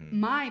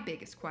 my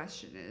biggest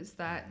question is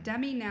that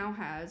Demi now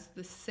has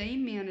the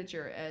same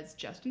manager as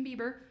Justin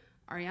Bieber,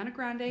 Ariana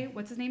Grande,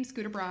 what's his name?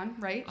 Scooter Braun,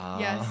 right? Oh.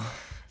 Yes.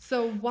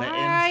 So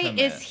why is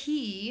infamous.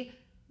 he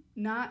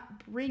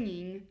not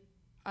bringing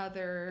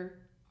other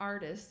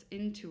artists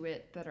into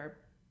it that are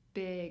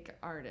big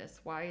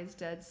artists? Why is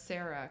Dead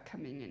Sarah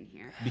coming in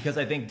here? Because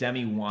I think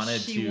Demi wanted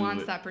She to.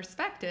 wants that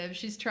perspective.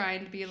 She's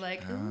trying to be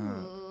like,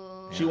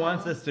 ooh. She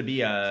wants this to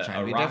be a Trying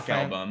to be rock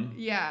different. album,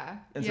 Yeah.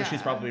 and so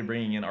she's probably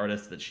bringing in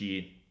artists that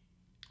she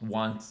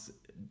wants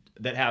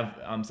that have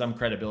some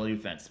credibility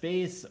with that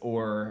space,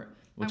 or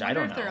which I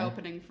wonder don't if know. they're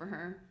opening for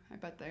her. I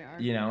bet they are.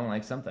 You know,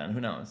 like something.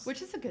 Who knows?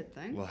 Which is a good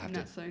thing. We'll have I'm to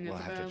not saying we'll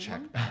it's a have to bad check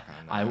one. back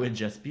on that. I would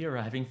just be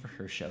arriving for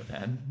her show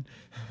then.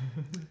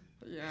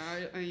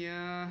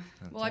 Yeah.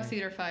 Well, I've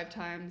seen her 5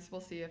 times.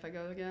 We'll see if I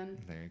go again.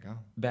 There you go.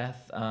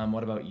 Beth,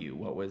 what about you?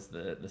 What was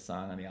the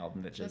song on the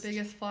album that just The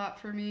biggest flop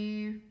for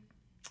me.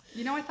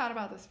 You know, I thought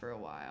about this for a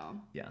while,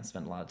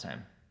 spent a lot of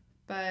time.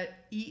 but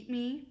 "Eat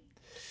Me"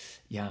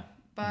 Yeah,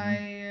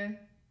 by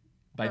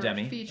by or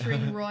Demi.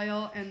 featuring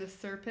Royal and the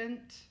Serpent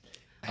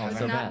Oh, was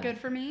so not bad. good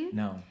for me.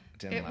 No.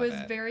 Didn't It love was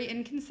very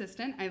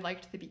inconsistent. I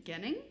liked the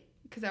beginning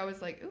because I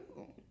was like,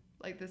 ooh,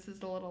 like this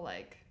is a little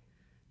like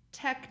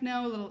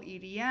techno, little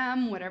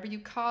EDM, whatever you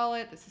call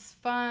it. This is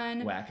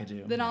fun.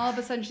 Wackadoo. Then all of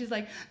a sudden she's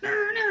like, "No, no,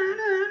 no,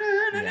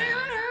 no, no,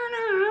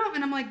 no, no,"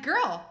 and I'm like,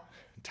 girl,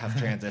 Tough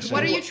transition.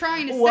 what are you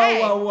trying to Whoa,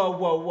 say?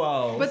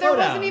 whoa. But Slow there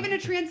wasn't down. even a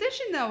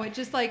transition though. It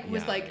just like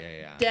was Yeah, like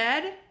yeah.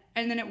 dead,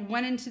 and then it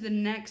went into the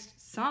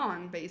next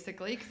song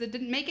basically because it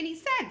didn't make any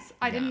sense.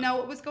 I didn't Yeah. know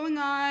what was going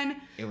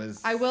on. It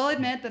was. I will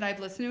admit that I've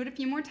listened to it a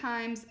few more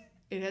times.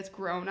 It has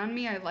grown on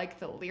me. I like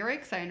the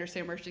lyrics. I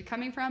understand where she's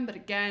coming from. But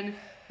again,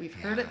 we've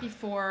heard it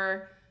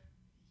before.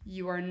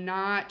 You are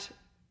not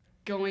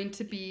going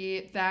to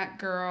be that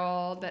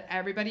girl that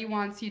everybody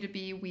wants you to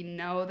be. We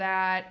know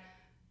that.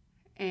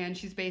 And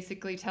she's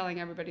basically telling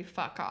everybody,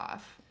 fuck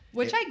off.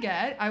 Which I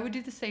get. I would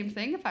do the same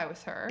thing if I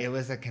was her. It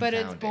was a But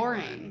confounding it's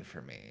boring. one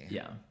for me.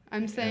 Yeah.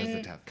 I'm was a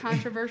saying tough-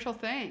 controversial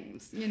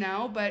things, you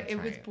know, but That's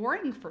it was right.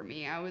 boring for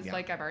me. I was Yeah.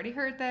 like, I've already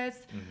heard this.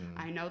 Mm-hmm.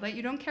 I know that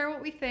you don't care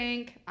what we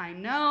think. I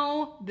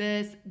know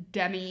this,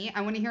 Demi.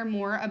 I want to hear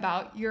more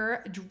about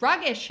your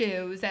drug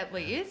issues, at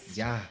least.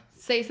 Yeah.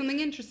 Say something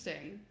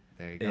interesting.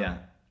 There you go. Yeah.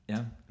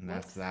 And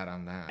that's that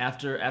on that.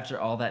 After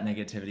all that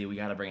negativity, we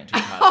got to bring it to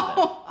a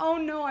positive. Oh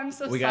no, I'm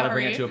so We sorry. got to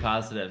bring it to a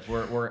positive.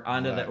 We're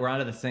onto What? we're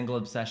onto the single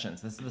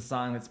obsessions. This is the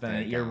song that's been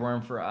There an you go.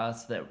 earworm for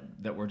us that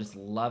we're just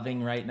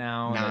loving right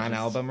now. that just-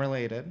 Non-album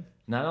related.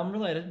 Not album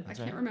related. I That's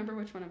can't right. remember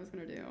which one I was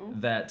gonna do.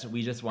 That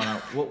we just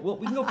want to.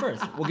 We can go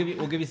first. We'll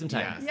give you some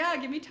time. Yes. Yeah,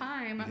 give me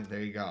time.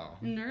 There you go.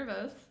 I'm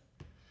nervous.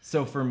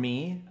 So for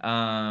me,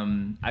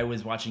 I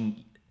was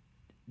watching.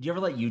 Do you ever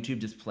let YouTube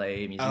just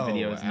play music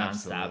videos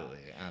nonstop?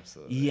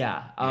 Absolutely.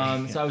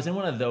 Yeah. So I was in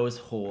one of those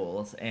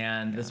holes,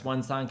 and this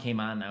one song came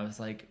on, and I was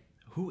like,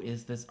 "Who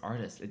is this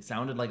artist?" It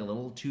sounded like a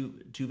little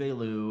Tove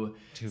Lo.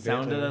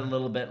 Sounded a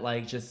little bit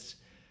like just,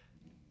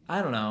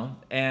 I don't know.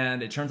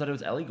 And it turns out it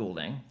was Ellie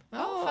Goulding.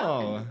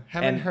 Oh,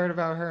 haven't And- heard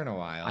about her in a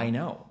while. I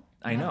know.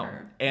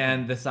 Lover.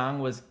 And the song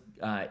was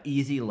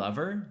 "Easy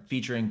Lover"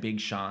 featuring Big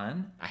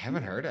Sean. I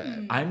haven't heard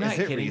it. I'm not Is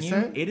it kidding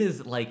recent? you. It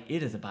is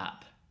a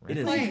bop. It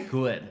Really? is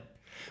good.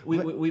 We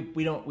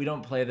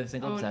don't play the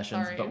single Oh,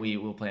 obsessions, sorry. but we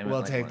will play them. We'll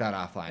at, like, take one- that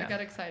offline. I got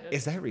excited.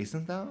 Is that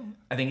recent though?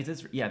 I think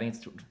it's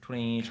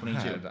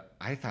 2022. God,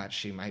 I thought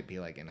she might be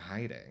like in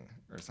hiding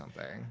or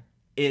something.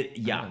 I don't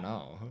Yeah.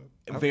 know.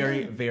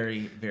 Very, Okay. very,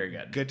 very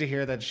good. Good to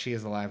hear that she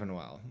is alive and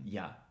well.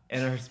 Yeah.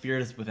 And her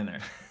spirit is within her.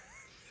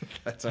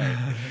 That's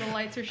right. The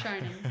lights are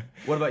shining.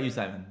 What about you,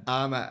 Simon?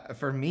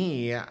 For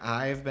me,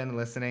 I've been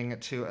listening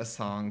to a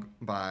song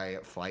by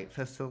Flight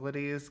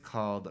Facilities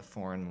called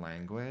Foreign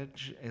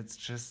Language. It's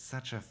just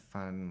such a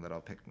fun little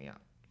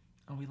pick-me-up.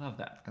 Oh, we love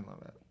that. I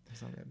love it.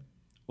 It's so good.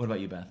 What about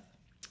you, Beth?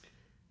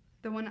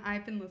 The one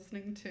I've been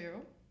listening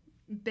to,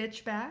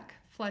 Bitch Back,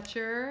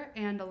 Fletcher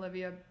and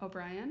Olivia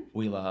O'Brien.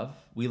 We love.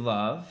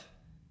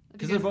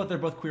 Because they're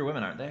both queer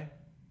women, aren't they?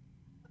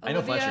 I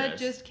know Fletcher Olivia is.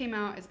 just came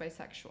out as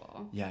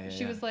bisexual. Yeah.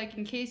 She was like,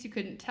 in case you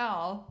couldn't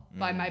tell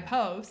by my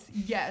posts,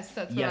 yes,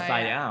 that's what Yes,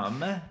 I am.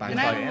 By Yes,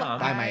 my- I am.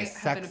 by my I have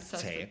sex been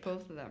obsessed tape. with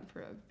both of them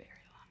for a very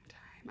long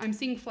time. I'm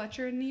seeing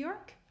Fletcher in New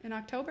York in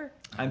October.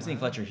 I'm seeing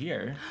Fletcher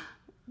here.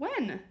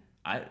 When?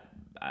 I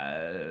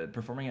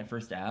performing at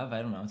First Ave.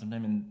 I don't know,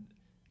 sometime in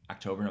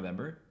October,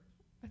 November.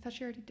 I thought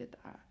she already did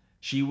that.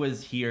 She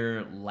was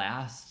here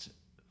last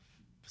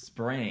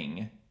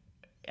spring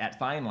at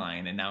Fine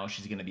Line, and now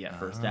she's going to be at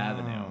First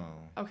Avenue.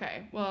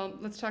 Okay, well,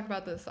 let's talk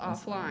about this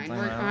offline.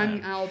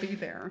 fine. I'll be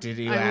there. Did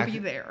you I will act- be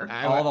there.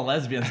 All the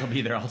lesbians will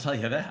be there. I'll tell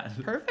you that.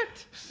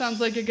 Perfect.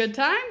 Sounds like a good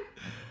time.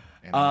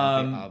 And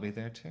I'll be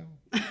there too.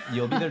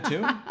 You'll be there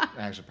too.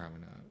 Actually, probably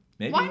not.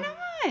 Maybe. Why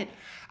not?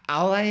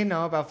 All I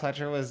know about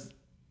Fletcher was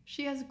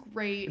She has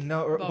great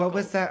what was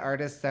vocals. that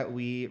artist that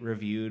we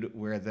reviewed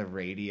where the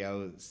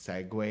radio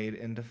segued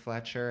into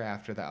Fletcher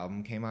after the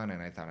album came on,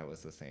 and I thought it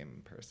was the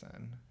same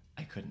person.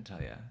 I couldn't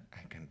tell you.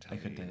 I couldn't tell I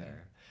you couldn't tell you.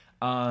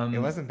 either. It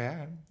wasn't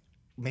bad.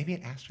 Maybe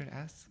an Astrid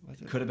S,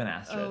 was it? Could have been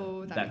Astrid.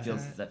 Oh, that that makes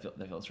feels sense.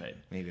 that feels right.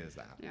 Maybe it was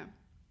that. Yeah.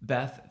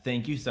 Beth,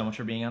 thank you so much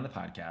for being on the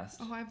podcast.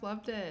 Oh, I've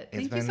loved it.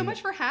 It's Thank you so been-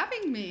 much for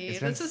having me. It's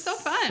been This was so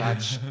fun.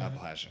 Such a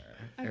pleasure.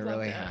 I've it loved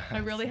really it. has. I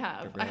really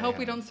have. It I hope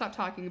we has. don't stop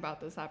talking about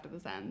this after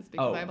this ends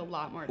because Oh, I have a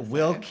lot more to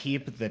We'll say.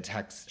 keep the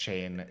text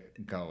chain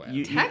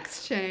going.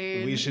 Text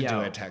chain. We should do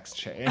Yeah. a text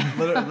chain.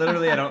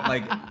 Literally, I don't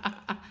like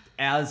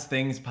as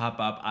things pop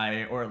up.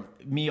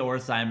 Me or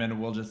Simon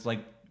will just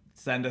like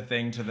send a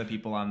thing to the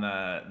people on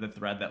the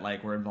thread that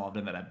like were involved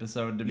in that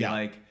episode to be Yeah.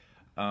 like,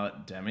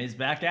 Demi's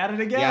back at it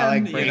again. Yeah,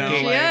 like you breaking, know,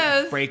 She like,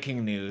 is.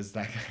 breaking news.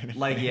 That kind of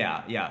like thing.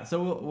 yeah.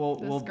 So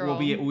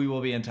we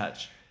will be in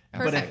touch. But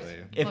Perfect.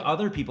 if Look.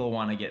 other people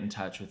want to get in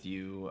touch with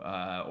you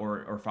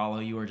or follow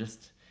you or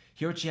just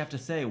hear what you have to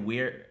say,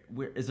 where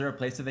is there a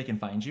place that they can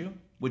find you?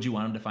 Would you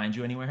want them to find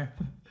you anywhere?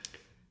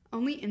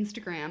 Only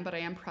Instagram, but I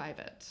am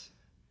private.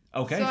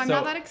 Okay, So I'm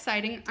not that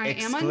exciting. I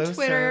am on Exclusive.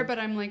 Twitter, but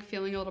I'm like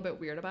feeling a little bit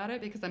weird about it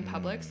because I'm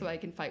public, so I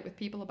can fight with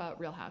people about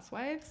Real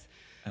Housewives.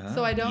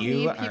 So I don't You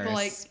need are people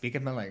like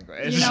speaking my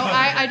language. you know,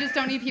 I just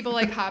don't need people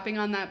like hopping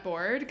on that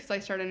board because I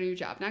start a new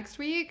job next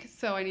week,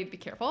 so I need to be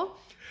careful.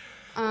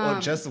 Well,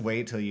 just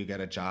wait till you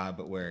get a job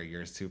where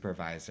your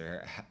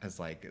supervisor has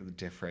like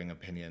differing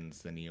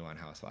opinions than you on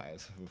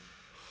Housewives. Oof.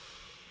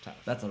 Tough.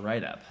 That's a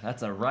write up.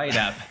 That's a write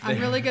up. I'm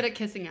really good at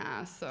kissing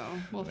ass, so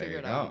we'll There figure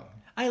you it go. out.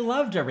 I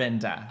love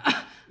Dorinda.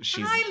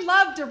 She's I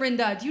love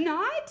Dorinda. Do you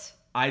not?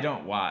 I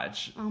don't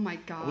watch. Oh my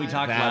god. We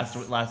talked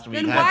That's- last week.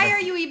 Then why are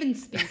you even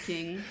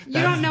speaking?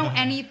 You don't know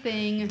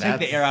anything. Take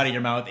the air out of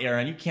your mouth,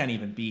 Aaron. You can't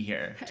even be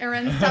here.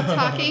 Aaron, stop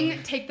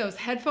talking. Take those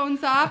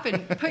headphones off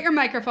and put your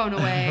microphone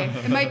away.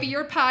 It might be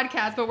your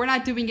podcast, but we're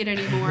not doing it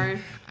anymore.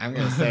 I'm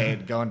gonna say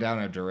going down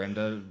a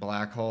Dorinda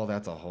black hole.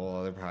 That's a whole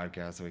other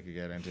podcast we could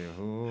get into.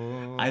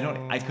 Ooh.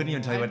 I couldn't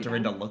even tell you what I'd be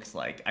Dorinda down. looks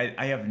like.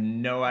 I have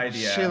no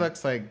idea. She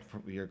looks like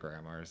your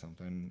grandma or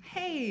something,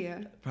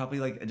 Hey. probably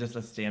like just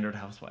a standard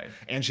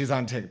housewife. and she's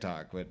on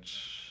TikTok,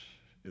 which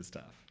is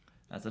tough.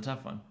 That's a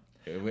tough one.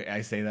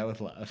 I say that with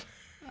love.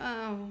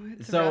 Oh,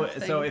 it's a So rough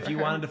thing so if for you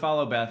her. wanted to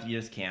follow Beth, you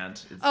just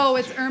can't. Oh,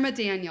 it's Irma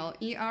Daniel.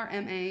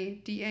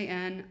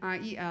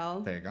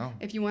 ERMADANIEL. There you go.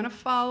 If you want to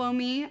follow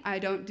me, I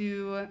don't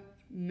do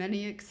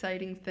many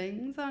exciting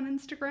things on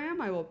Instagram.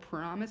 I will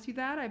promise you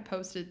that. I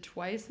posted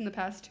twice in the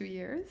past 2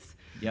 years.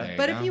 Yep. There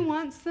But go. if you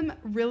want some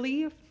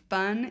really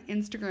fun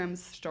Instagram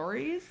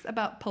stories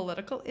about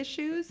political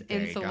issues There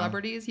and you go.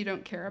 celebrities you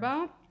don't care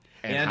about,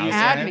 And you-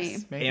 Add housewives,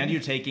 me. maybe? And you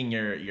taking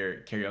your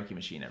karaoke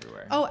machine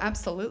everywhere. oh,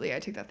 absolutely. I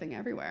take that thing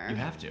everywhere. You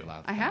have to.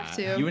 Love I have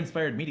that. to. You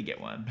inspired me to get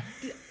one.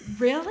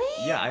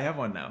 Really? Yeah, I have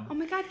one now. Oh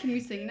my God, can we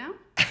sing now?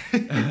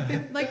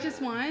 Like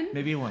just one?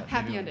 Maybe one.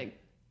 Happy maybe one. ending.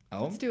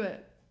 Oh, Let's do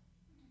it.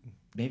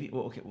 Maybe.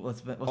 Well, okay. Well,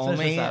 let's finish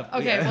Only- this up.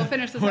 Okay, Yeah. we'll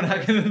finish this We're up not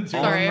first. gonna do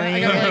Sorry, I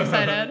got really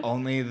excited.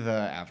 Only the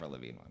Avril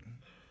Lavigne one.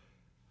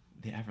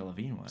 the Avril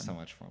Lavigne one. So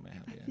much for my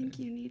happy I think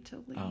ending. you need to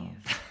leave. Oh.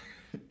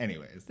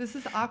 Anyways, This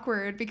is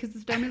awkward because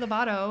it's Demi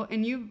Lovato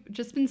and you've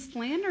just been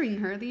slandering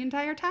her the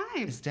entire time.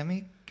 is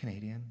Demi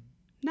Canadian?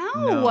 No,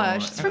 No,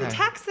 she's from okay.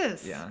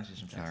 Texas. Yeah, she's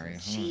from Texas. Sorry.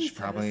 Jesus, She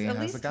probably at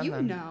has least a gun you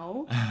then.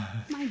 know.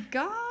 My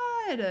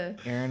God.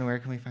 Aaron, where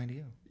can we find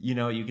you? You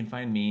know, you can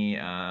find me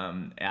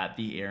at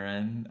the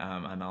Aaron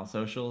on all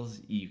socials.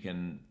 You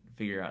can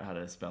figure out how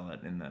to spell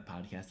it in the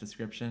podcast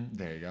description.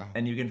 There you go.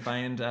 And you can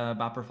find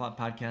Bopper Flop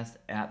Podcast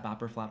at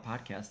Bopper Flop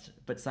Podcast.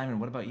 But Simon,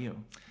 what about you?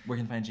 Where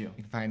can I find you?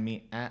 You can find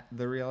me at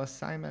The Realist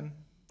Simon.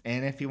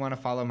 And if you want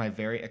to follow my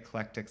very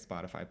eclectic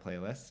Spotify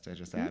playlist, I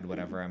just add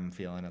whatever I'm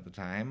feeling at the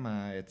time.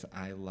 It's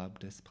I Love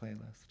This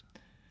Playlist.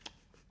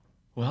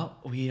 Well,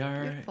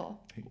 Beautiful.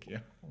 Thank you.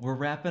 we're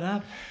wrapping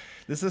up.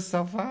 This is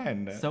so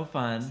fun. So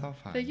fun. So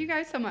fun. Thank you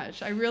guys so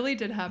much. I really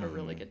did have a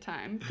really good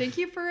time. Thank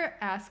you for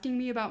asking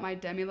me about my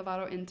Demi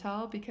Lovato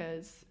intel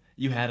because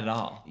You had it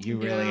all. You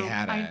really know,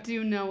 had it. I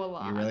do know a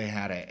lot. You really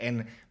had it.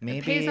 And maybe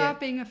It pays off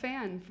being a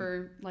fan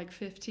for like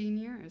 15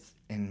 years.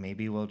 And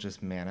maybe we'll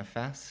just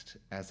manifest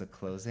as a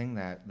closing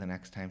that the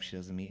next time she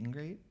does a meet and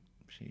greet,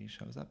 she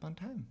shows up on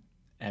time.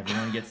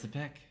 Everyone gets to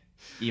pick,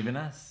 even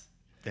us.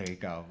 There you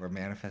go. We're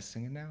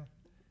manifesting it now.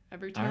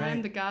 Every All time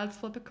right. the gods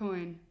flip a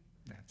coin.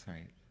 That's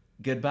right.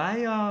 Goodbye,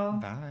 y'all.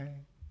 Bye.